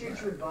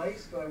appreciate your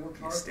advice, but I work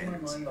hard for my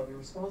money, I'll be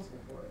responsible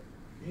for it.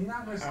 You're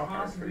not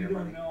responsible, you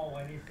don't know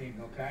anything,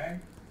 okay?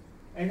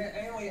 And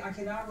anyway, I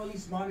cannot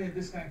release money in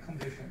this kind of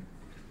condition.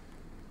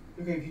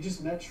 Okay, if you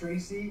just met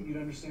Tracy, you'd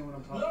understand what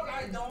I'm talking Look,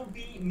 about. I don't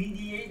be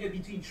mediator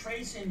between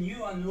Tracy and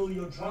you and all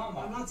your drama.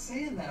 I'm not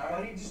saying that,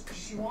 buddy. Just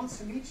she wants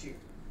to meet you.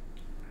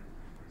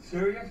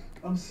 Serious?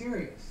 I'm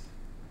serious.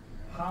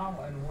 How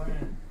and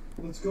when?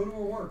 Let's go to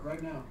her work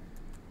right now.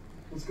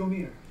 Let's go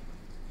meet her.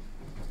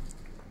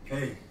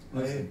 Hey,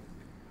 listen.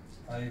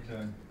 How you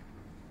doing?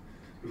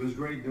 It was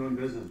great doing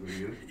business with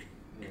you.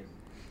 Yes.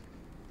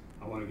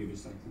 I want to give you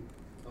something.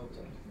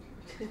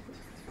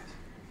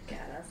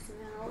 Got us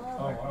now.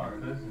 Oh, wow.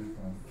 This is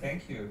fun.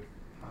 Thank you.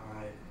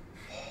 Alright.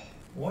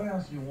 What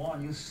else you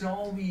want? You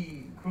sold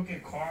me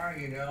crooked car,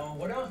 you know.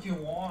 What else you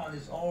want?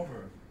 It's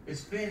over.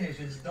 It's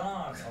finished. It's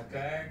done,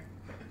 okay?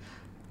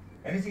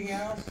 Anything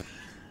else?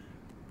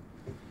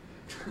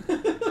 I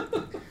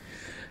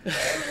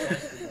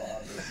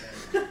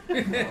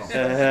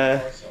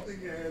had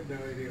no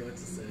idea what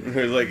to say. He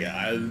was like,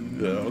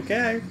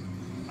 okay.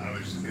 I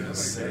was just gonna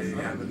say,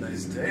 have a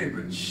nice day,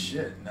 but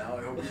shit, now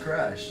I hope you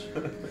crash.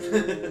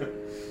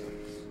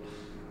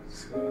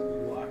 Just gonna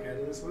walk out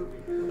of this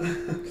movie.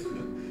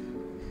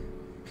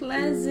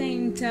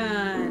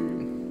 Pleasington.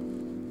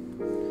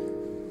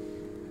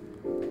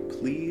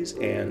 Please,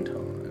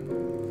 Anton.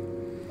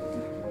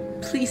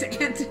 Please,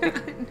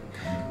 Anton.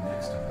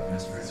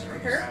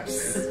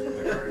 Herps.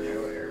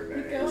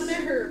 We're going to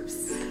herps.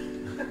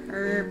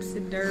 Herps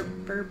and derp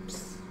burps.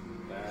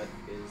 That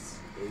is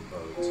a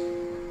boat.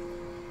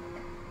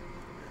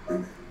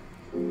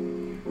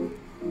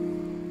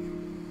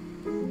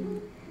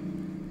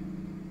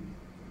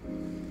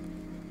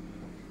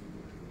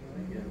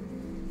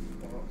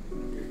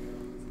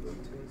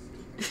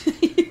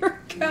 Here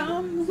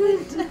comes the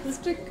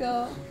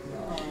testicle.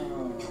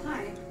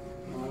 Hi.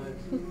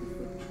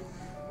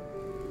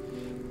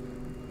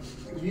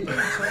 You didn't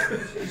tell me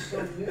she's so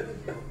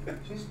beautiful.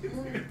 She's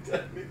beautiful.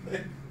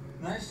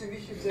 Nice to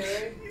meet you,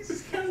 Terry. He's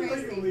just kind of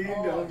like leaned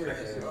over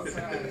her.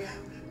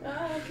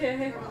 Oh,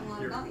 okay.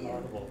 You're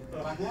audible.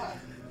 Like what?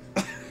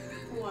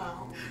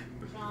 Well,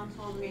 John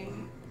told me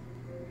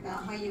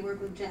about how you work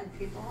with dead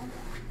people.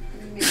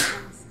 And you make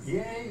masks.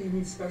 Yeah, you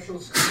need special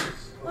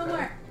skills. One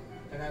more.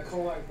 And I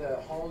call like the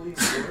holy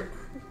work.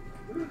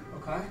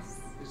 Okay?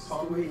 It's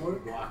holy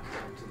work. Walked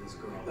up to this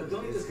girl. But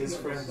don't just his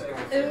friends.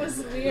 It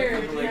was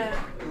weird,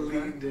 yeah.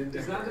 Leaned into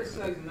It's not her. just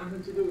like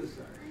nothing to do with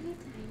that.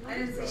 I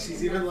didn't see She's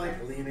anything even about like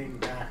it. leaning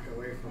back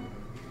away from him.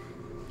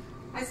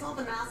 I saw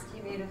the mask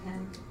you made of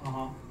him.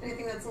 Uh-huh.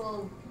 Anything that's a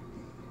little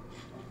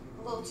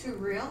too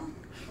real,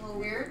 a little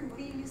weird. What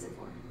do you use it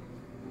for?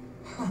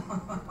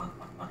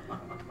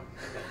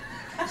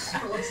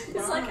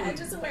 It's like, I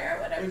just wear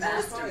it when I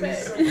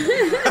masturbate.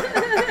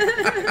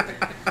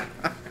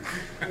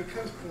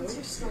 What's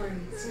your story?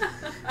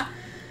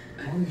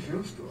 What is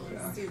your story,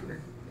 actually?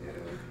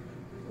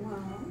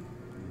 Well,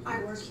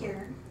 I work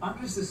here. I'm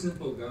just a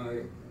simple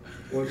guy,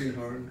 working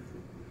hard.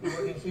 You're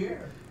working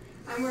here?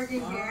 I'm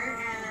working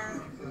here,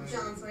 and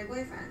John's my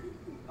boyfriend.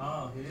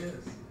 Oh, he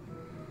is.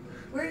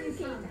 Where are you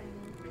from?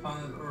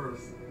 Planet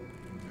Earth.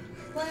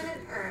 Planet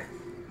Earth.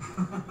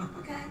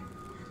 Okay.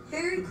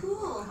 Very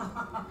cool.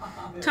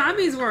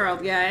 Tommy's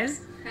World,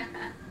 guys.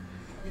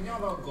 You know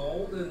about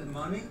gold and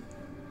money?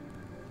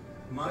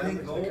 Money, That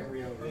looks gold? like a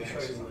real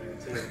reaction there,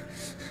 too.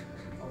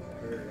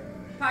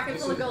 Pocket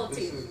full of gold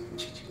teeth.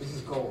 This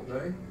is gold,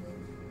 right?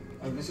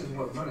 And this is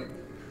what money.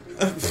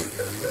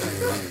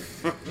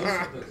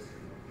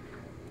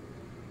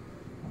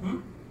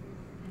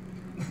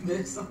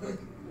 There's something.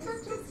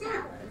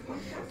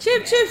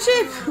 Chip, chip, chip.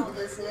 I don't know what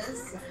this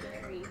is.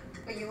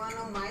 But you want to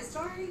know my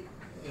story?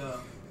 Yeah.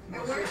 I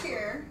work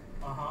here,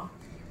 Uh-huh.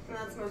 and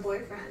that's my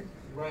boyfriend.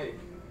 Right.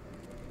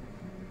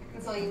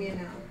 That's all you need to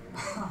know.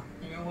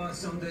 You know what?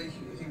 Someday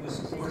he was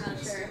supposed not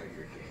to sure.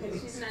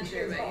 She's not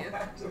sure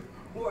about you.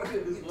 What is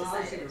this You've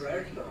lousy decided.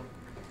 rectum?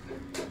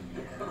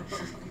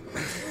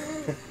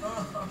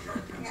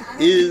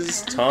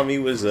 Is Tommy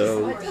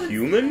Wiseau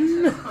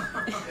human?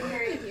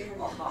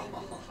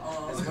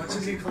 As much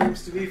as he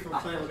claims to be from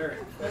planet Earth.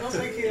 I don't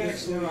think he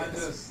actually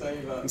is.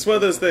 It's one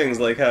of those things,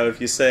 like how if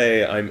you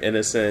say, I'm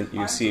innocent,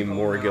 you seem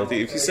more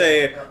guilty. If you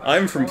say,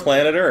 I'm from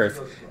planet Earth,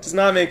 it does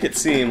not make it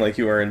seem like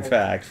you are in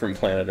fact from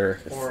planet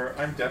Earth. Or,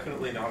 I'm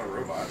definitely not a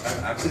robot.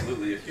 I'm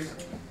absolutely a human.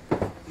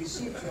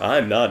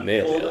 I'm not an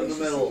alien. In the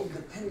middle.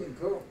 Independent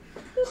girl.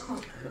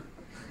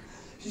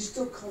 She's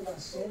still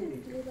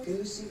condescending. Can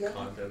you see that?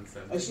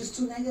 Condescending. She's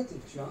too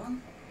negative,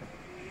 John.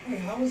 Hey,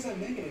 how is that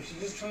negative? She's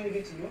just trying to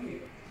get to know you.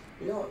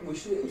 You know, we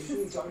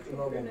should talk to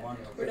her about money.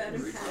 We're not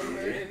empowered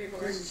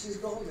anymore. She's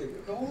gold digger.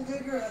 Gold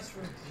digger? That's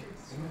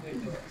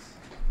ridiculous.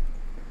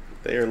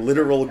 They are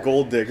literal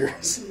gold diggers.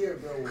 See a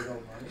girl without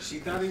money. She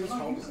thought he was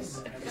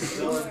homeless. And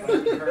still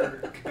invited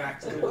her back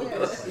to the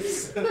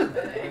workplace.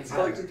 It's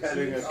like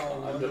petting a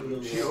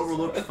condom. She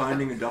overlooked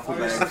finding a duffel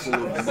bag full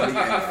of money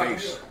and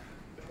face.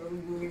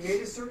 We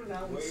made a certain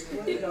amount, we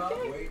split it up,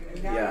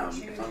 and now Yeah, we're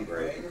changing I'm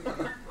great.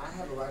 I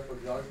have a right for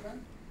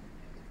judgment.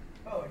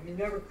 Oh, and you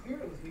never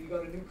cleared it with me. You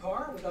got a new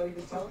car without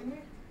even telling me?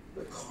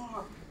 The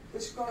car.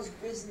 This car's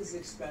business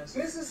expense.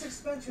 Business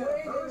expense, you had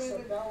a purse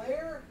at Bel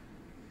Air?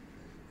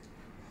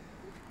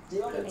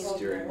 The other That problem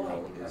steering I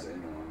wheel like. is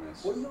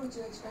enormous. What do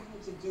you expect me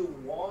to do?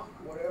 Walk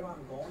wherever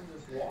I'm going?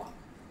 Just walk?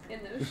 In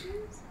those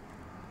shoes?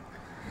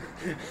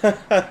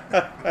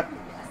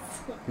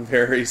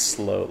 Very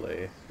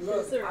slowly.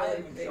 Look, Those are I really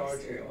am in big charge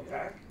steering here,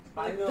 okay?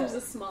 I Like, know. there's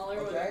a smaller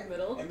one in the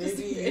middle. And just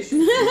maybe in you case. should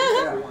do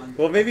that one.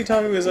 Well, maybe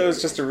Tommy Wiseau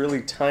is just a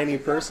really tiny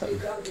person. You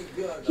gotta be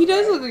good, He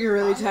does okay? look like a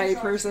really I'm in tiny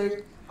charge person.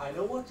 here. I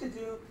know what to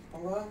do,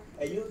 alright?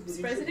 And you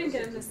Surprised they didn't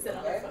get him to sit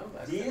on the phone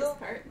book for this Deal?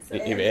 part. So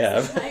He may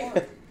have.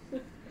 Right.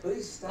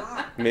 Please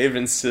stop. May have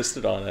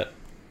insisted on it.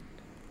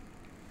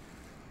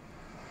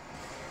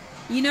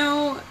 You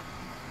know,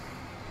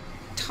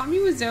 Tommy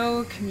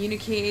Wiseau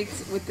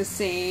communicates with the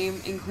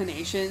same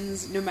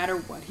inclinations no matter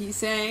what he's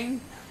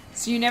saying.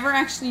 So you never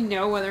actually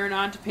know whether or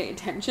not to pay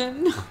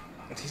attention.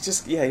 He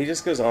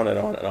just goes on and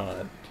on and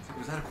on.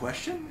 Was that a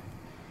question?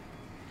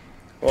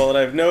 Well, and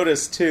I've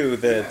noticed too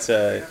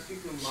that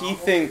he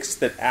thinks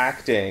that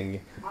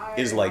acting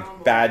is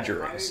like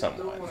badgering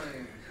someone.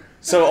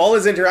 So all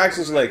his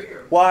interactions are like,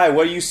 why?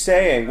 What are you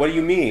saying? What do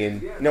you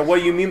mean? No, what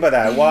do you mean by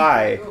that?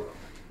 Why?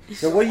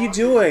 No, what are you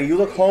doing? You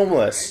look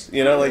homeless.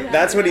 You know, like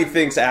that's what he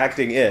thinks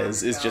acting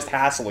is just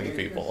hassling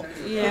people.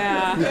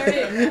 Yeah.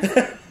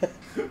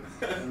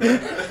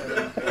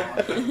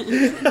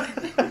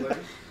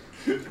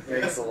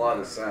 Makes a lot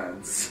of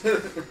sense.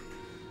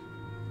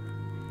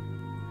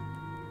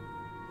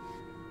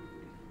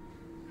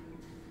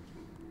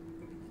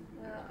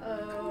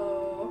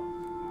 Uh-oh.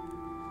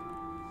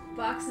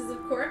 Boxes of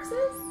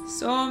corpses?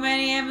 So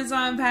many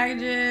Amazon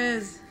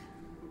packages.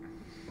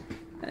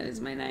 That is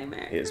my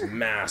nightmare. His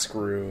mask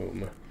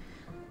room.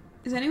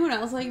 Is anyone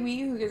else like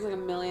me who gets like a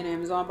million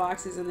Amazon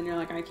boxes and then you're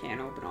like, I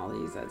can't open all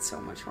these, that's so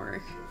much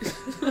work.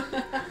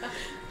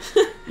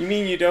 You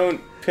mean you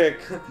don't pick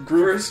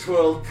group First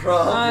world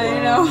problems?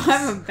 I know,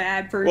 I'm a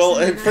bad person. Well,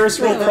 in and first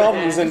I feel world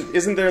problems, bad. and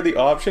isn't there the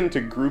option to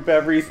group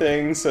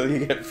everything so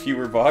you get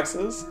fewer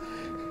boxes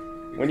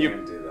when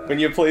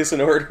you place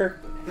an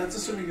order? That's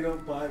assuming you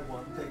don't buy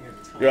one thing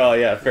at a time. Oh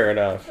yeah, fair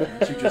enough.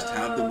 Did you just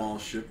have them all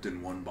shipped in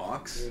one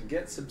box? You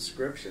get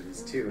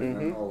subscriptions too, and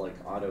then they'll like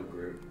auto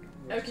group.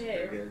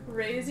 Okay,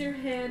 raise your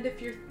hand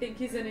if you think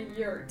he's in a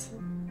yurt.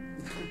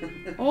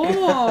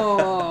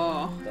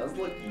 Oh. Does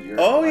look yurt.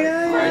 Oh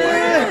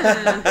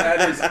yeah.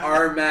 That is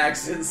our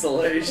max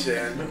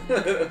insulation.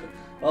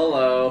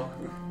 Hello.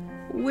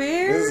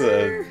 Where? This is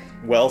a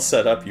well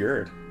set up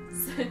yurt.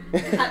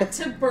 Cut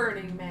to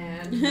Burning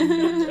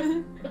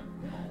Man.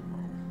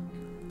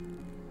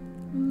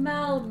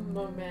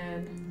 Malmo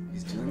Man.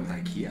 He's dealing with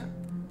IKEA?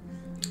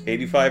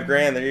 85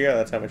 grand, there you go,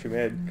 that's how much you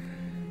made.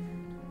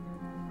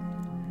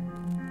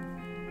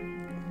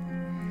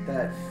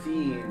 That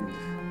fiend.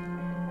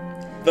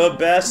 The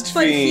best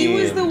But fiend.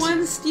 he was the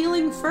one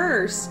stealing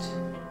first.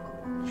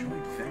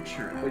 Joint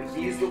venture. But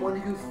he's the one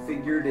who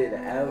figured it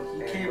out.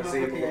 He and came was up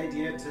with able the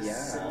idea to Yeah.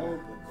 sell the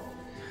gold.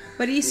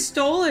 But he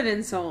stole it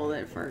and sold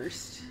it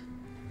first.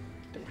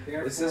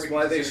 This is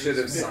why they should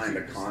have signed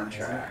a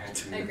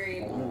contract.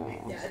 Agreed.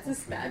 Yeah, it's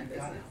just bad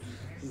business.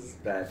 This is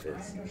bad I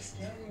business.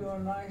 understand you're a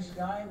nice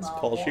guy, It's Malvo.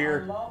 Paul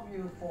Scheer. I love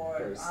you for it.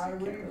 First, I you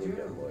really can't really do.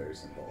 get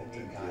lawyers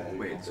involved.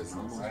 Wait, so it's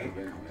almost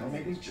Right? Don't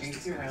make me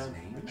chase you around,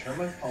 return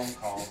my phone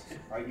calls.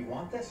 Right? You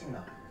want this or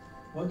not?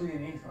 What do you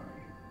need from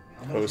me?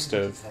 How much Host is it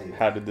to of tell you?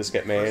 How Did This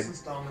Get Made? First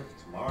installment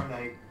tomorrow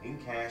night in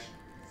cash,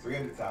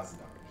 $300,000.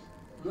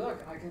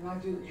 Look, I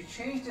cannot do. You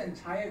changed the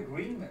entire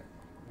agreement.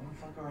 Don't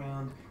fuck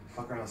around.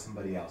 Fuck around with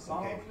somebody else.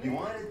 Okay? Oh, You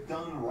want it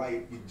done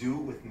right. You do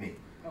it with me.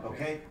 Okay.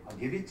 Okay? I'll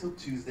give you till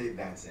Tuesday.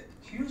 That's it.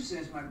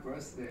 Tuesday's my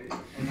birthday. I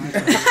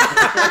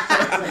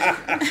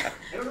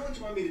don't know what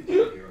you want me to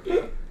do here.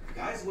 Okay?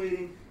 Guy's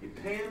waiting. You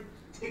pay him.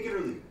 Take it or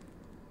leave it.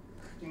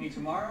 You mean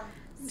tomorrow?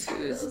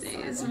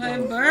 Tuesday is my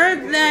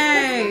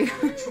birthday.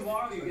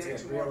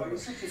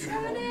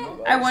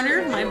 I wonder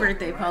if my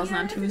birthday falls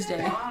on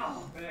Tuesday.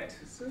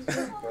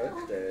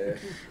 Birthday.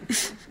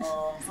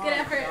 Good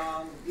effort.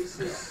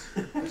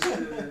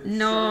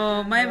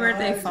 No, my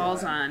birthday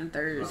falls on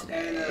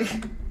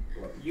Thursday.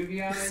 You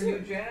be on a new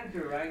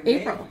janitor, right?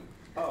 April.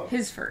 Oh.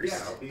 His first. Yeah,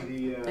 I'll be the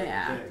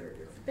Yeah. janitor.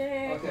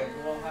 Big. Okay,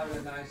 well, have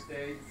a nice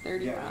day.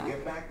 35. Yeah,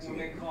 get back to When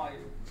me they call you.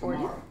 40.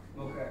 tomorrow.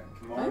 Okay.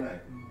 Tomorrow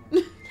night.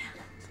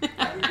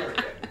 Happy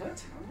birthday.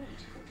 What? How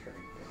much?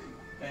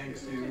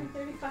 Thanks, dude.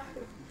 35.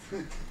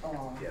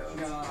 Oh, Yeah,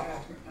 God.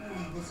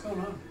 What's going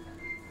on?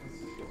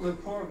 The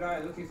poor guy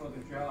looking for the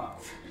job.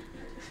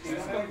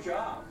 There's no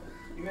job.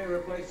 He may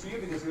replace you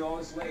because you're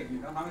always late. You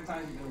know how many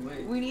times you've been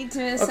late? We need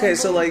to. Okay,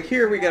 so like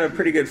here we got a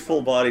pretty good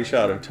full body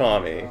shot of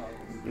Tommy.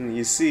 And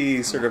you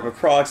see sort of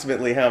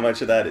approximately how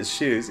much of that is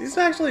shoes. He's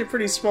actually a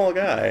pretty small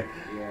guy.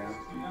 Yeah.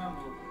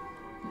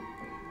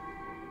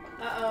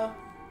 Uh-oh.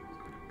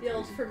 The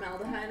old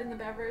formaldehyde in the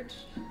beverage.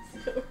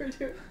 That's what we're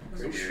doing.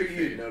 Pretty sure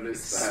you'd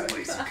notice that.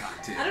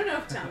 Cocktail. I don't know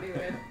if Tommy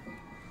would.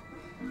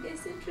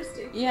 It's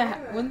interesting. Yeah,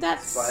 wouldn't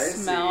that Spicy.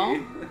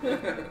 smell?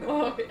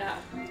 Oh, yeah.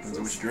 Depends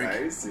on what you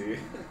drink. Spicy.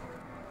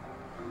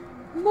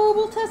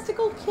 Mobile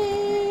testicle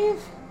cave.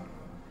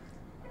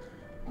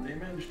 They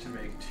managed to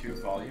make 2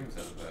 volumes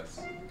out of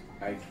this.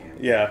 I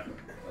can't. Yeah.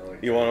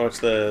 You want to watch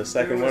the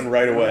second one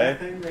right away?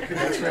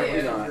 That's Really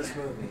right. not. In this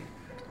movie.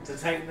 To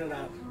tighten it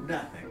up,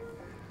 nothing.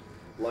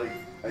 Like,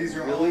 I These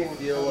are really all-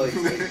 feel like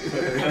they could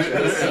have Maybe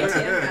just...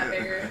 ATM got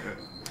bigger.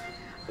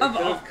 They could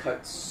have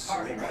cut so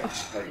much out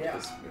of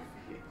this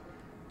movie.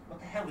 What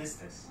the hell is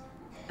this?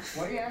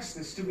 Why do you ask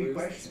this stupid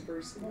question?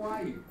 Who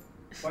are you?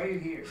 Why are you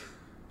here?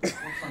 We're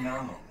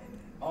phenomenal.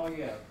 Oh,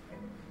 yeah.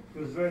 It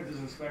was very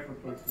disrespectful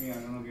towards me. I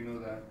don't know if you know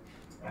that.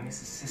 I'm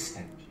his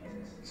assistant.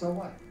 Jesus. So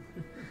what?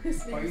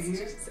 His Why are you name's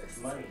here? Jesus.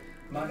 Money.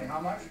 Money.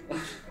 How much?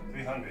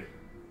 300.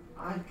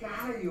 I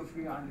got you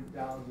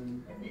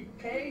 300,000. Be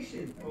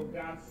patient, for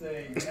God's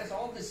sake. That's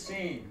all the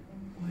same.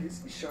 Why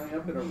is he showing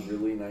up in a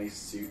really nice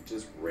suit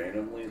just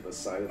randomly at the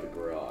side of the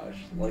garage?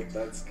 Like,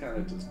 that's kind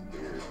of just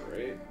weird,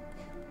 right?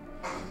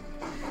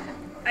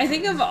 I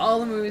think of all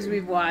the movies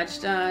we've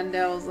watched on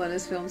Dell's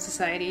Lettuce Film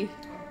Society,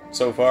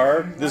 So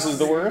far, this is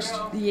the worst?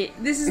 yeah,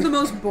 this is the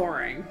most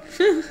boring.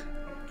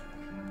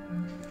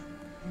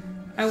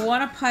 I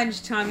want to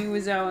punch Tommy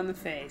Wiseau in the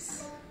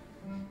face.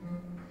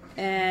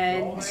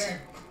 And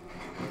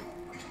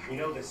You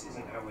know this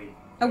isn't how we...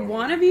 I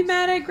want to be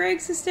mad at Greg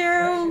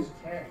Sestero,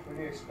 Cash, what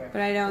do you expect?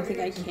 but I don't think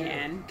I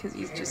can, because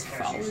he's just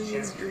following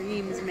his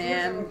dreams,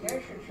 man.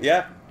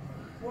 Yeah.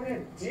 What a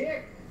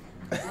dick.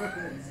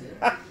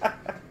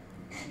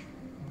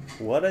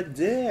 What a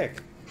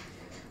dick.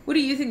 What do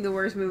you think the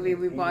worst movie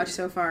we've watched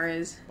so far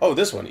is? Oh,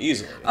 this one,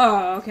 easily.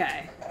 Oh,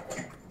 okay.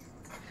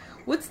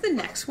 What's the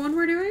next one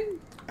we're doing?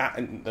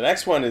 The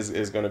next one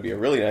is going to be a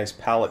really nice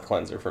palate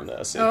cleanser from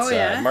this. It's Oh,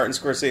 yeah? Martin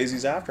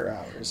Scorsese's After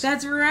Hours.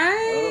 That's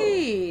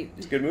right!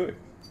 It's a good movie.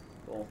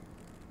 Cool.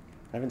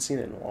 I haven't seen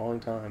it in a long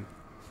time.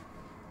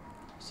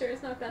 Sure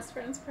it's not Best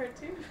Friends Part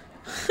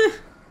 2?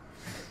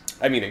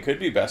 I mean, it could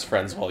be Best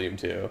Friends Volume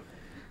 2.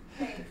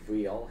 If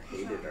we all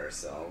hated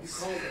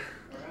ourselves.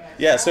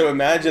 Yeah, so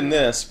imagine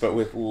this, but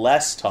with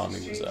less Tommy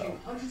Wiseau.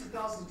 Hundreds of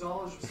thousands of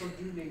dollars for some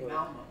dude named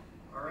Malmo.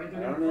 Alright, I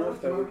don't know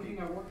if that would be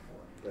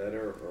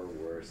better or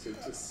worse. It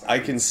just I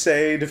can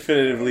say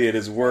definitively it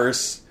is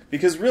worse,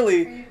 because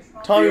really,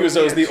 Tommy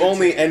Wiseau is the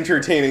only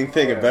entertaining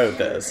thing about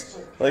this.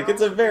 Like,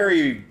 it's a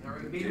very...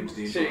 James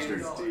Dean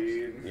James poster.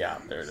 Dean. Yeah,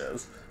 there it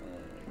is.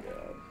 Oh my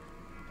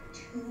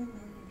god.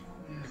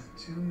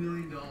 $2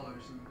 million.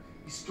 And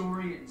he's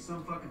storing it in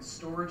some fucking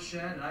storage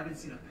shed, and I haven't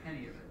seen a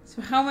penny of it.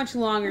 So how much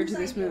longer to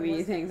this movie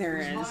you think there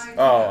is?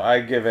 Oh,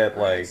 I give it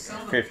like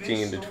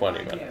 15 to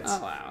 20 minutes.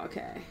 Oh, wow,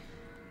 okay.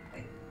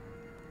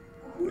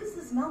 Who is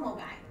this Momo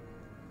guy?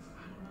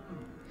 I don't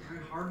know.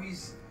 Right,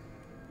 Harvey's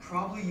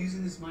probably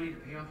using this money to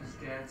pay off his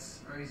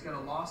debts, or he's got a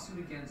lawsuit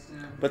against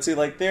him. But see,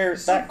 like,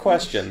 that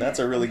question, that's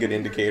a really good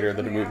indicator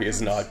that a movie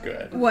is not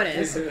good. What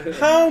is?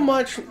 How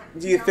much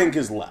do you think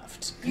is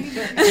left? You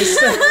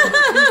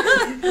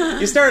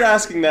start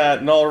asking that,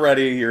 and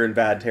already you're in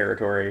bad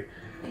territory.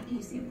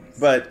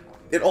 But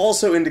it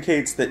also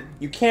indicates that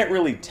you can't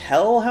really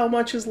tell how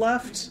much is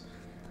left.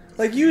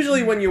 Like,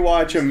 usually when you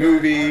watch a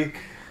movie,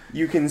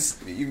 you can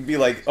be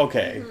like,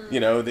 okay,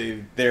 you know,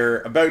 they're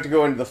about to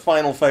go into the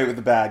final fight with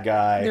the bad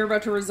guy. They're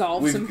about to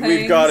resolve some things.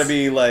 We've got to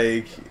be,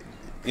 like,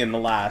 in the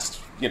last,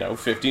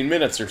 15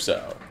 minutes or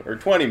so, or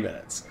 20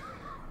 minutes.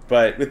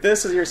 But with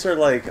this, you're sort of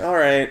like, all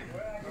right,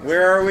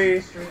 where are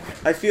we?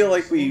 I feel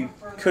like we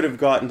could have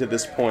gotten to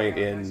this point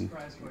in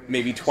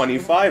maybe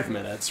 25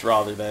 minutes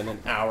rather than an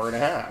hour and a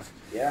half.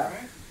 Yeah.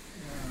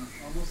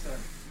 Almost there.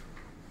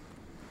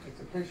 It's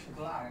a pitch for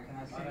black. Can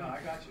I see? I know, I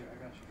got you.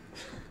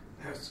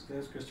 That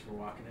was Christopher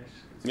Walken-ish.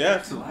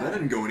 Yeah. So that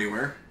didn't go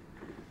anywhere.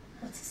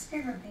 What's his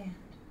favorite band?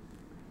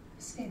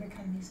 His favorite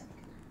kind of music?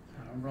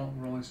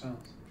 Rolling Stones.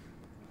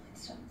 Rolling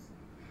Stones.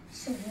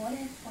 So what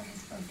if for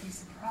his birthday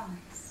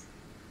surprise,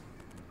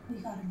 we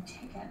got him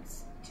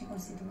tickets to go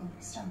see the Rolling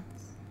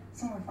Stones?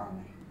 Somewhere far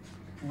away.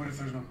 What if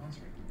there's no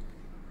concert?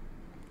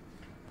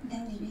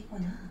 Then we make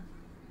one up.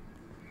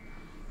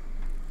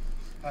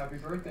 Happy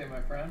birthday,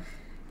 my friend.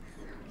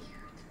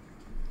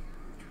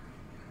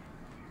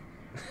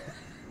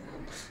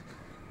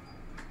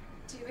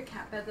 Do you have a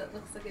cat bed that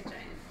looks like a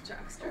giant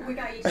jockstrap? We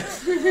got you.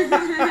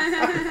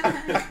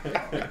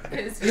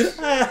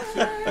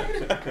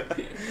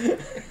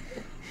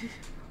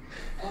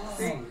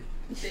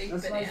 Big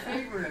That's my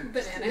favorite.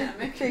 Banana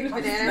hammock. Big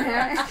banana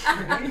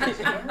hammock.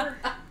 Remember?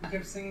 You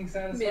kept singing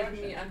Satisfaction.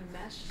 Made me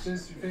unmesh.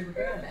 Since your favorite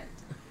band.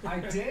 I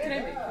did. Can I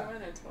make Yeah. you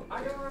one? I told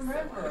I don't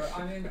remember. I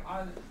mean,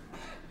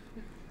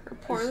 Her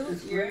poor little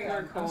ears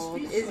are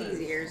cold. Izzy's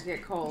ears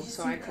get cold,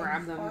 so I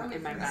grab them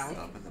in my mouth. I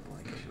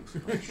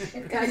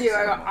do.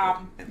 I go,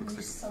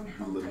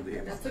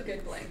 That's a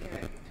good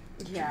blanket.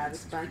 Yeah,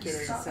 this blanket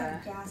is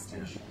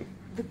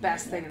the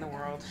best thing in the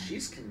world.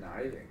 She's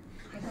conniving.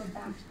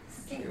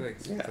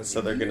 Yeah, so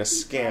they're gonna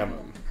scam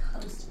him.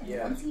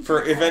 Yeah.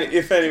 For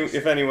if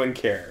anyone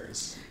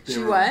cares.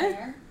 She what?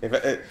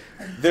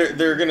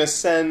 They're gonna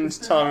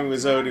send Tommy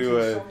Wiseau to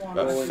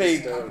a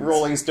fake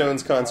Rolling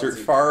Stones concert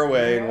far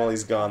away, and while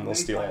he's gone, they'll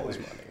steal all his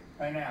money.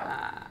 Right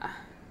now.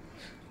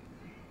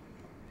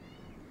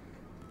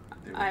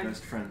 They were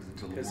best friends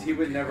until the Because war. he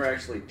would never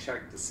actually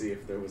check to see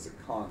if there was a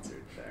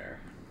concert there.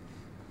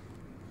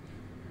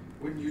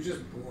 Wouldn't you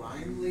just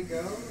blindly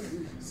go?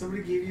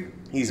 Somebody gave you.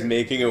 He's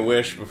making a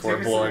wish before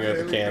tickets blowing out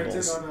that the were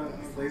candles. printed on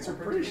a laser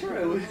printer? Pretty sure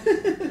I would.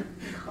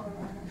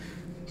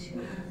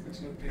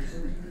 There's no paper.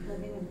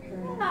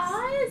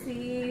 Hi,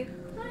 Izzy.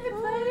 Hi,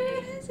 buddy.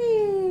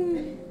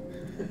 Izzy.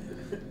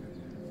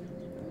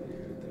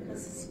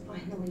 This is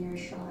finally our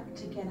shot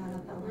to get out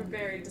of LA. We're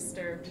very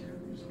disturbed.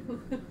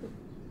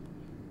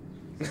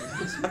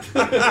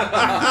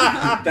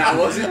 That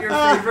wasn't your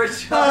favorite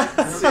shot?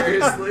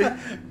 Seriously?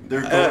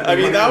 I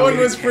mean, that one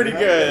was pretty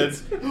good.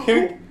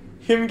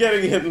 Him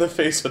getting hit in the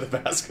face with a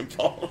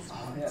basketball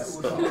is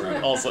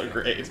also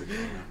great.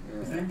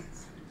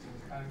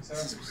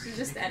 You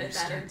just edit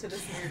that into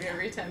this movie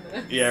every 10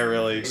 minutes. Yeah,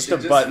 really. Just a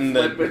button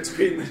that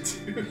between the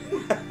two.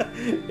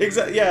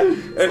 Exactly. Yeah,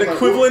 an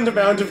equivalent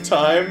amount of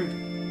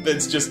time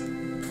that's just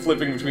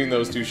flipping between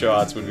those two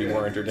shots would be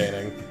more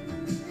entertaining.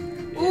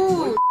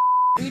 Ooh,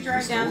 do we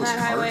drive down that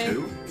highway?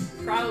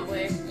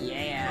 Probably.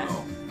 Yeah.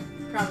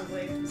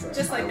 Probably.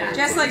 Just like that.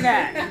 Just like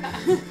that.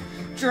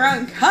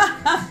 Drunk. Ha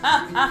ha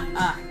ha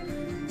ha.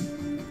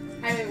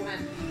 Highway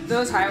 1.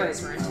 Those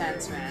highways were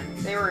intense, man.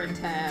 They were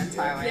intense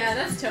highways. Yeah,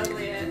 that's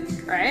totally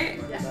it. Right?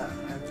 Yeah.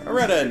 I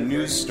read a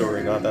news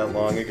story not that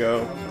long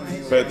ago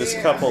about this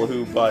couple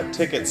who bought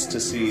tickets to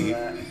see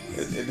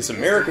this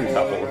American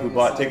couple who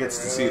bought tickets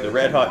to see the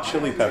Red Hot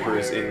Chili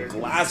Peppers in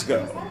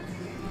Glasgow.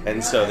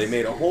 And so they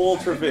made a whole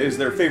trip. It was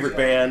their favorite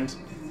band,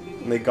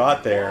 and they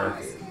got there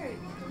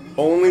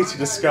only to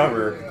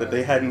discover that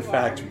they had in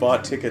fact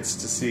bought tickets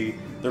to see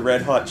the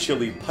Red Hot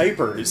Chili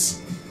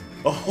Pipers,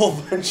 a whole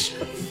bunch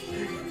of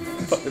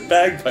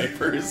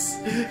bagpipers.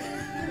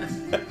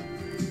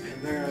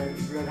 They're a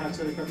Red Hot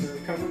Chili Pepper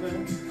cover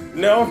band?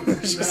 No,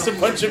 it's just a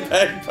bunch of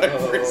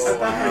bagpipers. You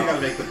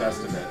gotta make the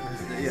best of it.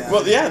 Yeah.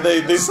 Well, yeah,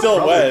 they still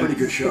Probably went. a pretty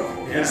good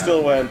show. They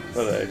still went,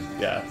 but it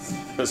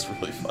was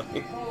really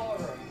funny.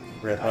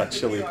 Red Hot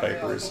Chili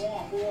Pipers.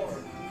 Watch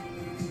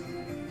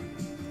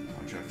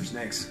out for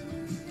snakes.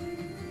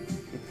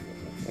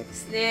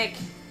 Snake.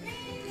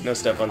 No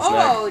step on snake.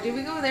 Oh, did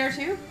we go there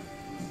too?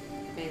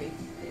 Maybe.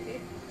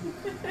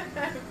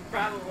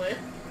 Probably.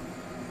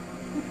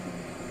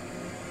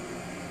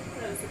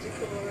 That is such a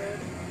cool road.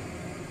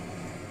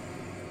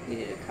 We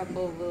did a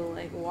couple of little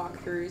like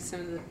walkthroughs, some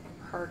of the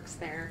parks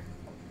there.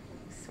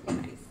 So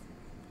nice.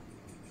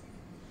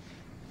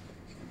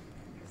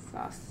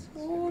 Saw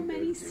so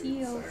many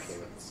seals.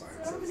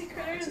 So many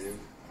critters.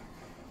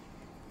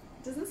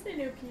 Doesn't say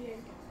no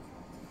peeing.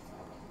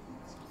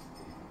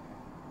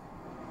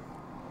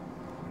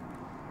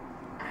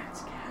 Act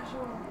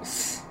casual.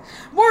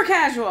 More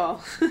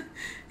casual.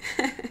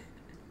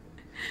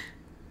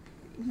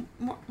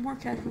 more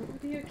casual.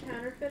 Are you a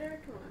counterfeiter?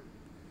 Come on.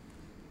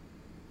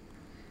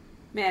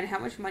 Man, how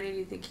much money do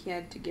you think he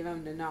had to give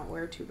him to not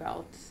wear 2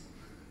 belts?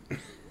 Be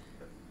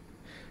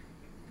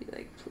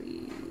like,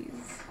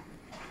 please.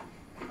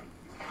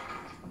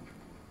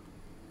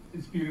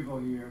 It's beautiful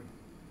here.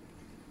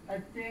 I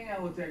think I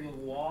will take a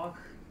walk.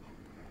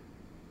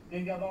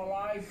 Think about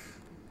life.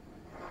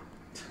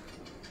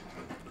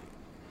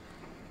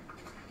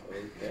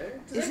 Okay.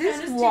 Is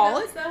his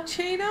wallet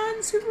chain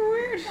on super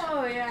weird?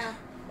 Oh, yeah.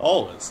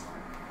 Always.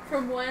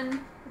 From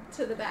one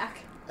to the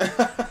back.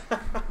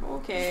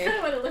 Okay. That's kind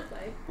of what it looked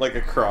like. Like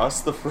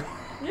across the front.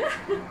 Yeah.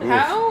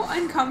 How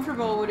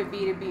uncomfortable would it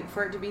be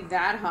for it to be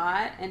that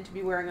hot and to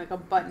be wearing like a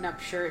button-up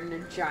shirt and a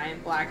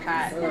giant black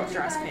hat and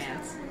dress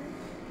pants?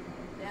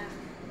 Yeah.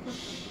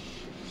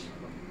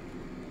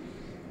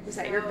 Is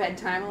that your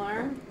bedtime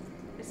alarm?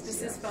 It's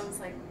just his phone's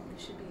like, you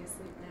should be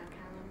asleep now,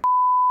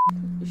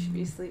 Callum. You should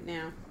be asleep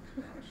now.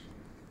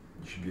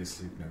 You should be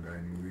asleep now, guy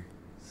movie.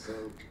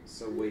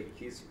 So wait,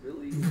 he's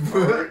really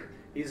far.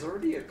 He's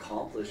already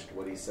accomplished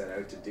what he set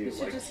out to do. He should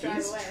Like, just drive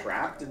he's away.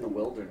 trapped in the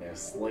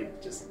wilderness.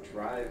 Like, just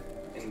drive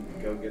and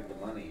go get the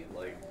money.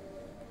 Like,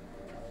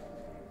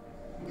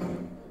 what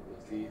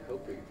was he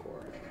hoping for?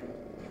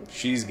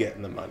 She's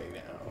getting the money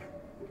now.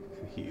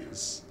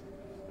 He's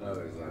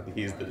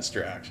the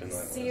distraction.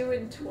 See you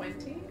in 20?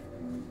 Is he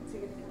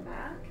gonna come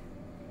back?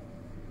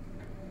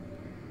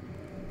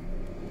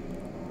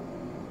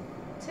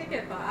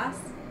 Ticket, boss.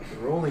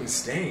 Rolling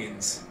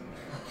stains.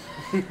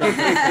 Wait a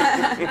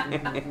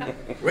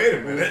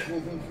minute.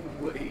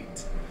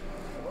 Wait.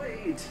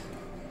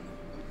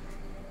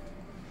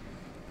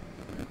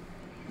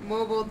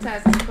 Mobile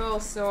testicle,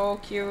 so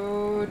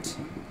cute.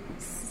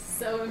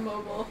 So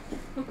immobile.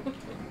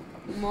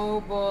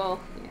 Mobile,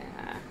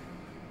 yeah.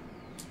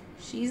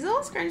 She's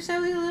all scrunched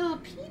out like a little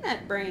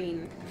peanut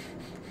brain.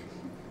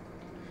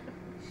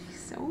 She's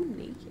so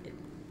naked.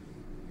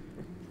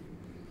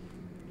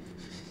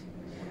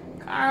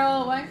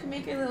 Carl, why don't you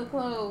make her little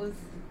clothes?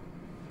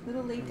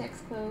 Little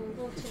latex clothes.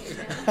 Little chain.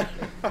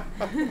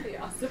 That'd be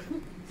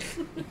awesome.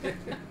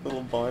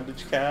 Little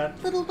bondage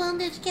cat. Little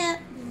bondage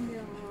cat.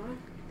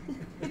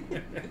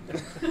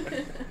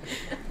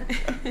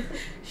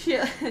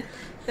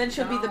 Then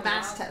she'll be the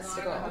mass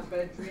testicle. I have a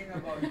bad dream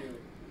about you.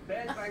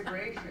 Bad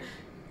vibration.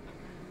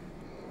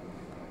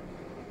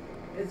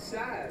 It's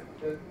sad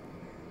that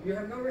you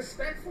have no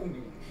respect for me.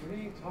 What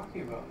are you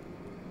talking about?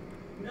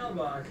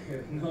 Nobody,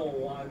 no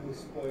one will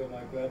spoil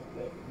my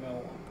birthday. No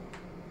one.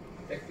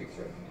 Take a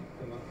picture of me.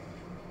 Come on.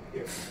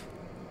 Here.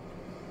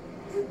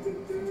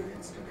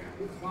 Instagram.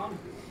 You found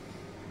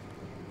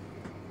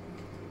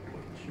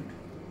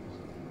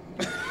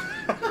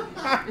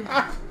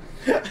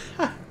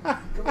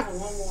Come on,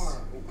 one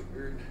more.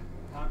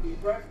 Happy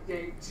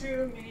birthday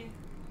to me.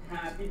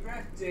 Happy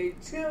birthday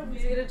to me.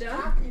 Is it a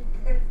joke? Happy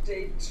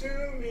birthday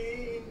to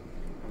me.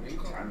 How many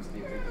times do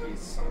you think he's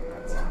sung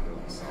that song to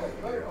himself?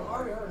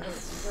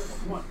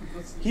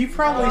 He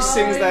probably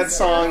sings that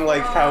song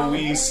like how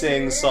we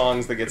sing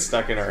songs that get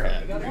stuck in our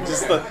head.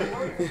 Just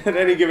at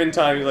any given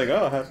time, he's like,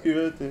 "Oh, happy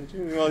birthday to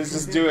me." Well, he's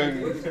just doing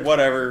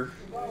whatever,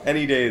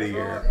 any day of the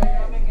year.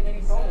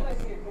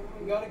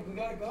 We gotta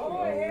go.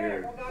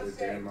 We're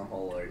doing the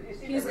whole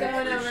like He's every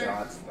going 3 over.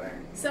 shots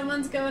thing.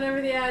 Someone's going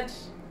over the edge.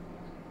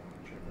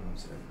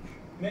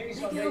 Maybe Maybe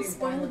someday he'll you'll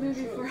spoil find the the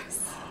movie truth. for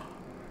us.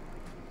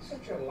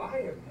 Such a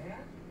liar,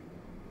 man.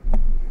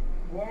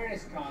 Where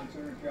is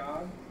concert,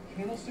 John?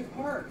 Candlestick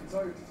Park. It's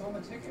on the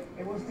ticket.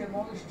 It was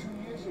demolished 2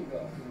 years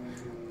ago.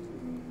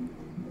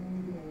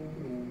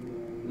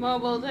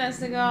 Mobile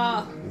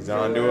testicle. He's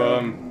onto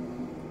him.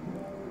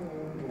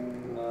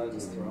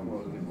 Just throw him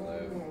over the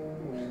cliff.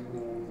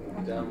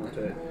 I'm done with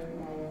it.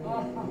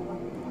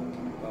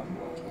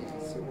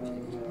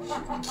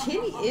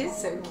 Kitty is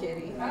so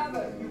kitty.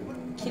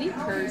 Kitty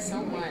purrs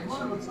so much.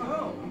 Let's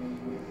go.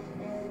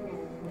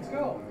 Let's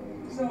go.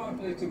 There's no other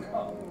place to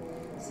go.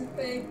 It's a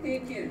fake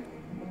ticket.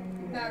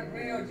 Not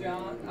real,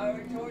 John. I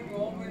already told you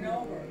over and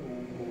over.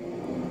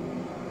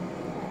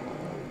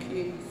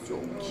 Kitty, so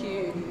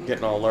kitty.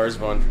 Getting all Lars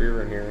von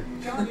Trier in here.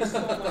 John, you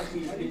stole my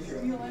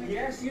picture.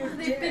 Yes, you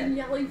They've been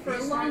yelling for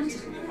a long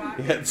time.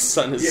 Yeah, the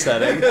sun is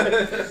setting.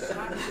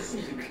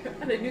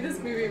 God, I knew this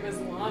movie was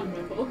long,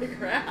 but holy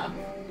crap.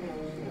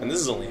 And this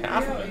is only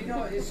half of You it.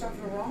 know, there's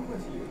something wrong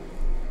with you.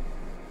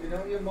 You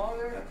know, your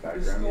mother, That the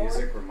background store,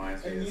 music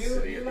reminds me and of the you,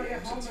 city you're of the like a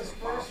engines homeless from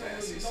Final person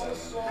Fantasy with no VII.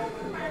 soul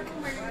in your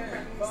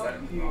Fuck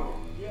you.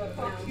 Yeah,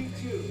 fuck you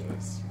too.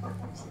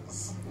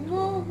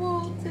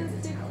 Mobile So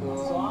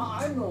testicle.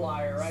 I'm the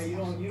liar, right? You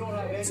don't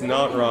have any. It's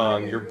not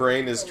wrong. Your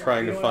brain is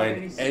trying to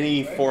find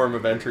any form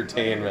of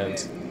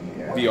entertainment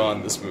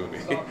beyond this movie.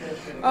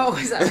 Oh,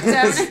 is that what's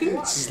happening?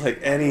 It's just like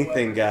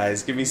anything,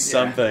 guys. Give me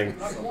something.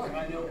 I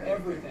know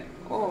everything.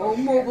 Oh,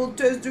 mobile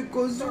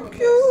testicle, so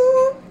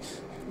cute.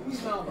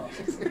 Who's Malmo?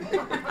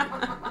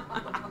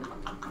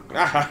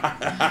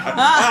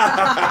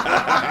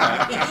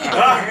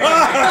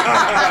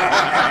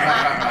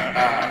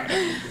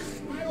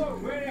 I work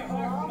very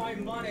hard for my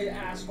money,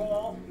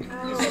 asshole.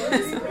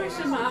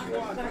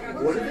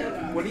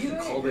 What do you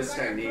call this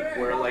technique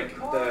where like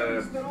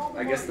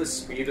I guess the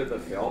speed of the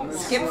film is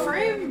Skip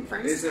frame.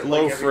 Is it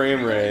Low like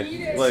frame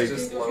rate. Like,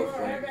 just low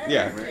frame?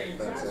 yeah. Rate?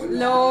 That's it.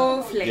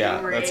 Low flame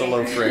Yeah, rate. that's a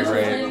low frame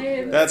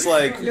rate. That's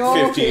like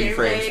Low 15 frame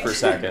frames rate. per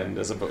second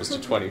as opposed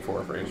to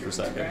 24 frames per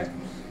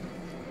second.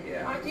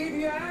 Yeah. I give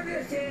you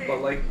everything.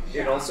 But like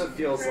it also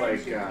feels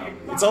like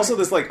It's also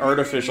this like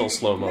artificial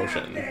slow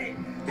motion.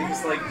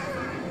 it's like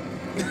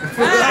okay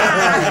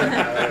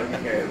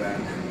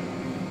then.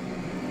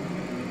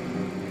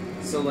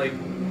 So like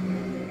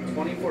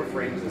 24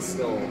 frames is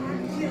still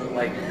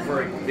like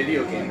for a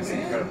video game is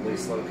incredibly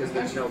slow because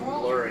there's no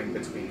blurring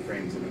between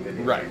frames in the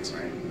video Right. game,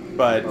 right?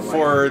 But But, like,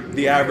 for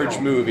the average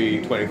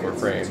movie, 24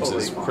 frames totally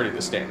is fine. pretty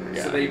the standard,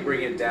 So yeah. they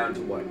bring it down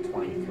to what,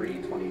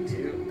 23,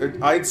 22?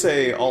 I'd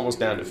say almost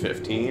down to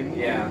 15.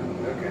 Yeah,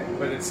 okay.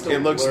 But it's still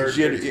It looks blurred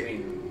jittery.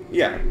 between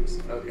Yeah, frames.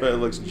 Okay. but it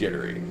looks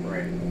jittery.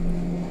 Right.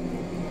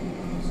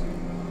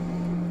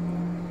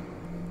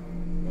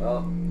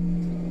 Well,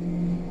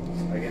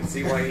 I can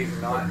see why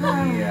he's not the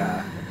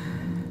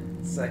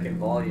second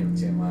volume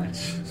too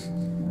much.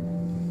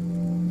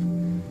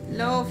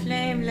 Low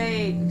flame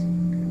late.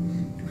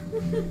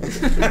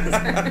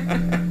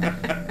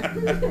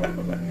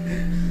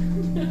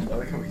 I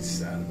like how he's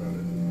sad about it.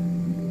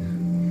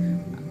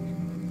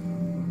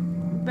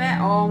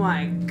 Oh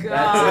my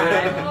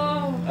god.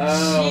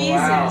 Oh, Jesus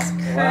wow.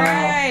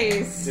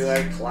 Christ. Wow. Do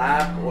I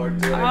clap or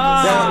do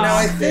I just No,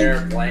 I stare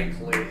think-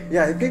 blankly?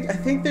 Yeah, I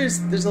think there's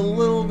a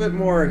little bit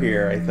more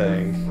here, I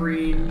think.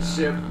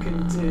 Friendship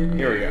continues.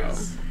 Here we go.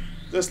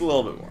 Just a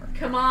little bit more.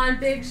 Come on,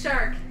 big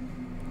shark.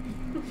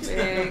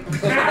 Big.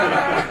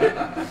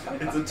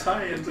 It's a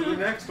tie-in to the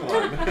next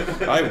one.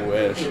 I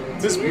wish.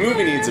 This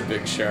movie needs a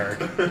big shark.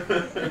 It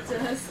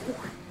does.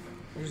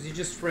 Or does he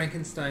just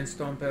Frankenstein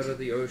stomp out of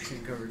the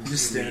ocean covered in He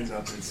just seaweed? stands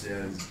up and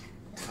says,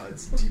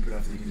 it's deep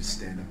enough that you can just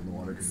stand up in the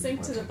water.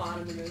 Sink to the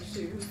bottom of those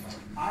shoes.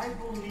 I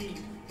believe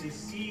the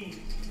sea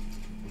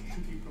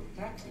should be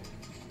protected.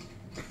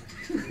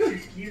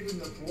 It's given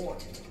the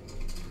voice.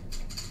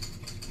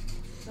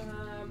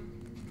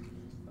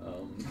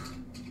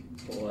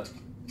 What?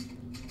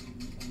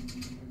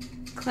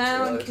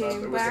 Clown Really thought there came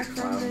was a back from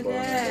clown the boner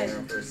dead.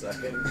 there for a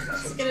second.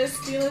 He's gonna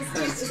steal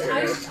his teeth.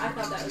 I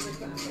thought that was a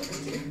clown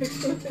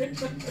boner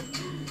too.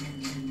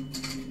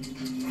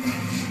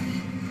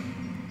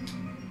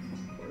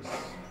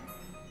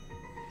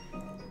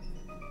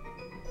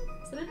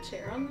 Is that a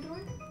chair on the door?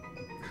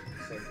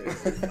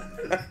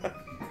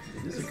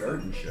 It is a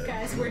garden shed.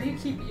 Guys, where do you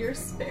keep your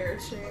spare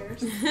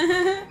chairs?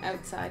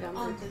 Outside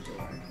on the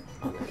door.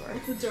 On the door.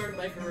 It's the door to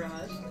my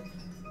garage.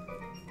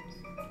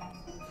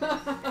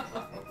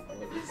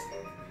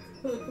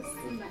 What is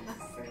the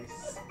mask? Okay.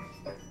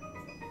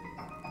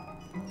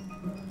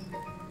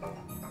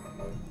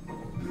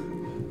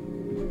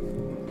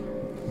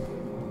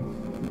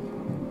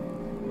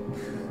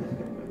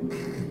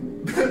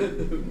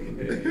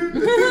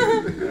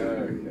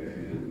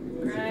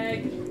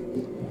 Greg.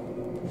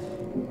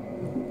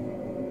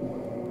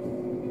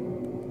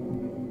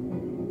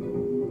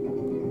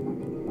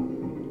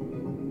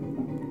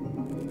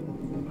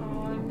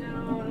 Oh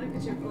no, look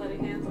at your bloody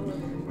hands all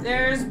over.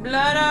 There's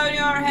blood on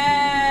your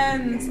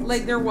hands!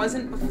 Like there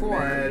wasn't before.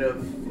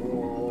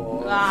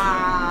 Metaphor.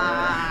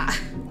 Ah.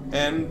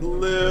 And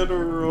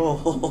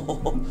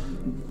literal.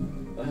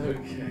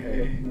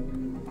 Okay.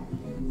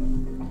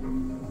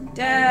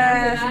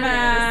 Death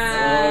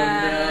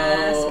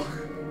mask! Oh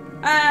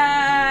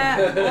Ah!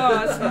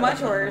 Oh, it's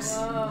much worse.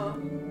 Oh.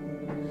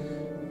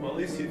 Well, at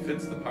least he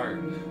fits the part.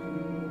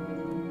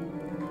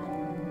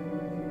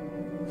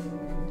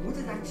 What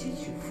did I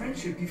teach you?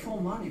 Friendship before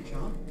money,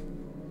 John.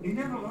 You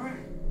never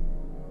learn.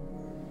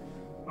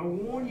 I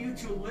warn you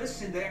to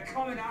listen. They're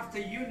coming after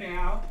you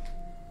now.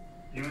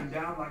 You end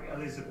up like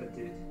Elizabeth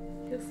did.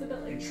 Feels a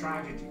bit like In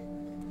tragedy.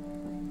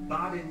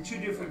 But in two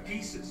different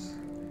pieces.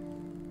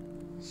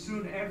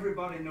 Soon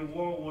everybody in the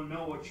world will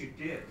know what you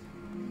did.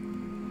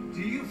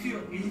 Do you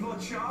feel evil,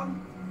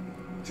 John?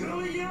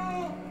 Do you?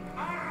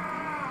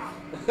 Ah!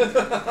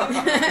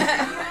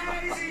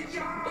 Crazy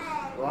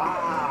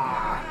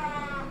John!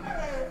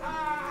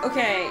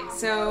 Okay,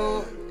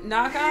 so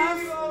knockoff,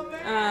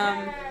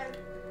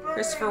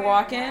 Christopher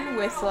Walken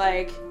with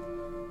like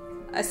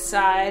a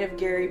side of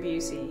Gary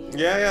Busey.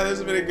 Yeah, there's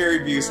a bit of Gary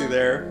Busey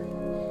there.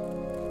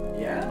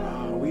 Yeah.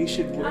 Oh, we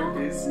should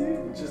Gary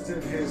Busey. Just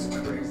in his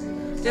craziness.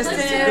 Just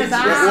Let's in do his it.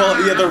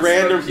 Well, yeah, the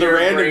random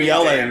brain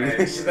yelling,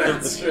 damage.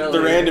 That's the really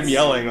random is.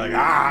 yelling, like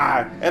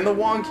and the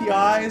wonky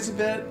eyes a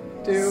bit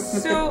too.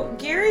 So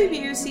Gary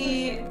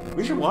Busey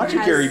We should watch a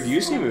has- Gary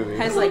Busey movie.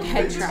 has like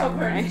head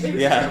trauma, right?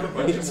 Yeah.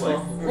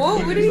 Whoa,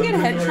 what did he get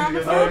head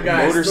trauma from? Oh,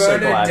 guys, Motorcycle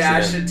throw in a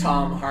dash accident. at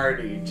Tom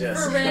Hardy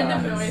just for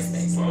random cause. noise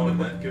making. Well,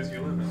 and that gives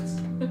you limits.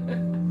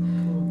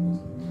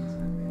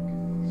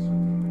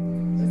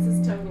 This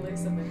is totally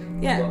something.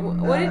 Yeah,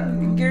 what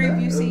did Gary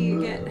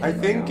Busey get? I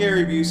think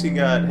Gary Busey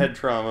got head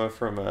trauma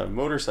from a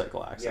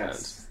motorcycle accident.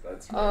 Yes,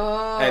 that's right.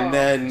 Oh. And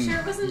then Sure,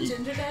 it wasn't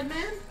Ginger Dead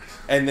Man?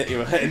 and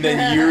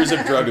then years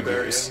of drug Very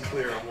abuse.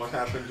 unclear on what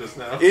happened just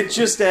now. It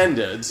just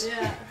ended.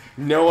 Yeah.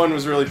 No one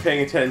was really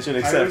paying attention I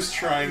except. was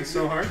trying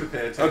so hard to pay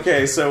attention.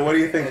 Okay, so what do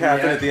you think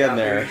happened at the end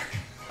there?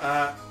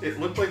 It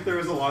looked like there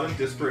was a lot of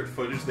disparate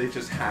footage they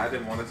just had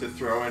and wanted to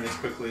throw in as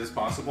quickly as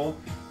possible.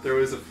 There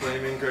was a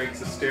flaming Greg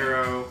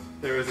Sestero.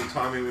 There was a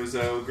Tommy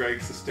Wiseau Greg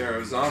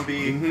Sestero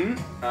zombie.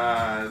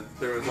 Mm-hmm.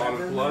 There was a lot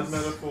of blood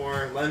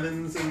metaphor.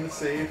 Lemons in the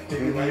safe.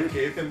 Maybe life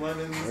gave him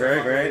lemons. I'm Right,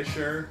 not really right.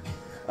 sure.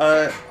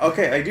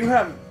 Okay, I do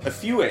have a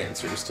few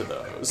answers to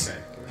those.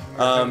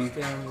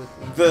 Okay.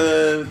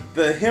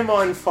 The him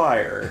on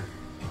fire.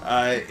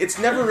 It's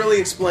never really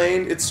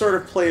explained. It's sort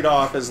of played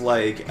off as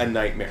like a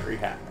nightmare he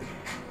had.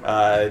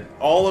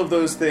 All of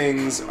those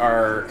things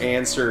are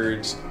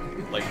answered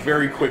like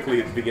very quickly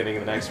at the beginning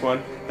of the next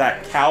one.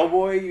 That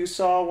cowboy you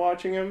saw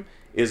watching him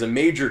is a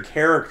major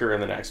character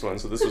in the next one,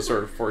 so this was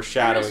sort of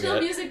foreshadowing Original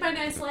it. music by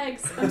Nice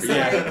Legs. I'm sorry.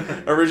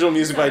 Yeah, original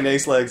music by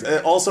Nice Legs.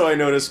 Also, I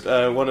noticed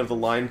one of the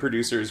line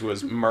producers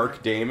was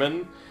Mark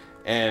Damon,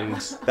 and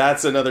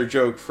that's another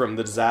joke from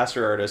The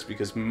Disaster Artist,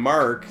 because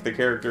Mark, the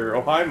character,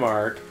 oh hi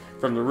Mark,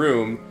 from The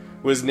Room,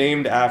 was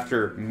named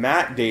after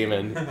Matt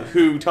Damon,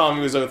 who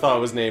Tommy Wiseau thought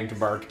was named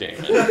Mark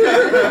Damon.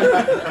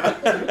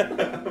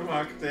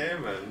 Mark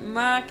Damon.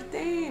 Mark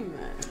Damon.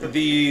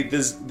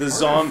 The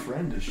zombie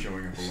friend is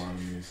showing up a lot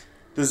of these.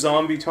 The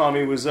zombie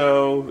Tommy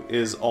Wiseau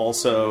is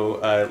also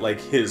like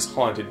his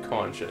haunted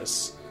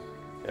conscious.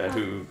 Why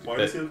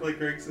does he look like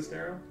Greg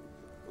Sestero?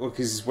 Well,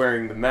 because he's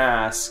wearing the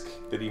mask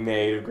that he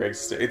made of Greg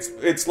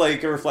Sestero. It's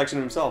like a reflection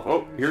of himself.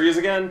 Oh, here he is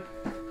again.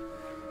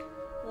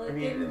 I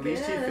mean, at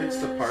least he fits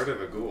the part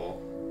of a ghoul.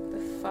 The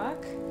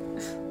fuck?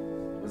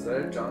 Was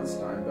that a John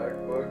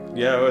Steinbeck book?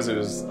 Yeah, it was. It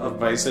was Of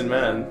Mice and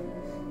Men.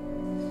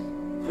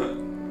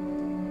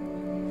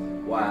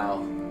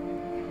 Wow.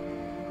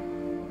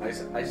 I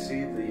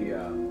see the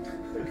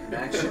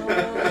connection.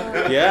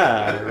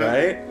 Yeah,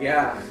 right?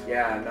 Yeah,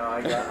 no,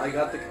 I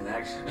got the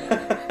connection.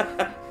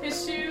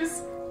 His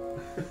shoes.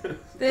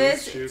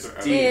 This is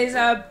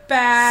a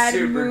bad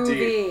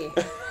movie.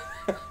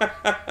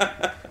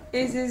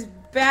 This is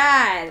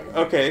bad.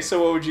 Okay,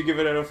 so what would you give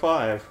it out of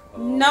 5?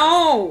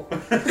 No!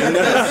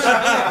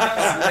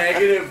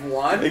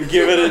 -1?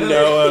 Give it a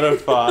no out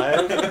of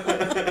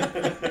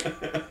 5?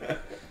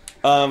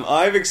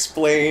 I've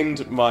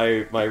explained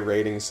my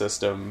rating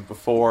system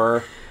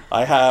before.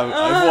 I've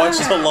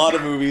watched a lot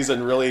of movies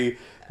and really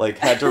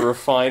had to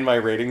refine my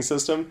rating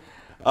system.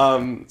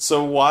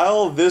 So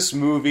while this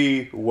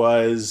movie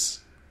was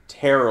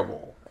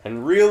terrible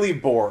and really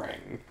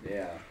boring,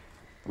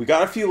 we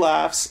got a few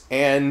laughs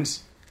and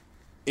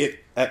it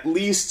at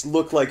least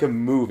looked like a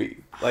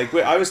movie. Like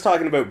I was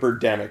talking about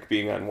Birdemic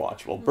being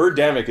unwatchable.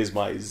 Birdemic is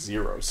my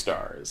 0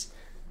 stars.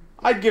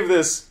 I'd give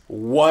this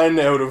 1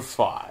 out of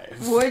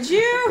 5. Would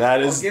you?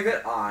 I'll give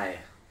it I.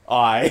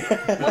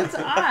 What's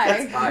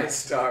I? I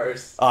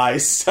stars. I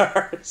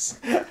stars.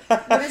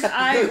 What is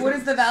I? What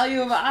is the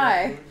value of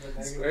I?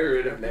 Square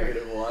root of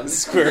 -1.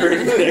 Square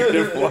root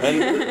of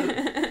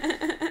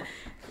 -1.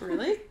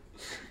 Really?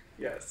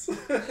 Yes.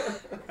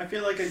 I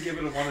feel like I'd give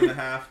it a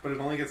 1.5, but it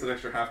only gets an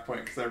extra half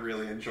point because I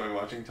really enjoy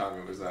watching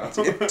Tommy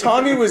Wiseau.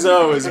 Tommy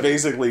Wiseau is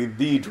basically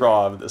the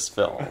draw of this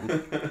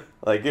film.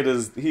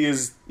 He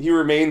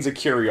remains a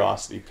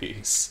curiosity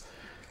piece.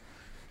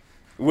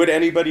 Would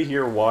anybody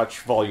here watch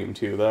Volume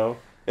 2 though?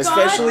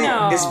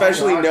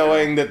 Especially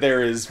knowing that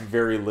there is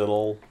very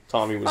little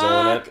Tommy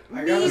Wiseau in it.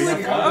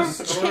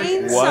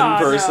 Chainsaw, one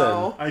person.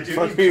 No. I do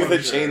Fuck need me with a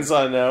closure.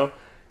 chainsaw, no.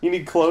 You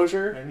need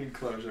closure? I need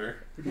closure.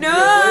 No!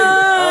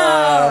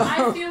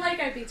 I feel like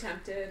I'd be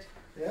tempted.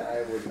 Yeah,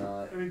 I would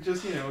not. I mean,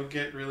 just,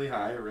 get really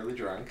high or really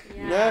drunk.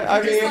 Yeah,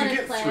 I just mean, let you it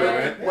get play. through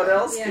it. What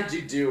else Yeah. could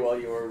you do while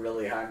you were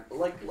really high?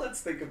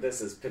 Let's think of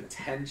this as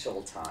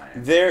potential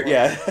time.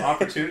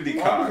 Opportunity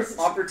cost.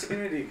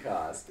 Opportunity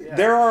cost. Yeah.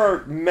 There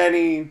are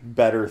many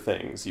better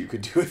things you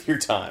could do with your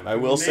time. I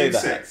will say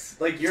that. 6.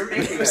 You're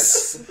making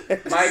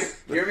Mike,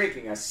 you're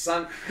making a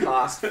sunk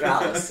cost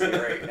fallacy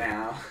right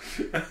now.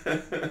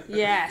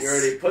 Yes. You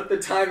already put the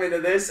time into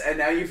this, and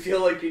now you feel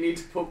like you need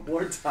to put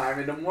more time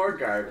into more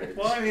garbage.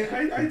 Well, I mean,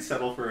 I'd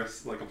settle for a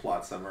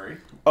plot summary.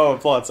 Oh,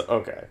 plots.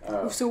 Okay.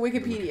 So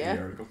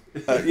Wikipedia.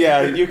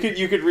 Yeah, you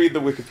could read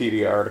the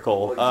Wikipedia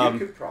article. Well, you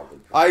could probably.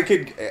 I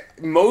could.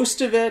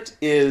 Most of it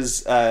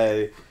is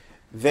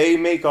they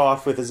make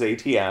off with his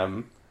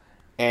ATM,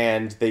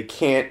 and they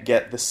can't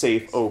get the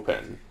safe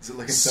open. Is it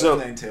like in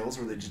 79 Tales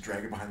where they just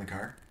drag it behind the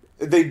car?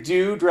 They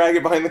do drag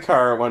it behind the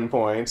car at one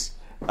point.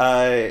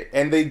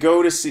 And they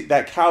go to see...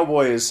 That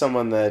cowboy is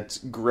someone that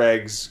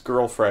Greg's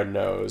girlfriend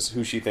knows,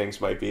 who she thinks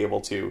might be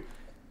able to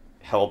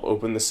help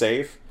open the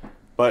safe.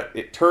 But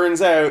it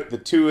turns out the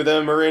two of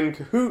them are in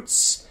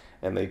cahoots,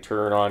 and they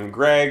turn on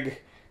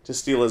Greg to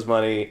steal his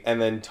money,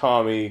 and then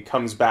Tommy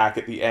comes back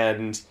at the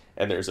end,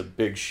 and there's a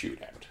big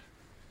shootout.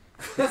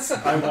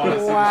 I want to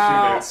see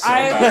Wow. the shootout so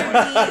I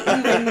bad.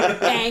 would be even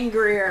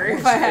angrier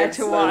if I had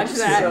to watch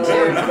that so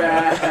too.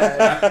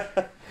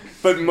 bad.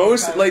 But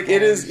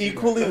it is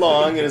equally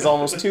long. It is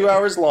almost 2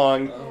 hours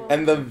long,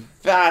 and the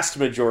vast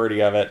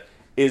majority of it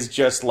is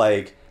just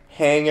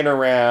hanging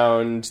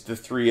around the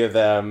three of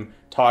them,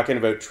 talking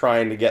about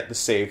trying to get the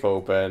safe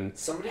open,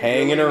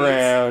 hanging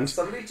around.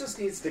 Somebody just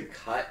needs to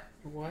cut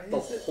the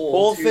Whole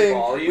whole two thing.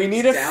 volumes We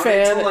need a down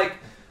fan- into,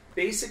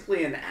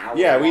 basically an hour.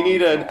 Yeah, we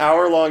need an film.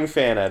 hour-long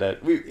fan edit.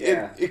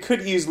 Yeah. It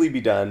could easily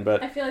be done,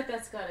 but I feel like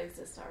that's gotta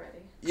exist already.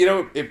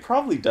 it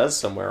probably does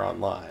somewhere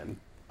online.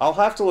 I'll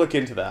have to look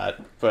into that,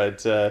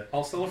 but...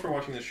 I'll settle for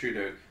watching the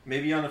shootout.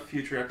 Maybe on a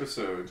future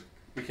episode,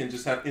 we can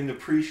just have in the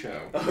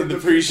pre-show. in the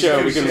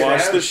pre-show, we can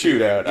watch the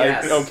shootout.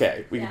 Yes.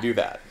 We can do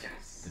that.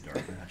 Yes. The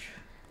dark match.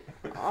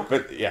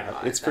 But yeah,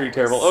 it's pretty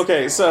terrible.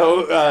 Okay,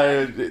 so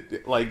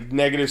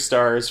negative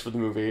stars for the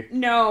movie.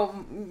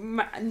 No.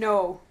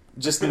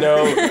 Just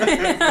no.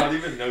 Not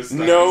even no stars.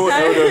 No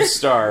out of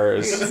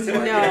stars.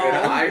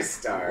 High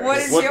stars. What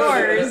is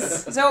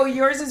yours? So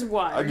yours is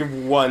 1. I give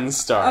 1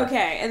 star.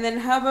 Okay, and then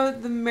how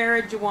about the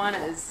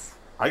marijuanas?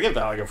 I give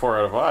that a 4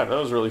 out of 5. That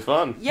was really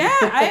fun. Yeah,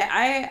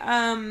 I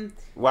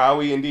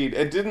Wowie indeed.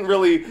 It didn't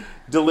really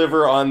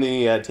deliver on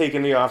the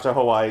taking me off to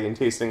Hawaii and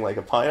tasting like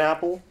a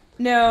pineapple.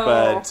 No.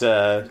 But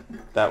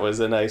that was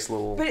a nice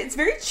little... But it's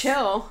very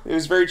chill. It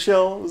was very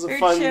chill. It was a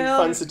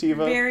fun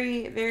sativa.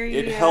 Very.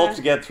 It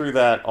helped get through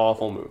that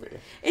awful movie.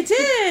 It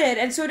did!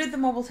 And so did the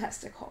mobile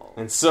testicle.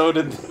 And so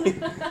did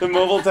the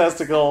mobile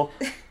testicle.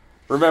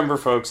 Remember,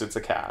 folks, it's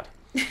a cat.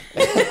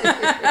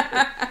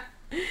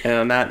 And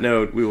on that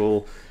note, we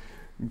will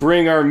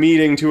bring our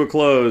meeting to a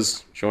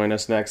close. Join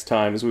us next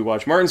time as we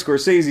watch Martin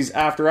Scorsese's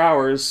After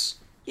Hours.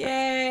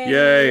 Yay!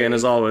 Yay! And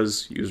as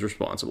always, use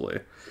responsibly.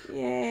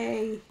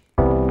 Yay.